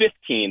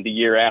 19-15 the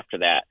year after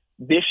that.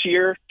 This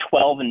year,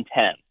 12-10.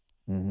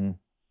 Mm-hmm.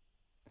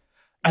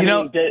 I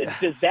mean,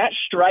 does that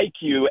strike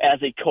you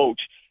as a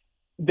coach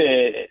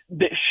that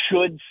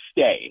should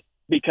stay?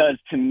 Because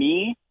to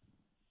me,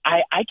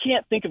 I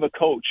can't think of a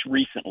coach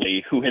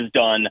recently who has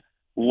done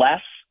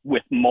less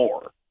with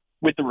more.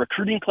 With the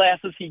recruiting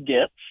classes he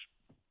gets,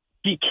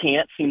 he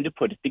can't seem to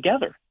put it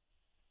together.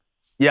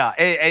 Yeah,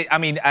 I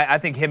mean, I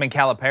think him and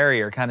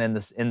Calipari are kind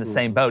of in the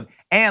same boat.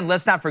 And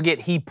let's not forget,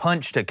 he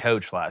punched a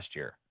coach last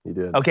year. He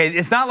did. Okay,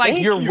 it's not like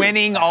you're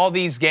winning all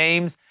these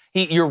games.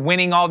 You're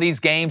winning all these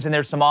games, and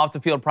there's some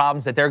off-the-field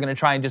problems that they're going to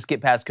try and just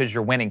get past because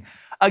you're winning.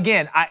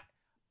 Again,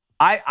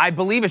 I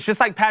believe it's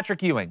just like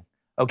Patrick Ewing,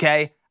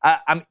 okay?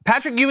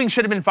 Patrick Ewing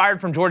should have been fired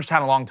from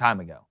Georgetown a long time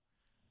ago.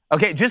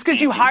 Okay, just because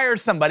you hire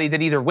somebody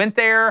that either went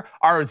there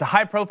or was a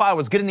high profile,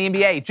 was good in the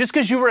NBA, just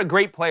because you were a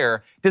great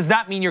player does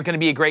not mean you're going to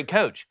be a great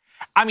coach.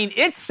 I mean,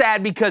 it's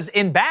sad because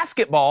in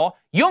basketball,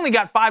 you only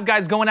got 5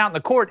 guys going out in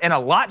the court and a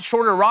lot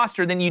shorter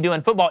roster than you do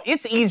in football.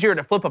 It's easier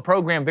to flip a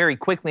program very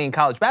quickly in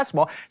college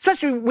basketball,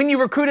 especially when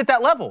you recruit at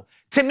that level.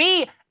 To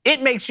me,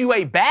 it makes you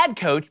a bad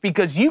coach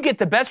because you get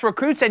the best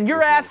recruits and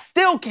your ass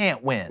still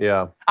can't win.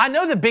 Yeah. I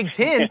know the Big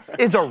Ten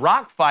is a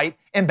rock fight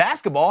in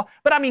basketball,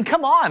 but I mean,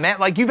 come on, man.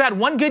 Like, you've had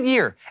one good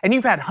year, and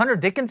you've had Hunter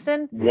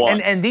Dickinson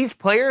and these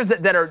players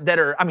that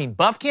are, I mean,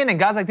 Buffkin and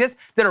guys like this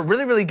that are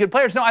really, really good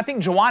players. No, I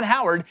think Juwan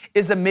Howard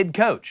is a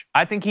mid-coach.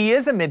 I think he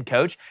is a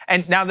mid-coach.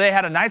 And now they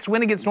had a nice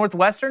win against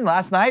Northwestern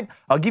last night.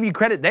 I'll give you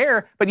credit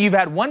there, but you've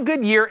had one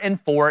good year in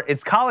 4.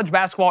 It's college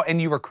basketball, and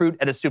you recruit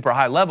at a super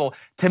high level.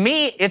 To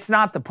me, it's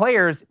not the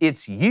players,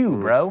 it's you,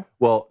 bro.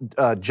 Well,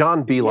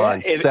 John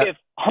Beilein said... If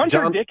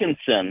Hunter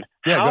Dickinson,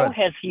 how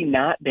has he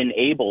not been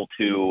able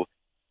to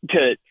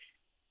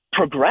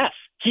progress?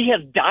 He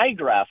has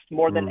digressed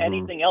more than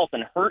anything else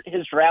and hurt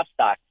his draft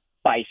stock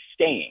by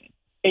staying.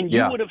 And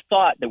you would have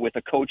thought that with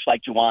a coach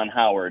like Juwan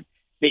Howard,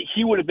 that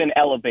he would have been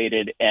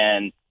elevated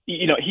and,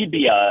 you know, he'd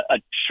be a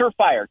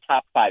surefire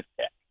top 5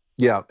 pick.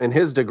 Yeah, and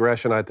his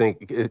digression, I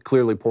think, it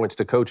clearly points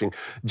to coaching.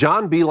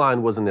 John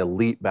Beilein was an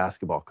elite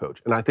basketball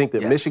coach, and I think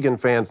that Michigan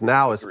fans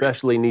now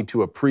especially need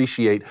to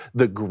appreciate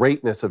the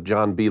greatness of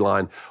John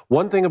Beilein.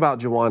 One thing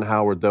about Juwan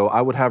Howard, though,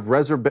 I would have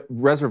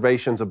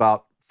reservations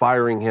about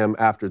firing him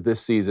after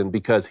this season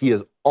because he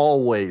is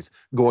always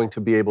going to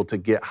be able to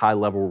get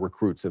high-level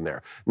recruits in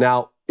there.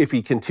 Now, if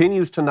he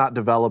continues to not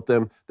develop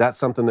them, that's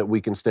something that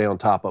we can stay on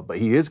top of. But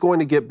he is going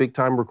to get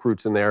big-time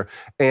recruits in there.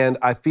 And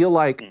I feel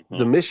like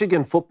the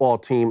Michigan football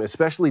team,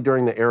 especially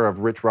during the era of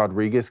Rich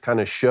Rodriguez,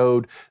 kind of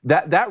showed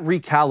that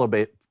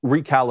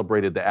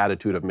recalibrated the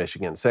attitude of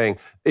Michigan, saying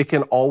it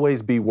can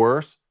always be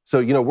worse. So,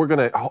 you know, we're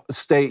going to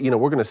stay,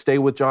 we're going to stay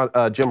with Jim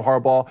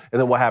Harbaugh,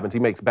 and then what happens? He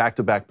makes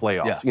back-to-back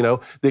playoffs. Yeah. You know,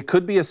 there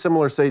could be a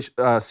similar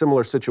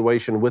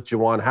situation with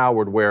Juwan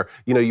Howard where,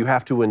 you know, you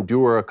have to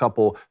endure a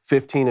couple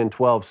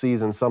 15-12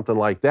 seasons, something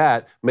like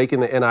that,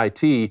 making the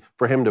NIT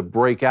for him to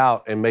break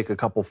out and make a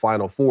couple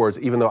Final Fours,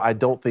 even though I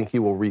don't think he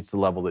will reach the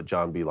level that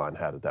John Beilein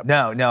had at that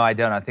point. No, I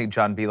don't. I think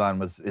John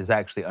Beilein is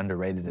actually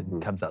underrated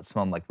and comes out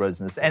smelling like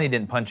roses, and he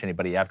didn't punch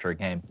anybody after a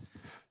game.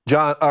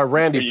 John,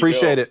 Randy,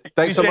 appreciate it.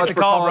 Thanks so much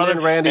for calling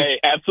in, Randy. Hey,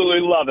 absolutely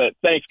love it.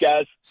 Thanks,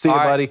 guys. See you,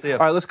 buddy. All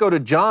right, let's go to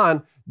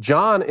John.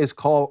 John is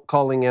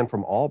calling in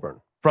from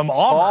Auburn. From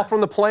Auburn? All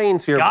from the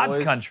plains here, God's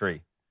boys.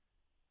 country.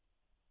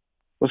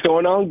 What's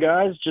going on,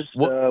 guys? Just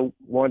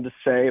wanted to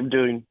say I'm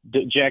doing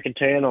Jack and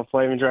Tan on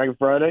Flaming Dragon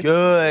Friday.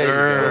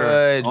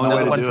 Good.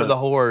 Another one for the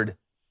Horde.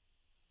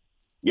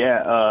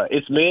 Yeah,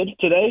 it's mid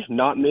today.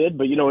 Not mid,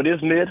 but it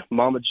is mid.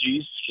 Mama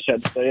G's. Just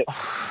had to say it.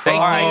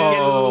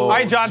 All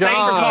right, John. Thanks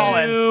for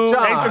calling.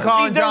 Thanks for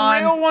calling,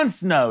 John. The real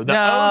ones know. The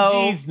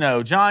OGs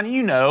know. John,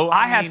 you know.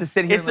 I have to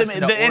sit here and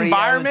listen to the Oreos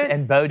environment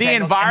and Bojangles the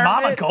environment,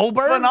 and Mama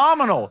Goldberg.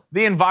 Phenomenal.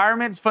 The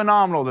environment's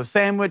phenomenal. The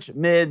sandwich,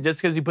 mid.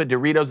 Just because you put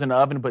Doritos in the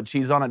oven and put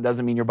cheese on it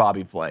doesn't mean you're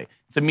Bobby Flay.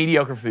 It's a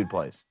mediocre food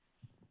place.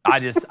 I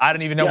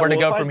don't even know where to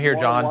go from here,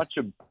 John.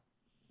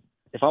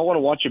 If I want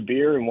to watch a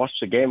beer and watch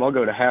the game, I'll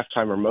go to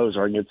halftime or Moe's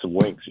or I can get some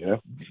wings,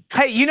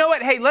 Hey, you know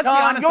what? Hey, let's be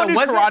honest. Go do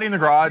karate in the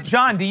garage.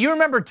 John, do you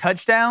remember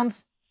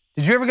Touchdowns?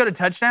 Did you ever go to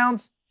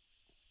Touchdowns?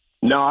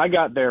 No, I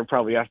got there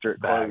probably after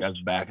it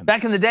closed.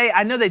 Back in the day,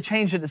 I know they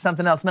changed it to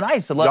something else. Man, I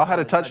used to love it. Y'all had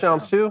a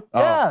Touchdowns too?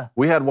 Yeah.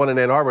 We had one in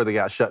Ann Arbor that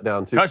got shut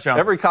down too. Touchdown.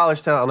 Every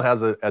college town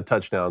has a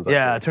Touchdowns.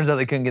 Yeah, it turns out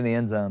they couldn't get in the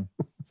end zone.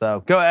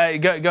 So go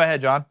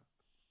ahead, John.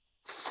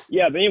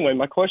 Yeah, but anyway,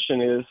 my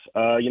question is,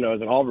 as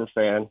an Auburn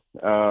fan,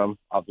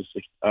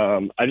 obviously,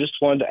 I just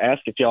wanted to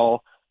ask if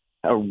y'all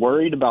are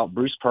worried about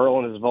Bruce Pearl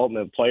and his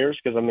involvement of players,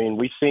 because,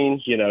 we've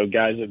seen,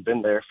 guys that have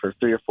been there for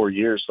 3 or 4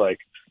 years, like,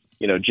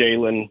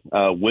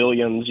 Jalen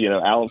Williams,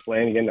 Alan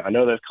Flanagan. I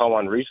know they've come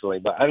on recently,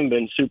 but I haven't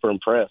been super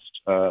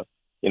impressed, over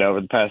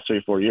the past 3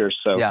 or 4 years.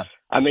 So, yeah.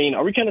 are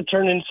we kind of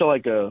turning into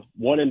like a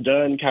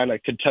one-and-done kind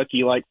of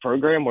Kentucky-like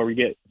program where we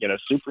get,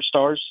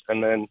 superstars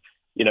and then,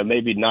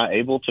 maybe not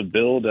able to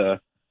build a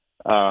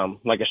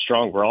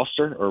strong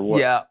roster or what?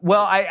 Yeah,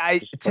 well,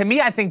 to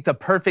me, I think the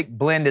perfect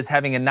blend is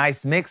having a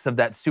nice mix of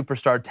that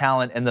superstar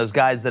talent and those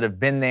guys that have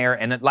been there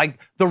and like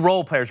the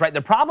role players, right?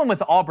 The problem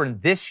with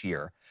Auburn this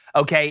year,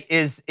 okay,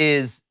 is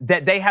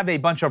that they have a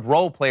bunch of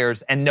role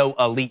players and no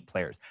elite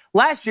players.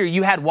 Last year,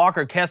 you had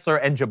Walker Kessler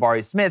and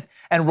Jabari Smith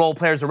and role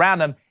players around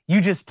them. You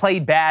just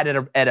played bad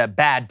at a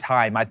bad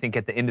time, I think,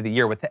 at the end of the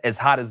year with as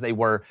hot as they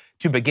were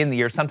to begin the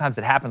year. Sometimes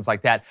it happens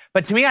like that.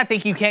 But to me, I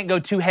think you can't go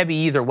too heavy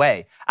either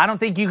way. I don't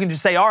think you can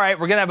just say, all right,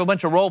 we're going to have a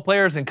bunch of role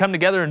players and come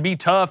together and be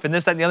tough and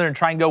this, that, and the other and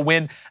try and go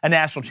win a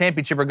national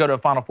championship or go to a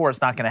Final Four.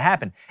 It's not going to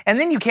happen. And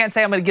then you can't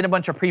say I'm going to get a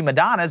bunch of prima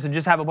donnas and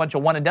just have a bunch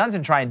of one-and-dones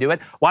and try and do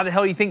it. Why the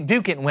hell do you think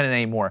Duke can't win it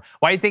anymore?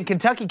 Why do you think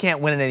Kentucky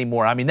can't win it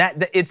anymore? I mean,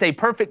 that it's a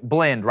perfect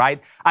blend,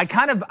 right? I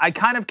kind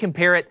of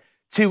compare it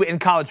to in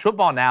college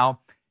football now,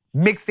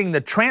 mixing the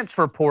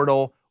transfer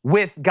portal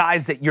with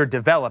guys that you're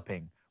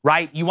developing,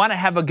 right? You want to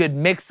have a good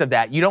mix of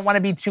that. You don't want to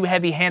be too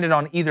heavy-handed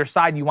on either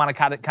side. You want to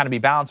kind of be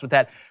balanced with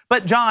that.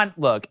 But, John,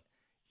 look,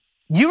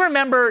 you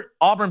remember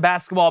Auburn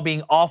basketball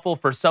being awful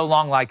for so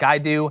long like I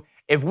do.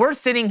 If we're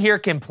sitting here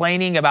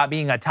complaining about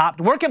being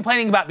we're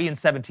complaining about being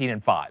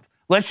 17-5.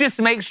 Let's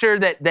just make sure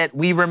that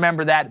we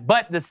remember that.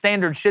 But the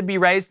standards should be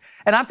raised.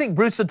 And I think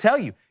Bruce will tell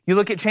you. You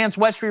look at Chance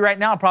Westry right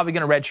now, probably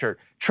going to redshirt.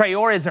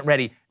 Traore isn't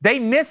ready. They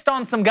missed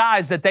on some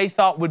guys that they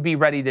thought would be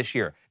ready this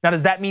year. Now,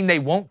 does that mean they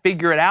won't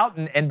figure it out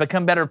and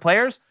become better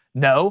players?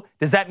 No.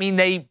 Does that mean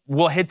they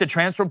will hit the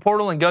transfer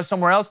portal and go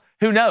somewhere else?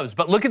 Who knows?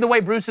 But look at the way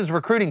Bruce is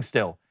recruiting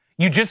still.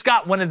 You just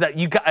got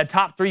you got a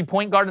top 3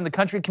 point guard in the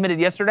country committed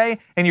yesterday,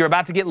 and you're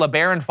about to get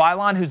LeBaron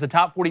Philon, who's a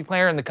top 40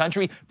 player in the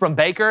country from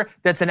Baker.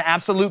 That's an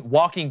absolute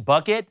walking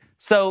bucket.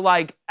 So,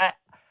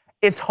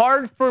 it's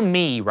hard for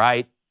me,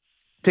 right,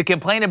 to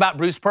complain about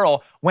Bruce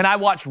Pearl when I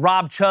watch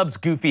Rob Chubb's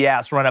goofy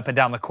ass run up and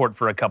down the court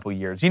for a couple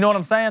years. You know what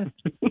I'm saying?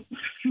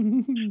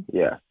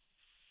 Yeah.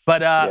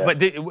 But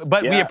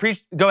we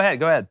appreciate. Go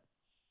ahead.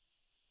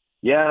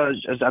 Yeah,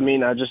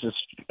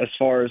 as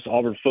far as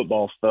Auburn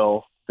football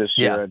fell this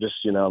year,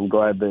 I'm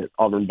glad that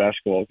Auburn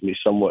basketball can be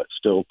somewhat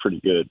still pretty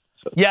good.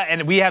 So. Yeah,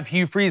 and we have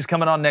Hugh Freeze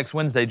coming on next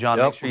Wednesday, John.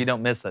 Yep. Make sure you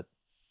don't miss it.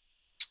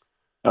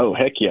 Oh,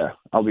 heck yeah.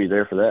 I'll be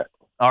there for that.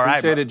 All right.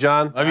 Appreciate it,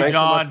 John. Love you,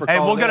 John. Hey,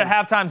 we'll go to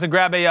halftimes and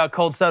grab a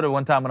cold soda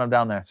one time when I'm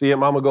down there. See you at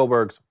Mama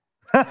Goldberg's.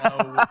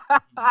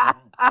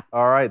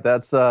 All right,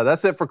 that's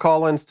it for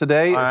call-ins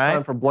today. It's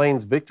time for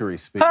Blaine's victory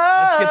speech.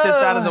 Let's get this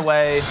out of the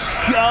way.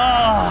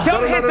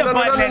 Don't hit the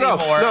button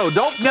anymore. No,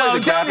 don't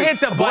hit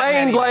the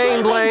button.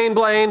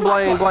 Blaine. I'm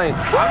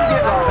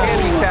getting our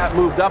handicap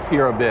moved up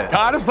here a bit.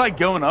 God, it's like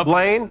going up.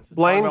 Blaine,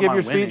 give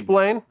your speech,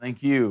 Blaine.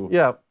 Thank you.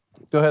 Yeah,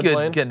 go ahead,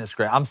 Blaine. Goodness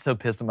gracious, I'm so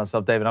pissed at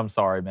myself, David. I'm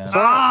sorry, man.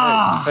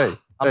 Hey.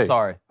 I'm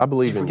sorry. I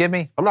believe in you. Forgive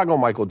me? I'm not going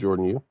to Michael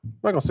Jordan you. I'm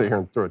not going to sit here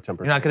and throw a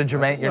temper. You're not going to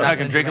Jermaine? You're not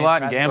going to drink a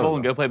lot and gamble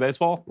and go play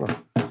baseball? No.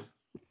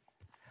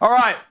 All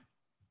right.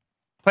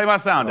 Play my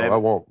sound, David. I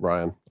won't,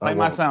 Ryan. Play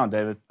my sound,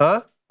 David.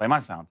 Huh? Play my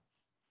sound.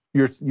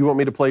 You want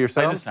me to play your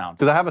sound? Play the sound.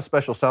 Because I have a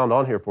special sound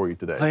on here for you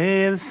today.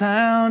 Play the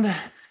sound.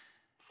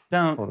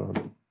 Don't. Hold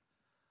on.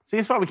 See,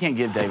 that's why we can't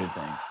give David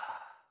things.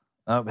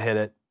 Oh, hit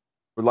it.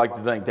 Would like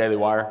to thank Daily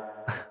Wire.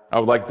 I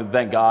would like to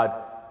thank God.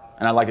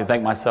 And I'd like to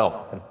thank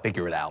myself.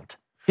 Figure it out.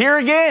 Here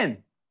again.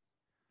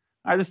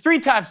 All right, there's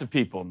 3 types of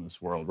people in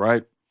this world,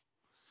 right?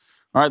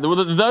 All right,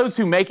 those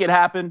who make it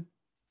happen,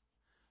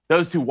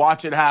 those who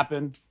watch it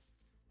happen,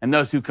 and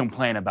those who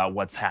complain about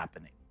what's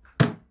happening,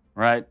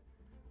 right?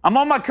 I'm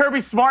on my Kirby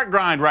Smart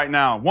grind right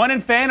now, 1 in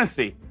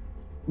fantasy.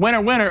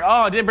 Winner, winner.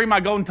 Oh, I didn't bring my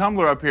golden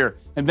tumbler up here.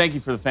 And thank you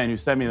for the fan who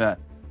sent me that.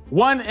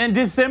 One in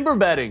December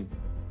betting.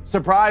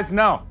 Surprise?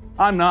 No,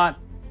 I'm not.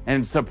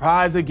 And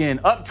surprise again.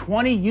 Up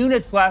 20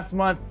 units last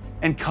month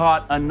and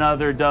caught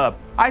another dub.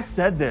 I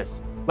said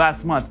this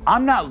last month.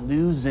 I'm not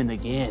losing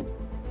again.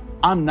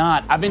 I'm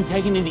not. I've been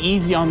taking it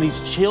easy on these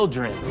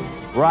children,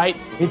 right?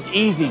 It's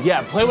easy.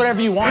 Yeah, play whatever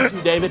you want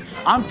to, David.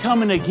 I'm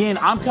coming again.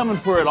 I'm coming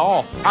for it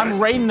all. I'm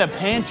raiding the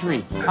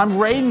pantry. I'm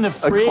raiding the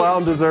fridge. A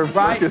clown deserves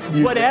circus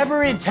music.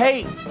 Whatever it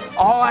takes.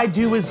 All I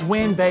do is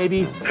win,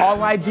 baby.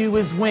 All I do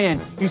is win.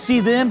 You see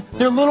them?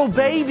 They're little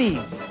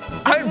babies.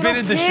 I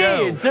invented the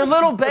show. They're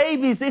little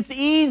babies. It's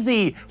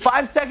easy.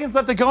 5 seconds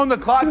left to go on the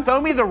clock.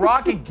 Throw me the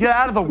rock and get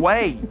out of the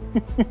way.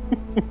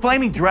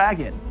 Flaming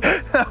Dragon.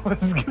 That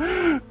was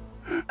good.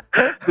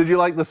 Did you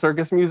like the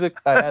circus music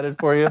I added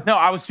for you? No,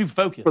 I was too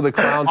focused. For the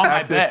clown on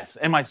tactic? my best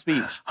and my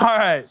speech. All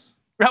right.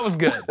 That was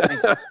good.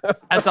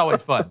 That's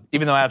always fun,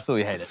 even though I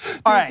absolutely hate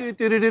it. All right.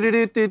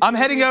 I'm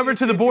heading over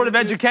to the Board of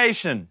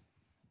Education,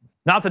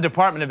 not the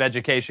Department of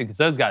Education, because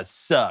those guys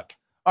suck.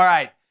 All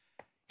right.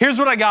 Here's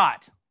what I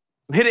got.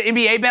 Hit an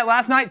NBA bet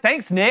last night.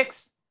 Thanks,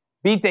 Knicks.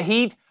 Beat the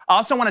Heat. I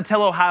also want to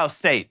tell Ohio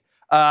State.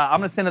 I'm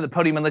going to stand to the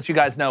podium and let you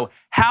guys know,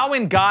 how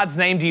in God's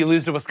name do you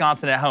lose to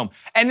Wisconsin at home?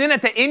 And then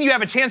at the end, you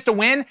have a chance to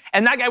win,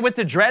 and that guy with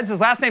the dreads, his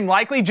last name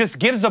likely, just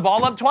gives the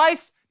ball up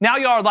twice? Now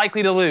you are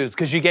likely to lose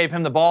because you gave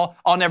him the ball.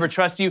 I'll never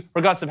trust you,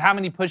 regardless of how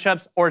many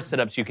push-ups or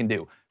sit-ups you can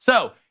do.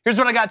 So here's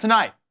what I got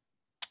tonight.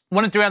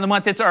 1 and 3 on the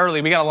month. It's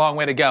early. We got a long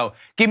way to go.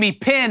 Give me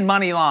Penn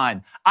money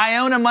line,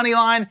 Iona money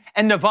line,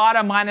 and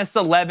Nevada minus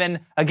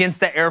 11 against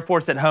the Air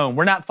Force at home.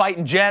 We're not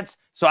fighting Jets,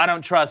 so I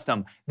don't trust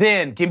them.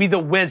 Then give me the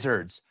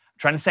Wizards.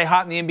 Trying to stay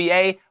hot in the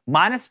NBA,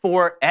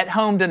 -4 at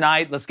home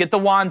tonight. Let's get the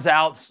wands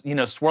out,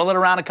 swirl it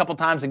around a couple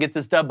times and get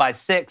this dub by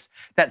 6.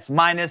 That's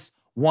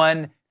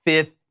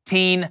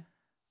 -115.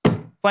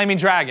 Flaming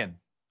Dragon,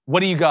 what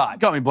do you got?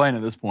 Got me blamed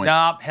at this point.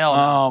 Nope, hell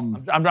no.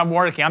 I'm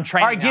working. I'm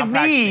training. All right, give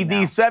me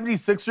the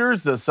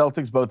 76ers, the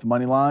Celtics, both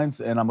money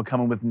lines, and I'm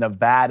coming with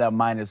Nevada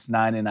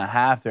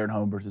 -9.5. They're at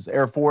home versus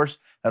Air Force.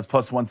 That's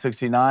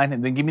 +169.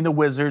 And then give me the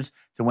Wizards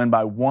to win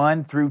by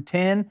 1 through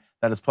 10.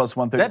 That is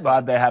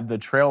 +135. They have the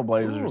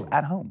Trailblazers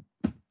at home.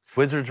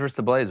 Wizards versus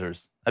the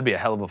Blazers. That'd be a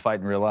hell of a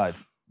fight in real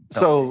life.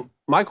 So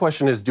my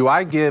question is, do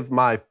I give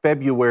my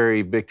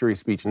February victory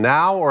speech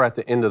now or at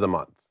the end of the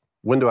month?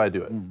 When do I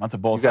do it? That's a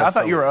bold. I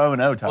thought you were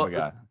 0-0 type of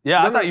guy.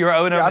 Yeah, I thought you were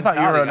 0-0. I thought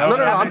you were 0-0.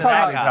 No, I'm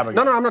talking about.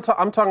 No, I'm not.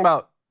 I'm talking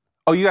about.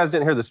 Oh, you guys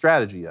didn't hear the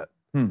strategy yet.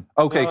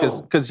 Okay,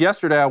 because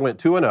yesterday I went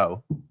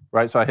 2-0.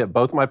 Right, so I hit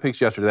both my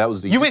picks yesterday. That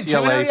was the went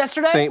 2-0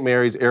 yesterday? St.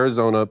 Mary's,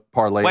 Arizona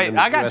parlay. Wait,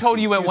 I got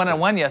told you went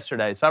 1-1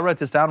 yesterday, so I wrote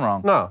this down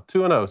wrong. No,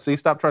 2-0. See,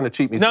 stop trying to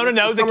cheat me. No. The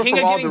King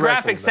of Getting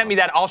Graphics sent me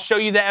that. I'll show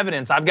you the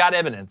evidence. I've got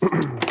evidence.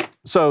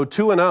 So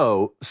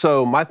 2-0.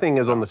 So my thing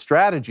is on the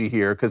strategy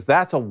here, because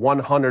that's a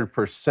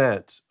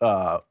 100%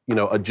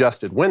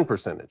 adjusted win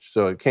percentage.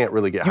 So it can't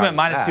really get higher. You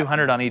went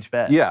 -200 on each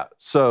bet. Yeah.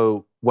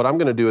 So what I'm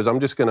going to do is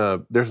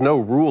there's no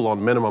rule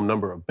on minimum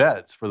number of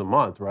bets for the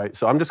month, right?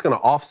 So I'm just going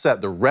to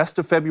offset the rest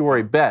of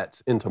February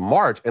bets into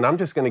March, and I'm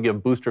just going to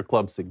give Booster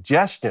Club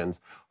suggestions,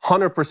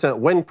 100%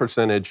 win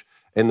percentage,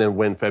 and then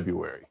win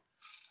February.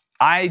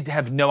 I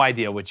have no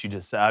idea what you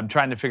just said. I'm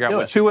trying to figure out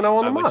what 2-0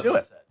 on the month. Do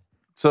it.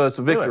 So it's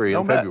a victory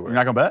in February. You're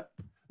not going to bet?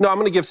 No, I'm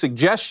going to give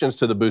suggestions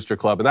to the Booster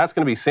Club, and that's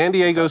going to be San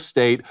Diego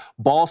State,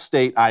 Ball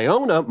State,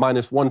 Iona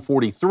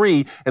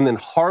 -143, and then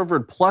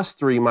Harvard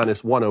 +3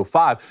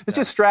 -105. It's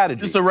just strategy.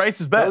 Just a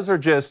racist bet. Those are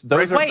just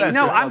those. Wait,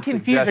 no, I'm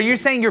confused. Are you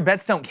saying your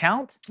bets don't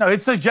count? No,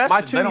 it's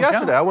suggestions. My 2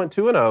 yesterday, I went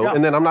 2-0,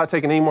 and then I'm not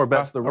taking any more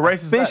bets.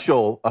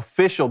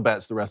 Official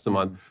bets the rest of the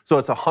month. So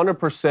it's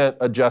 100%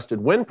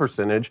 adjusted win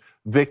percentage,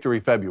 victory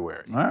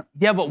February. All right.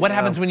 Yeah, but what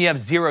happens when you have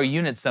 0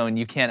 units, though, and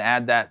you can't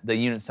add that, the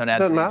units don't add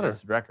to the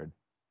adjusted record?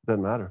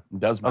 Doesn't matter. It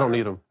does matter. I don't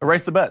need them.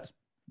 Erase the bets.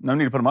 No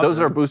need to put them up. Those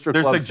are Booster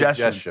Club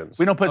suggestions.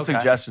 We don't put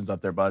suggestions up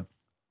there, bud.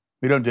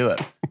 We don't do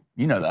it.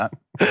 You know that.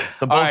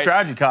 It's a bold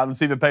strategy, Cotton. Let's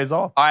see if it pays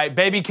off. All right,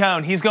 Baby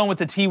Cone. He's going with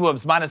the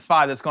T-Wolves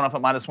 -5. That's going off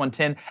at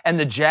 -110. And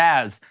the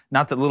Jazz,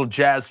 not the little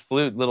jazz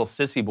flute little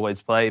sissy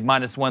boys play,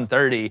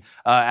 -130.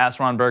 Ask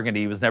Ron Burgundy.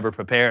 He was never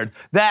prepared.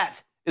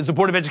 That is the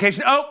Board of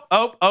Education.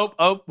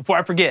 Before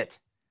I forget.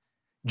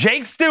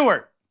 Jake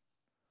Stewart.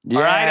 Yes.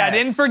 All right, I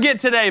didn't forget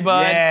today,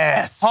 bud.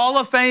 Yes. Hall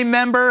of Fame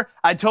member.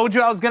 I told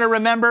you I was going to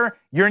remember.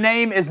 Your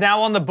name is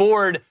now on the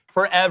board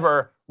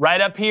forever, right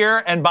up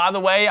here. And by the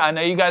way, I know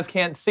you guys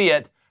can't see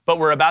it, but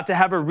we're about to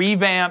have a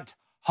revamped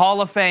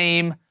Hall of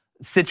Fame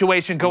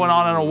situation going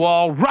on a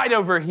wall right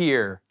over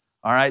here.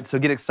 All right, so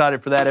get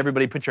excited for that.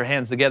 Everybody put your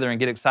hands together and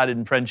get excited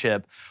in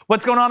friendship.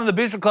 What's going on in the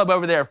Booster Club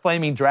over there,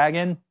 Flaming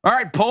Dragon? All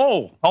right,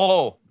 poll.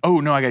 Oh,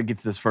 no, I got to get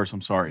to this first.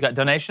 I'm sorry. You got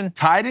donation?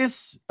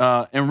 Titus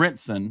and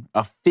Rinson,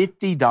 a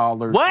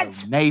 $50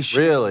 donation.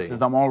 Really?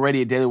 Says, I'm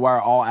already a Daily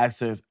Wire all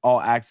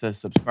access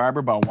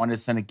subscriber, but I wanted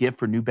to send a gift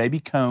for new baby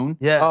Cone.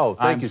 Yes. Oh,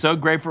 thank you. I'm so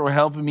grateful for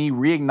helping me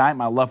reignite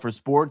my love for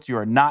sports. You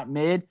are not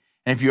mid.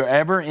 And if you're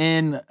ever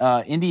in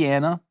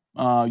Indiana,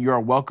 You are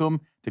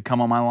welcome to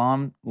come on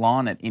my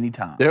lawn at any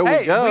time. There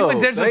we go. We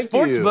went to a Thank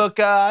sports you. book.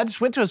 I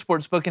just went to a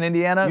sports book in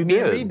Indiana. You Me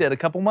and did. Reed did a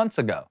couple months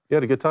ago. You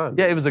had a good time.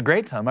 Yeah, it was a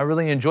great time. I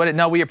really enjoyed it.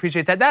 No, we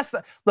appreciate that.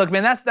 Look,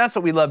 man, that's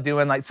what we love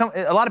doing. Like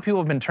a lot of people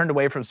have been turned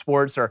away from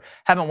sports or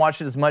haven't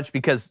watched it as much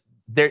because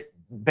they're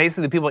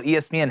basically the people at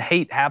ESPN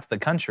hate half the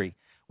country.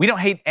 We don't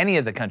hate any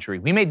of the country.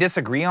 We may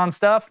disagree on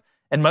stuff,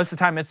 and most of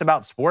the time it's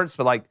about sports,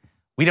 but like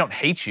we don't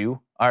hate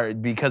you or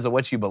because of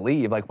what you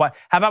believe. Like what?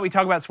 How about we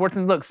talk about sports?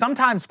 And look,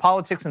 sometimes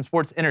politics and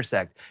sports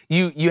intersect.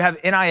 You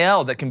have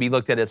NIL that can be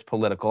looked at as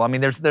political. I mean,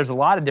 there's a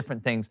lot of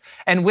different things.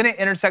 And when it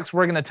intersects,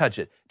 we're going to touch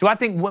it. Do I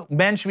think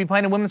men should be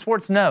playing in women's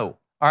sports? No.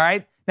 All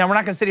right? Now, we're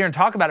not going to sit here and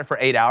talk about it for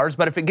 8 hours,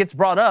 but if it gets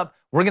brought up,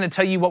 we're going to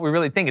tell you what we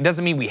really think. It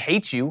doesn't mean we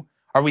hate you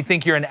or we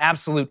think you're an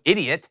absolute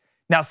idiot.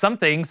 Now, some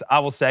things I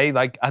will say,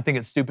 like, I think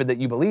it's stupid that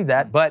you believe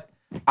that, but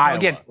Iowa.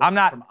 again, I'm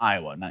not. From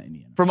Iowa, not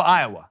Indiana. From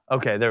Iowa.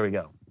 Okay, there we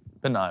go.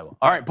 Been to Iowa.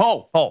 All right,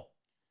 poll. Poll.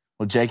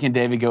 Well, Jake and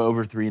David go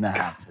over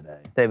 3.5 today.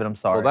 David, I'm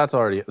sorry. Well, that's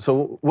already.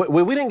 So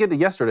we didn't get to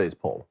yesterday's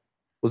poll.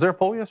 Was there a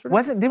poll yesterday?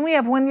 Didn't we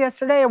have one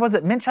yesterday, or was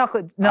it mint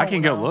chocolate? No, I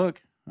can go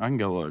look.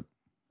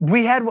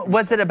 We had,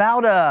 was it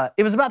about,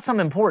 it was about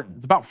something important.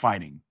 It's about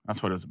fighting.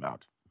 That's what it was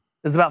about.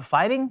 It was about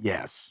fighting?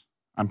 Yes.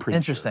 I'm pretty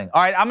Interesting. sure.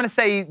 All right, I'm going to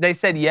say they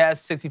said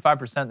yes,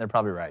 65%. They're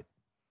probably right.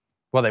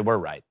 Well, they were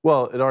right.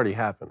 Well, it already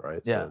happened,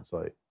 right? So Yeah. it's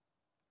like.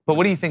 But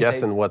what do you think?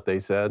 Guessing what they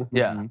said.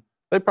 Yeah.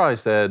 They probably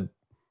said.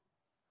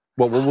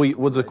 What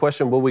was the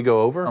question? Will we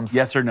go over?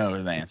 Yes or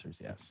no? The answer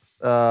is yes.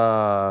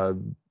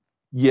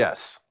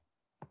 Yes.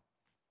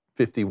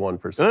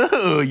 51%.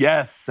 Ooh,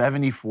 yes,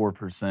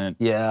 74%.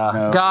 Yeah.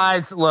 No.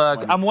 Guys,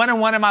 look, I'm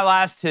 1-1 in my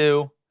last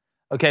two.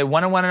 Okay,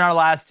 1-1 in our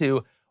last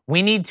two.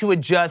 We need to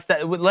adjust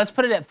that. Let's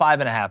put it at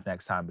 5.5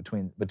 next time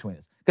between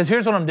us. Because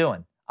here's what I'm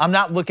doing. I'm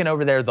not looking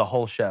over there the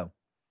whole show.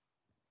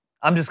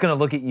 I'm just going to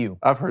look at you.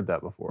 I've heard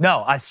that before.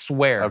 No, I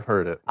swear. I've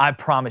heard it. I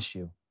promise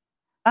you.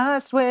 I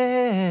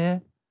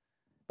swear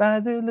by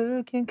the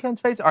look in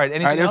Ken's face. All right,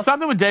 anything There's else?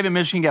 something with David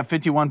Michigan got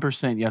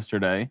 51%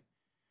 yesterday.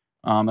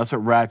 That's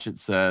what Ratchet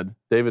said.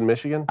 David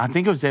Michigan? I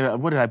think it was David.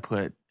 What did I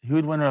put? Who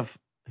would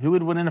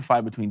win in a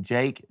fight between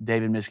Jake,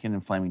 David Michigan,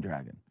 and Flaming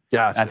Dragon?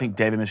 Gotcha. I think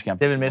David Michigan.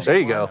 David Michigan.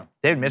 There you go.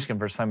 David Michigan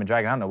versus Flaming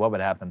Dragon. I don't know what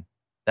would happen.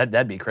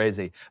 That'd be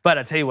crazy. But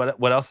I tell you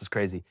what else is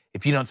crazy.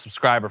 If you don't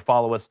subscribe or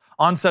follow us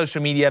on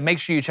social media, make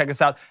sure you check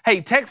us out.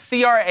 Hey, text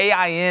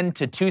CRAIN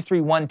to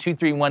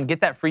 231-231.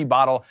 Get that free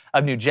bottle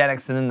of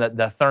Nugenics and then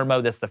the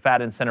Thermo, that's the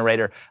fat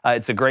incinerator.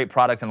 It's a great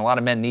product, and a lot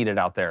of men need it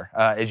out there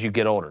as you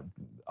get older.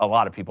 A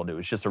lot of people do.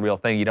 It's just a real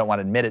thing. You don't want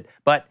to admit it,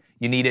 but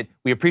you need it.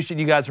 We appreciate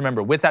you guys.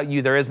 Remember, without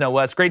you, there is no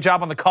us. Great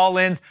job on the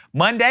call-ins.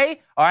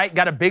 Monday, all right,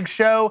 got a big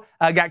show.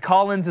 Got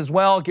call-ins as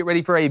well. Get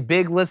ready for a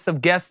big list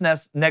of guests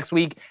next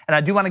week. And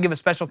I do want to give a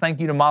special thank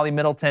you to Molly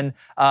Middleton,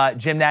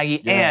 Jim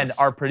Nagy, and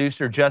our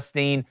producer,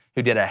 Justine,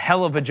 who did a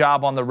hell of a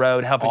job on the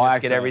road helping us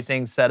get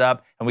everything set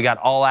up. And we got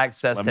all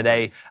access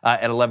today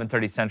at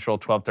 11:30 Central,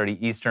 12:30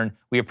 Eastern.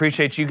 We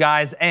appreciate you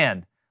guys.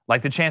 And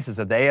like the chances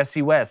of the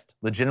AFC West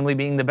legitimately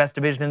being the best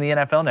division in the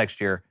NFL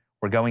next year,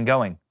 we're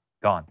gone.